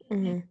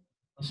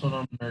that's what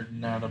I'm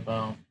nerding out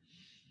about.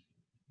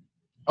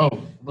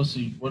 Oh, let's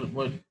see. What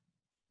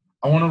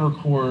I want to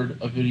record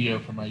a video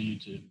for my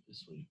YouTube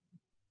this week.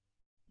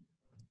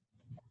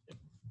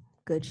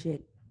 Good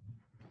shit.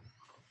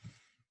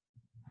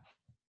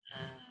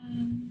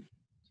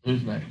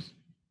 Who's next?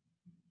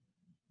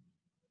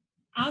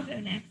 I'll go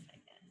next, I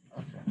guess.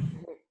 Okay.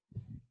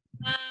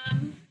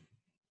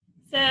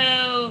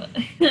 So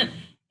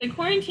the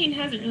quarantine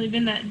hasn't really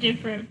been that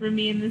different for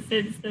me in the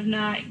sense of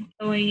not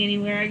going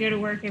anywhere. I go to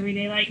work every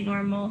day like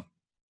normal.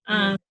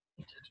 Tattoo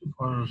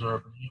parlors are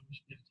open. You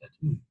should get a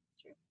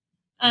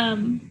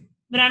tattoo.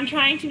 But I'm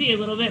trying to be a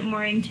little bit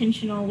more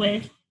intentional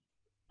with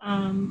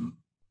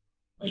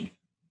like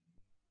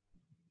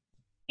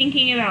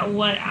thinking about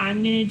what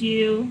I'm gonna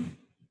do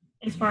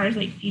as far as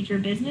like future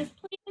business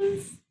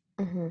plans.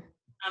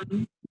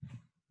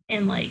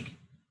 And like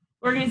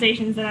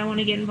organizations that I want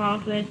to get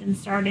involved with and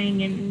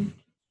starting and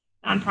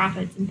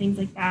nonprofits and things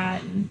like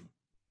that. And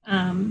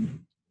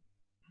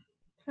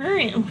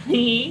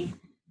currently,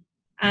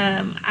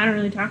 I don't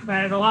really talk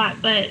about it a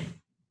lot, but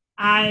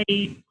I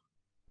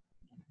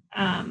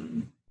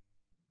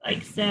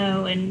like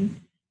sew and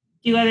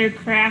do other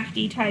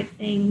crafty type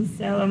things.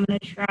 So I'm going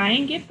to try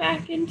and get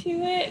back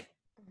into it.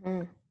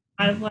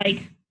 Out of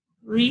like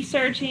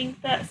researching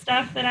that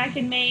stuff that I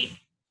can make.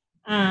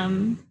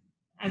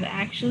 I've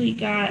actually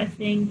got a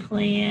thing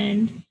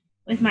planned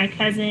with my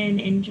cousin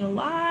in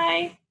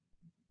July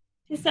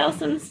to sell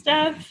some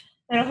stuff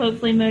that'll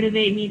hopefully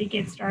motivate me to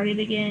get started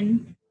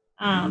again.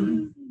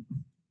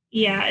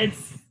 Yeah,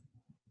 it's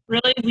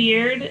really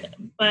weird,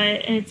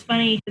 and it's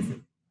funny because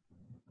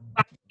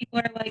people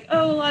are like,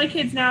 oh, a lot of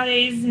kids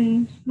nowadays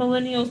and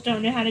millennials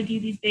don't know how to do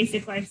these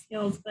basic life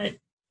skills, but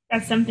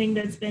that's something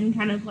that's been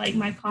kind of like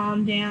my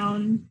calm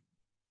down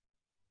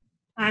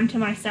time to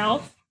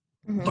myself.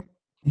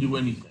 Do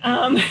anything.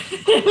 And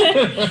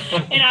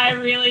I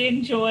really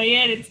enjoy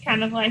it. It's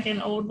kind of like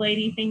an old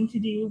lady thing to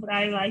do, but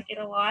I like it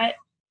a lot.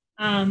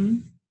 So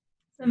I'm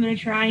going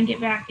to try and get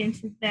back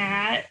into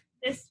that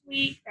this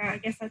week. I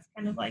guess that's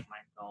kind of like my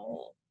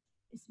goal,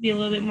 is to be a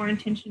little bit more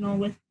intentional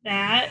with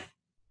that.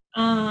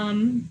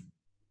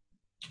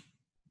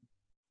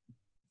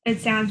 It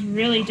sounds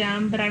really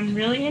dumb, but I'm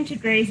really into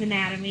Grey's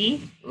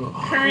Anatomy.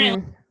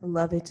 Currently,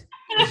 love it.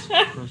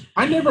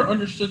 I never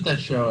understood that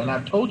show, and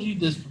I've told you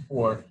this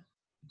before,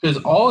 because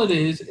all it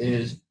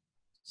is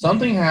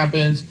something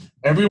happens,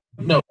 everyone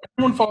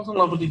falls in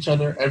love with each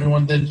other,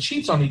 everyone then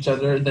cheats on each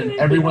other, and then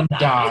everyone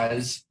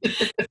dies.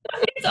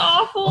 It's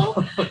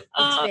awful. It's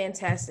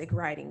fantastic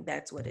writing.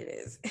 That's what it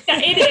is.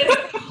 Yeah, it is.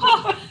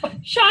 Oh,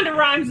 Shonda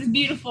Rhimes is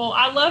beautiful.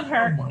 I love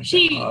her.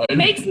 She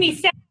makes me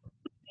sad on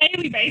a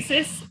daily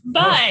basis,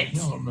 but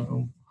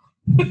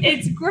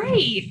it's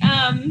great.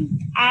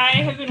 I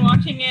have been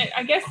watching it,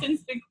 I guess,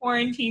 since the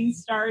quarantine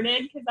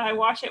started, because I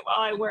watch it while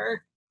I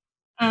work.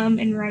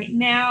 And right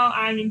now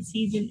I'm in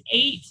season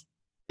 8,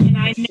 and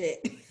I know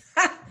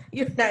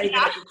you're not even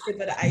at the tip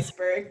of the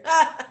iceberg.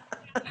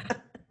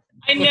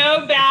 I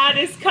know bad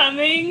is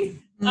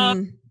coming.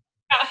 About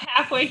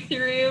halfway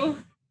through,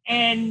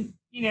 and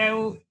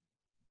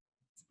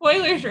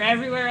spoilers are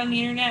everywhere on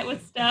the internet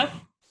with stuff.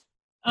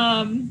 So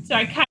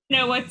I kind of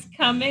know what's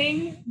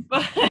coming,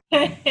 but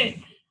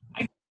I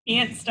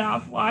can't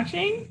stop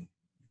watching.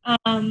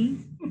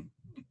 And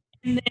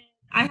then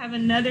I have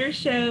another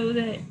show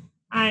that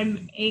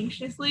I'm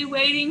anxiously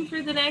waiting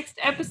for the next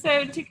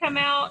episode to come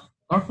out.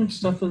 Doc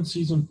McStuffins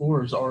season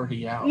 4 is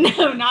already out.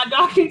 No, not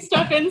Doc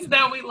McStuffins,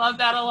 though we love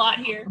that a lot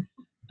here.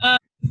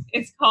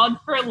 It's called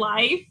For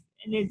Life,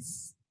 and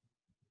it's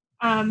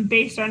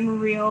based on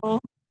real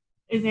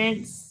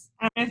events.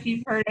 I don't know if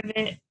you've heard of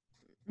it,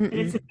 but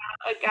it's about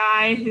a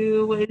guy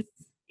who was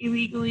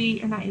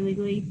incorrectly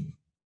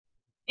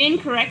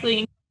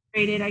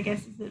incarcerated, I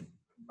guess is the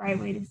right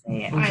way to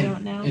say it. I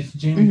don't know. It's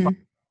Jamie Foxx,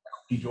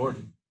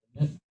 Jordan,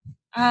 isn't it?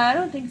 I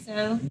don't think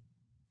so.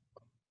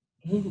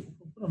 What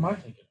am I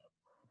thinking of?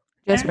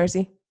 Just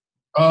Mercy.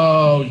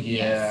 Oh,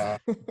 yeah.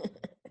 Yes.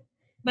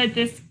 But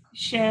this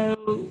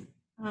show,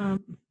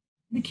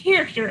 the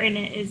character in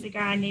it is a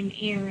guy named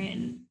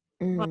Aaron.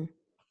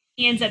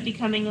 He ends up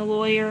becoming a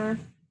lawyer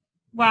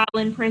while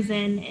in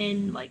prison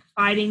and like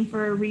fighting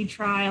for a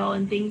retrial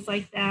and things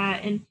like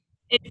that. And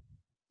it's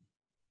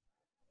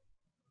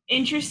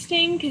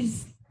interesting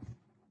because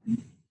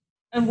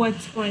of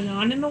what's going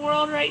on in the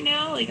world right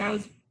now. Like, I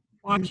was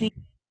watching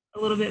a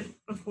little bit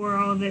before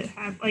all of it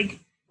happened, like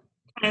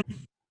kind of,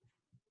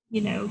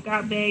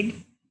 got big.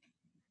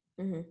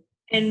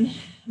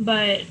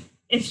 But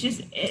it's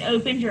just, it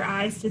opens your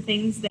eyes to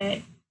things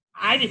that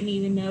I didn't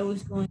even know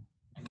was going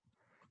on.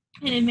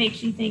 And it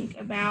makes you think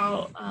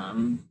about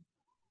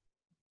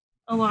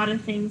a lot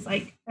of things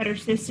like that are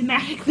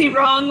systematically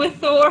wrong with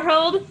the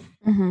world.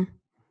 Mm-hmm.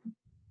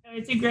 So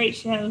it's a great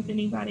show if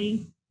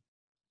anybody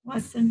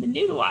wants something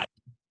new to watch.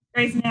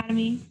 Grey's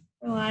Anatomy,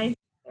 for life,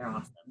 they're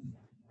awesome.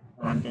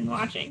 I've been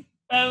watching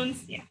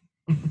Bones, yeah,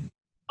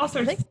 all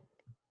sorts.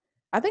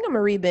 I think I'm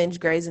gonna re-binge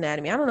Grey's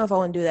Anatomy. I don't know if I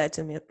want to do that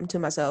to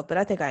myself, but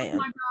I think I am. Oh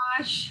my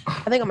gosh!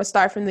 I think I'm gonna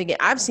start from the beginning.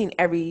 I've seen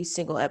every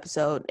single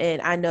episode,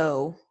 and I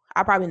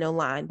probably know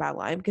line by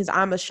line because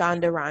I'm a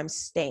Shonda Rhimes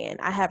stan.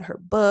 I have her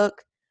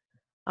book.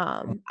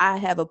 I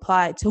have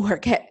applied to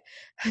work at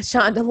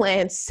Shonda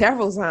Land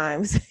several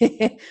times. Let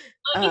me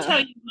tell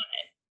you what.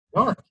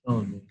 Y'all are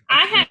killing me.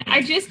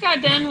 I just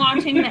got done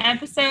watching the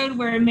episode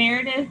where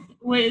Meredith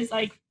was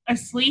like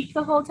asleep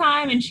the whole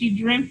time, and she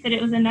dreamt that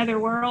it was another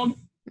world.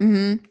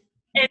 Mm-hmm.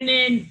 And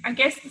then I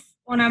guess the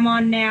one I'm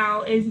on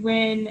now is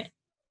when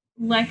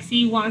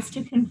Lexi wants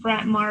to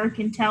confront Mark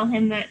and tell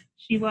him that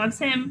she loves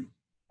him,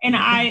 and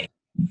I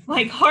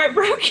like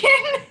heartbroken.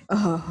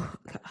 Oh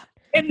God.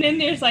 And then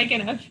there's like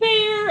an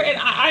affair, and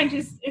I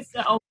just, it's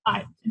a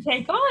lot to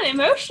take on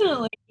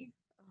emotionally.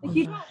 Like,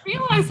 you don't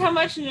realize how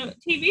much a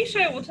TV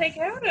show will take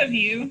out of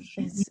you.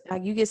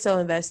 You get so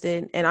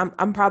invested, and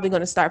I'm probably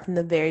going to start from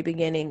the very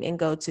beginning and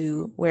go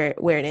to where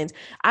it ends.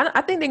 I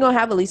think they're going to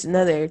have at least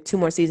another 2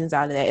 more seasons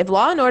out of that. If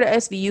Law and Order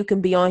SVU can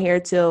be on here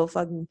till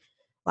fucking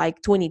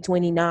like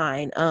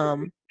 2029,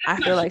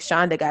 I feel like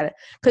Shonda got it,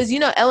 because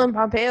Ellen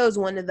Pompeo is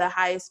one of the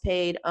highest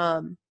paid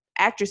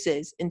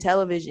actresses in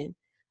television.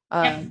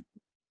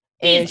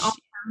 And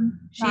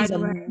she's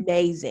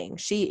amazing.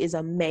 She is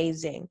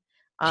amazing.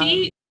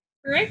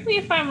 Correct me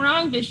if I'm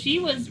wrong, but she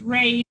was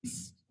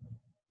raised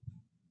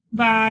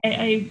by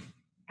a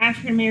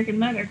African American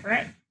mother,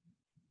 correct?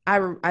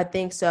 I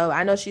think so.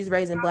 I know she's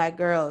raising Black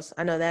girls.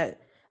 I know that.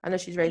 I know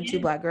she's raising 2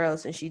 Black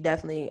girls, and she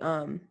definitely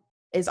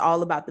is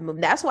all about the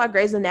movement. That's why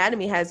Grey's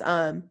Anatomy has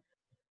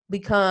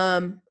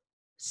become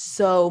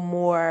so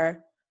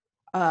more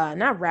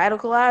not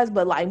radicalized,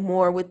 but like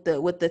more with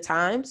the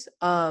times.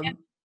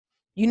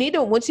 You need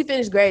to, once you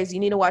finish Grey's, you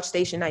need to watch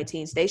Station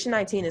 19. Station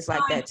 19 is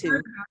like that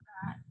too.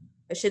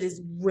 That shit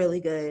is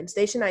really good.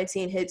 Station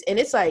 19 hits, and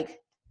it's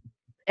like,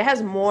 it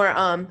has more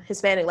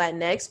Hispanic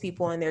Latinx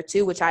people in there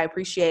too, which I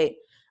appreciate.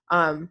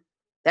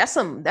 That's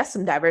some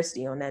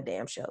diversity on that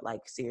damn show.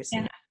 Like,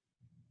 seriously.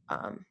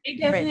 Yeah.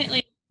 It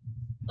definitely,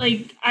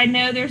 like, I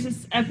know there's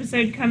this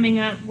episode coming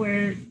up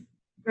where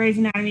Grey's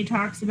Anatomy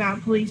talks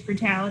about police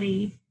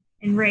brutality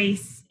and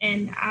race,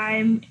 and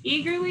I'm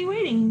eagerly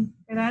waiting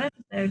for that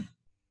episode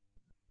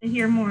to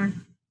hear more.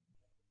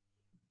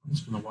 I'm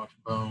just gonna watch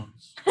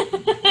Bones.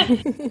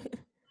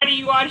 How do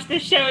you watch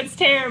this show? It's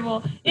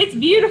terrible. It's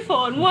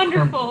beautiful and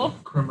wonderful.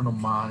 Criminal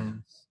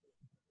Minds,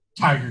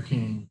 Tiger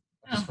King.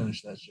 I just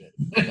finished that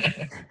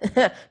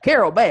shit.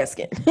 Carol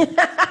Baskin.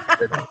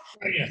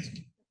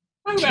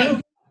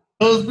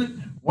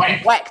 Husband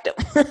whacked him.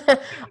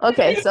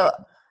 Okay, so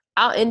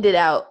I'll end it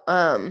out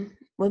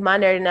with my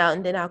nerding out,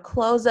 and then I'll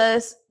close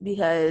us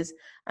because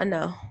I don't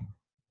know,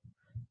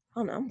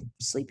 I'm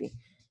sleepy.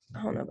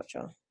 I don't know about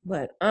y'all,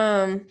 but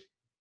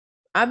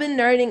I've been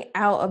nerding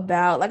out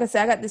about, like I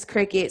said, I got this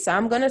Cricut, so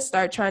I'm gonna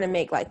start trying to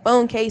make like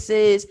phone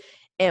cases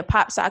and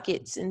pop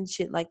sockets and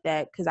shit like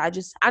that, because I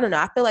don't know,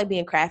 I feel like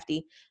being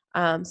crafty.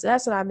 So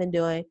that's what I've been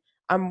doing.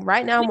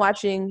 Right now I'm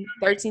watching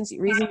 13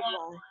 Reasons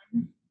Why.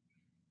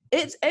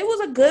 It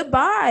was a good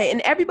buy,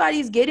 and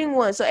everybody's getting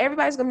one, so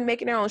everybody's gonna be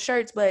making their own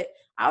shirts. But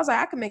I was like,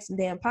 I can make some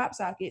damn pop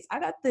sockets. I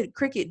got the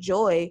Cricut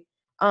Joy,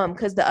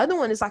 because the other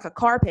one is like a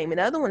car payment.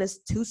 The other one is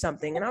 2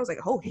 something, and I was like,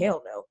 oh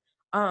hell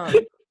no.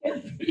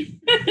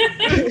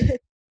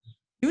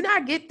 Do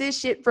not get this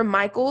shit from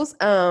Michael's.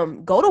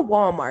 Go to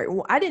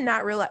Walmart. I did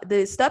not realize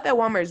the stuff at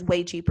Walmart is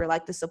way cheaper,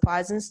 like the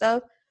supplies and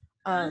stuff,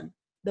 the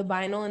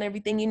vinyl and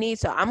everything you need.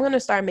 So I'm gonna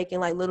start making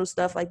like little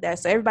stuff like that.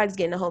 So everybody's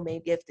getting a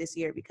homemade gift this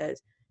year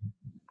because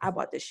I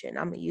bought this shit and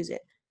I'm gonna use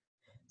it.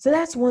 So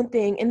that's one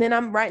thing. And then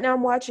I'm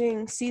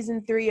watching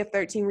season 3 of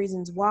 13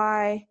 Reasons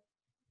Why.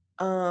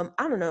 I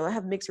don't know. I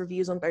have mixed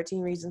reviews on 13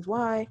 Reasons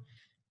Why.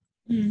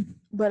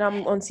 But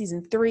I'm on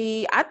season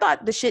 3. I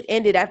thought the shit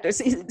ended after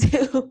season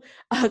 2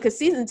 because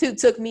season 2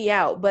 took me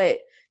out, but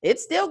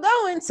it's still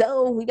going.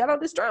 So we got all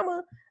this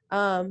drama. So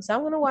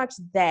I'm going to watch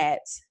that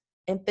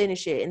and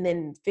finish it and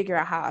then figure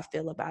out how I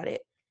feel about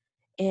it.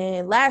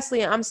 And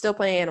lastly, I'm still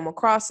playing Animal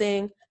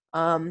Crossing.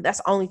 That's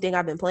the only thing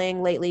I've been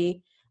playing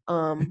lately.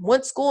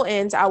 Once school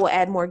ends, I will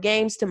add more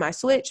games to my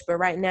Switch. But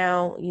right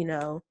now,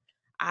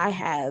 I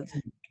have.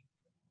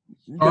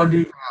 Stardew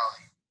Valley.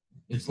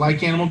 It's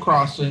like Animal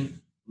Crossing.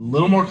 A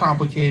little more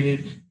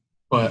complicated,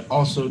 but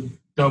also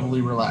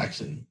doubly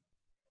relaxing.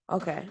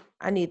 Okay,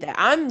 I need that.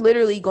 I'm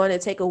literally going to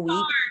take a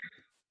week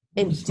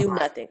and do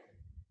nothing.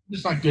 I'm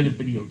just not good at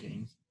video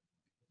games.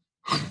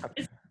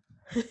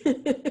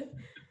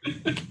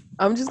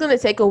 I'm just going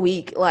to take a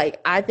week. Like,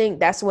 I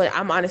think that's what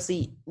I'm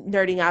honestly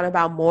nerding out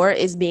about more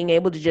is being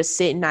able to just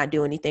sit and not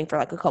do anything for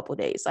like a couple of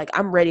days. Like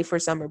I'm ready for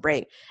summer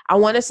break. I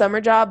want a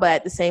summer job, but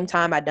at the same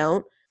time I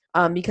don't,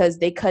 because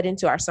they cut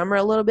into our summer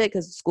a little bit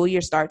because the school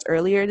year starts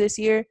earlier this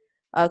year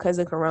because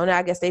of Corona.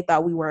 I guess they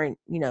thought we weren't,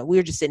 we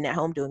were just sitting at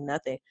home doing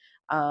nothing.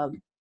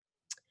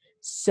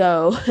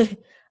 So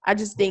I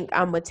just think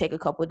I'm going to take a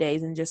couple of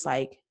days and just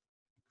like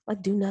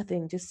do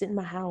nothing, just sit in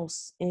my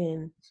house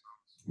and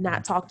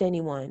not talk to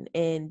anyone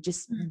and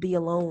just be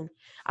alone.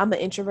 I'm an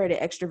introverted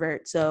extrovert,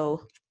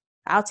 so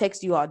I'll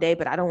text you all day,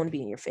 but I don't want to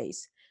be in your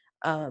face.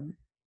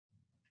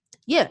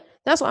 Yeah,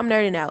 that's what I'm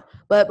nerding out.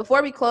 But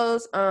before we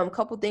close, a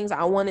couple things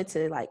I wanted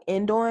to like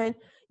end on.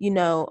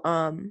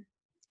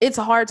 It's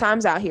hard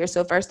times out here,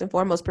 so first and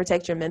foremost,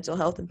 protect your mental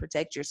health and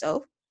protect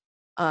yourself.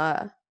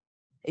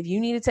 If you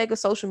need to take a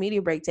social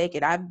media break, take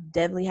it. I've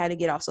definitely had to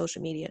get off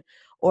social media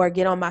or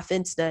get on my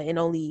Finsta and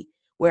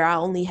I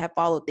only have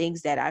followed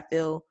things that I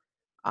feel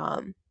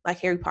like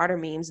Harry Potter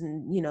memes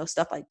and,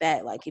 stuff like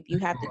that. Like if you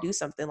have to do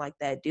something like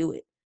that, do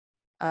it.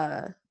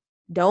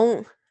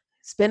 Don't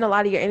spend a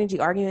lot of your energy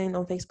arguing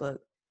on Facebook.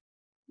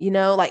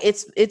 Like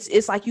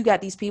it's like you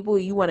got these people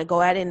you want to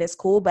go at it and it's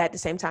cool, but at the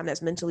same time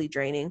that's mentally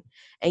draining.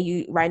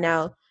 And right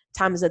now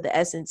time is of the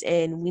essence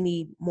and we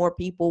need more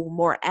people,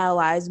 more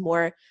allies,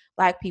 more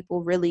Black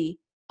people really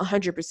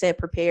 100%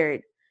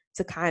 prepared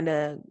to kind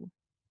of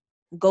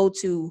go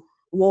to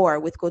war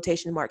with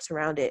quotation marks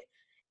around it.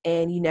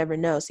 And you never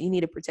know. So you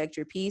need to protect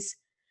your peace,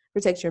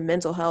 protect your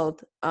mental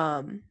health.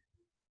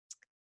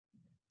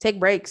 Take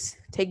breaks,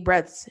 take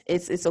breaths.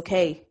 It's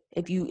okay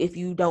if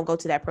you don't go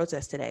to that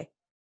protest today.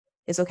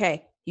 It's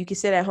okay. You can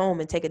sit at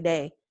home and take a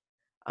day.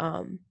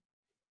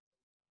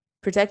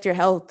 Protect your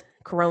health.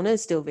 Corona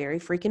is still very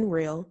freaking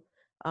real.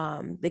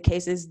 The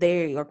cases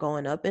there are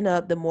going up and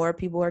up. The more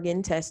people are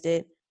getting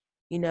tested,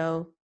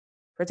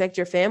 protect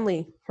your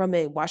family from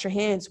it. Wash your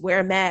hands,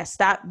 wear a mask,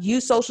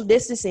 use social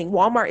distancing.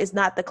 Walmart is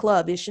not the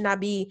club. It should not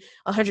be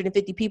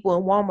 150 people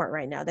in Walmart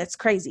right now. That's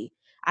crazy.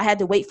 I had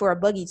to wait for a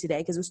buggy today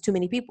because it was too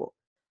many people.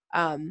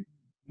 All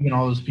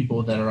those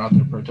people that are out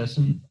there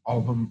protesting,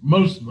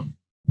 most of them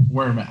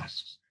wear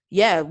masks.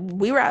 Yeah,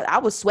 I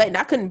was sweating.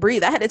 I couldn't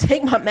breathe. I had to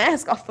take my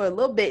mask off for a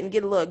little bit and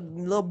get a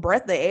little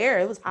breath of air.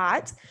 It was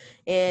hot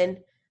and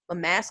my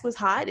mask was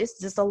hot. It's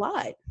just a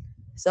lot.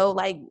 So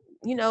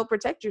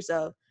protect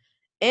yourself.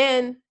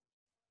 And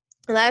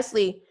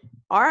lastly,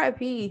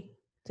 RIP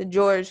to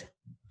George,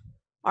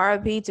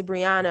 RIP to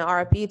Brianna,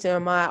 RIP to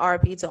Ahmaud,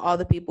 RIP to all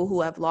the people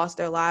who have lost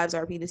their lives,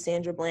 RIP to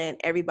Sandra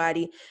Bland,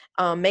 everybody.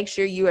 Make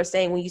sure you are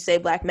saying when you say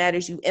Black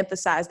matters, you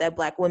emphasize that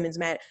Black women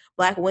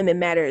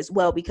matter as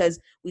well, because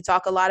we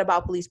talk a lot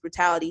about police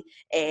brutality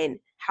and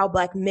how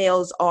Black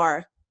males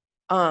are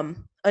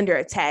under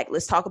attack.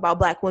 Let's talk about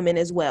Black women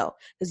as well,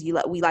 because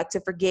we like to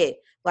forget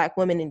Black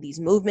women in these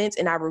movements,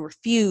 and I will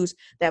refuse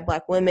that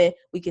Black women,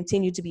 we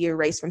continue to be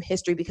erased from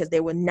history, because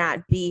there will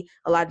not be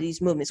a lot of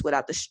these movements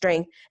without the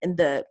strength and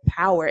the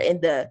power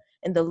and the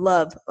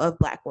love of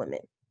Black women.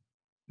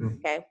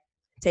 Okay?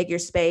 Take your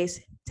space,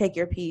 take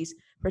your peace,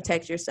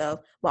 protect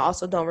yourself, but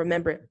also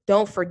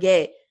don't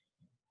forget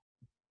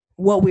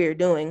what we're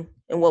doing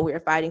and what we're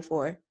fighting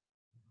for.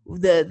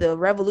 The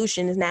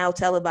revolution is now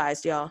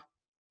televised, y'all.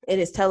 It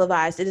is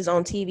televised. It is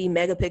on TV,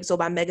 megapixel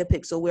by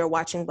megapixel. We're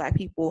watching Black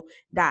people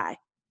die.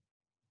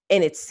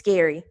 And it's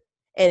scary.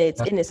 And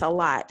it's a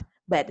lot.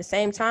 But at the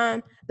same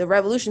time, the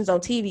revolution's on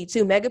TV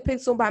too.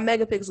 Megapixel by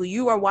megapixel.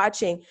 You are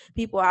watching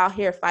people out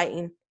here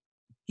fighting.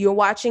 You're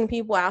watching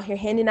people out here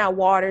handing out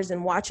waters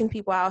and watching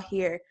people out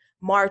here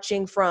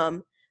marching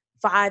from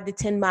 5 to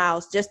 10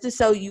 miles just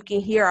so you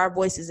can hear our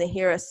voices and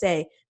hear us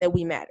say that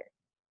we matter.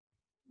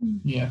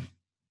 Yeah.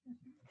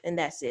 And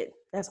that's it.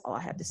 That's all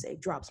I have to say.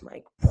 Drops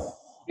mic.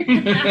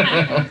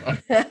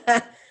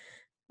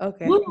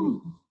 Okay.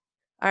 Woo.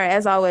 All right.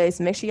 As always,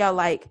 make sure y'all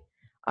like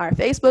our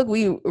Facebook.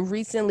 We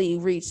recently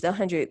reached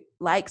 100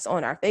 likes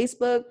on our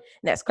Facebook. And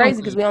that's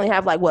crazy because we only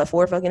have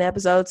 4 fucking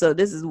episodes. So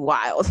this is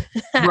wild.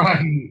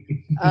 Right.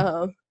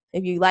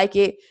 If you like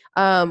it,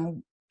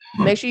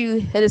 make sure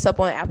you hit us up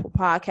on Apple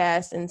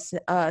Podcasts and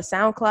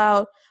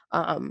SoundCloud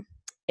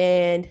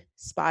and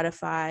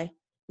Spotify.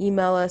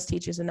 Email us,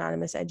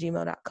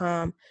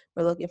 teachersanonymous@gmail.com.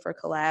 We're looking for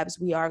collabs.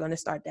 We are going to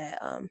start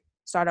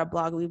our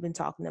blog we've been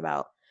talking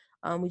about.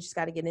 We just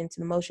got to get into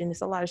the motion.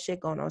 There's a lot of shit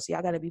going on, so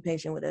y'all got to be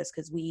patient with us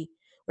because we're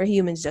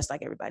humans just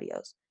like everybody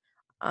else.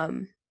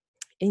 And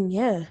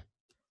yeah,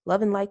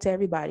 love and light to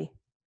everybody.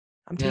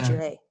 I'm Teacher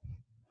A.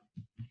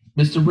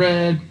 Mr.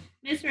 Red.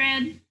 Miss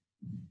Red.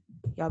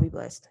 Y'all be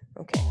blessed.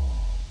 Okay.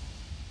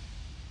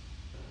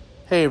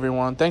 Hey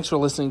everyone, thanks for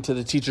listening to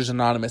the Teachers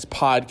Anonymous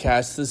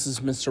podcast. This is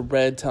Mr.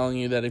 Red telling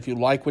you that if you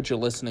like what you're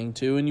listening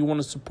to and you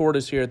want to support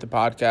us here at the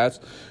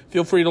podcast,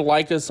 feel free to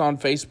like us on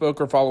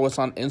Facebook or follow us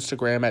on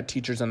Instagram at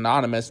Teachers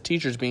Anonymous,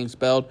 teachers being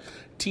spelled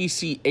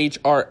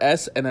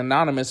TCHRS and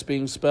anonymous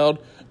being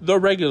spelled the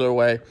regular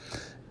way.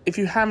 If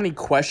you have any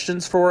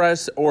questions for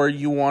us or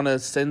you want to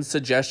send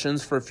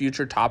suggestions for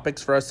future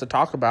topics for us to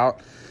talk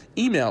about,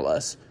 email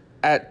us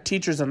at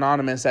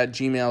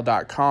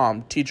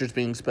teachersanonymous@gmail.com, teachers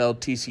being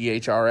spelled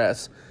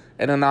TCHRS.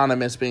 and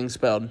anonymous being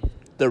spelled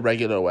the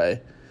regular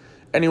way.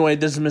 Anyway,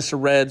 this is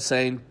Mr. Red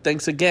saying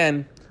thanks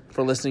again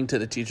for listening to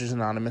the Teachers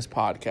Anonymous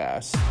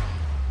podcast.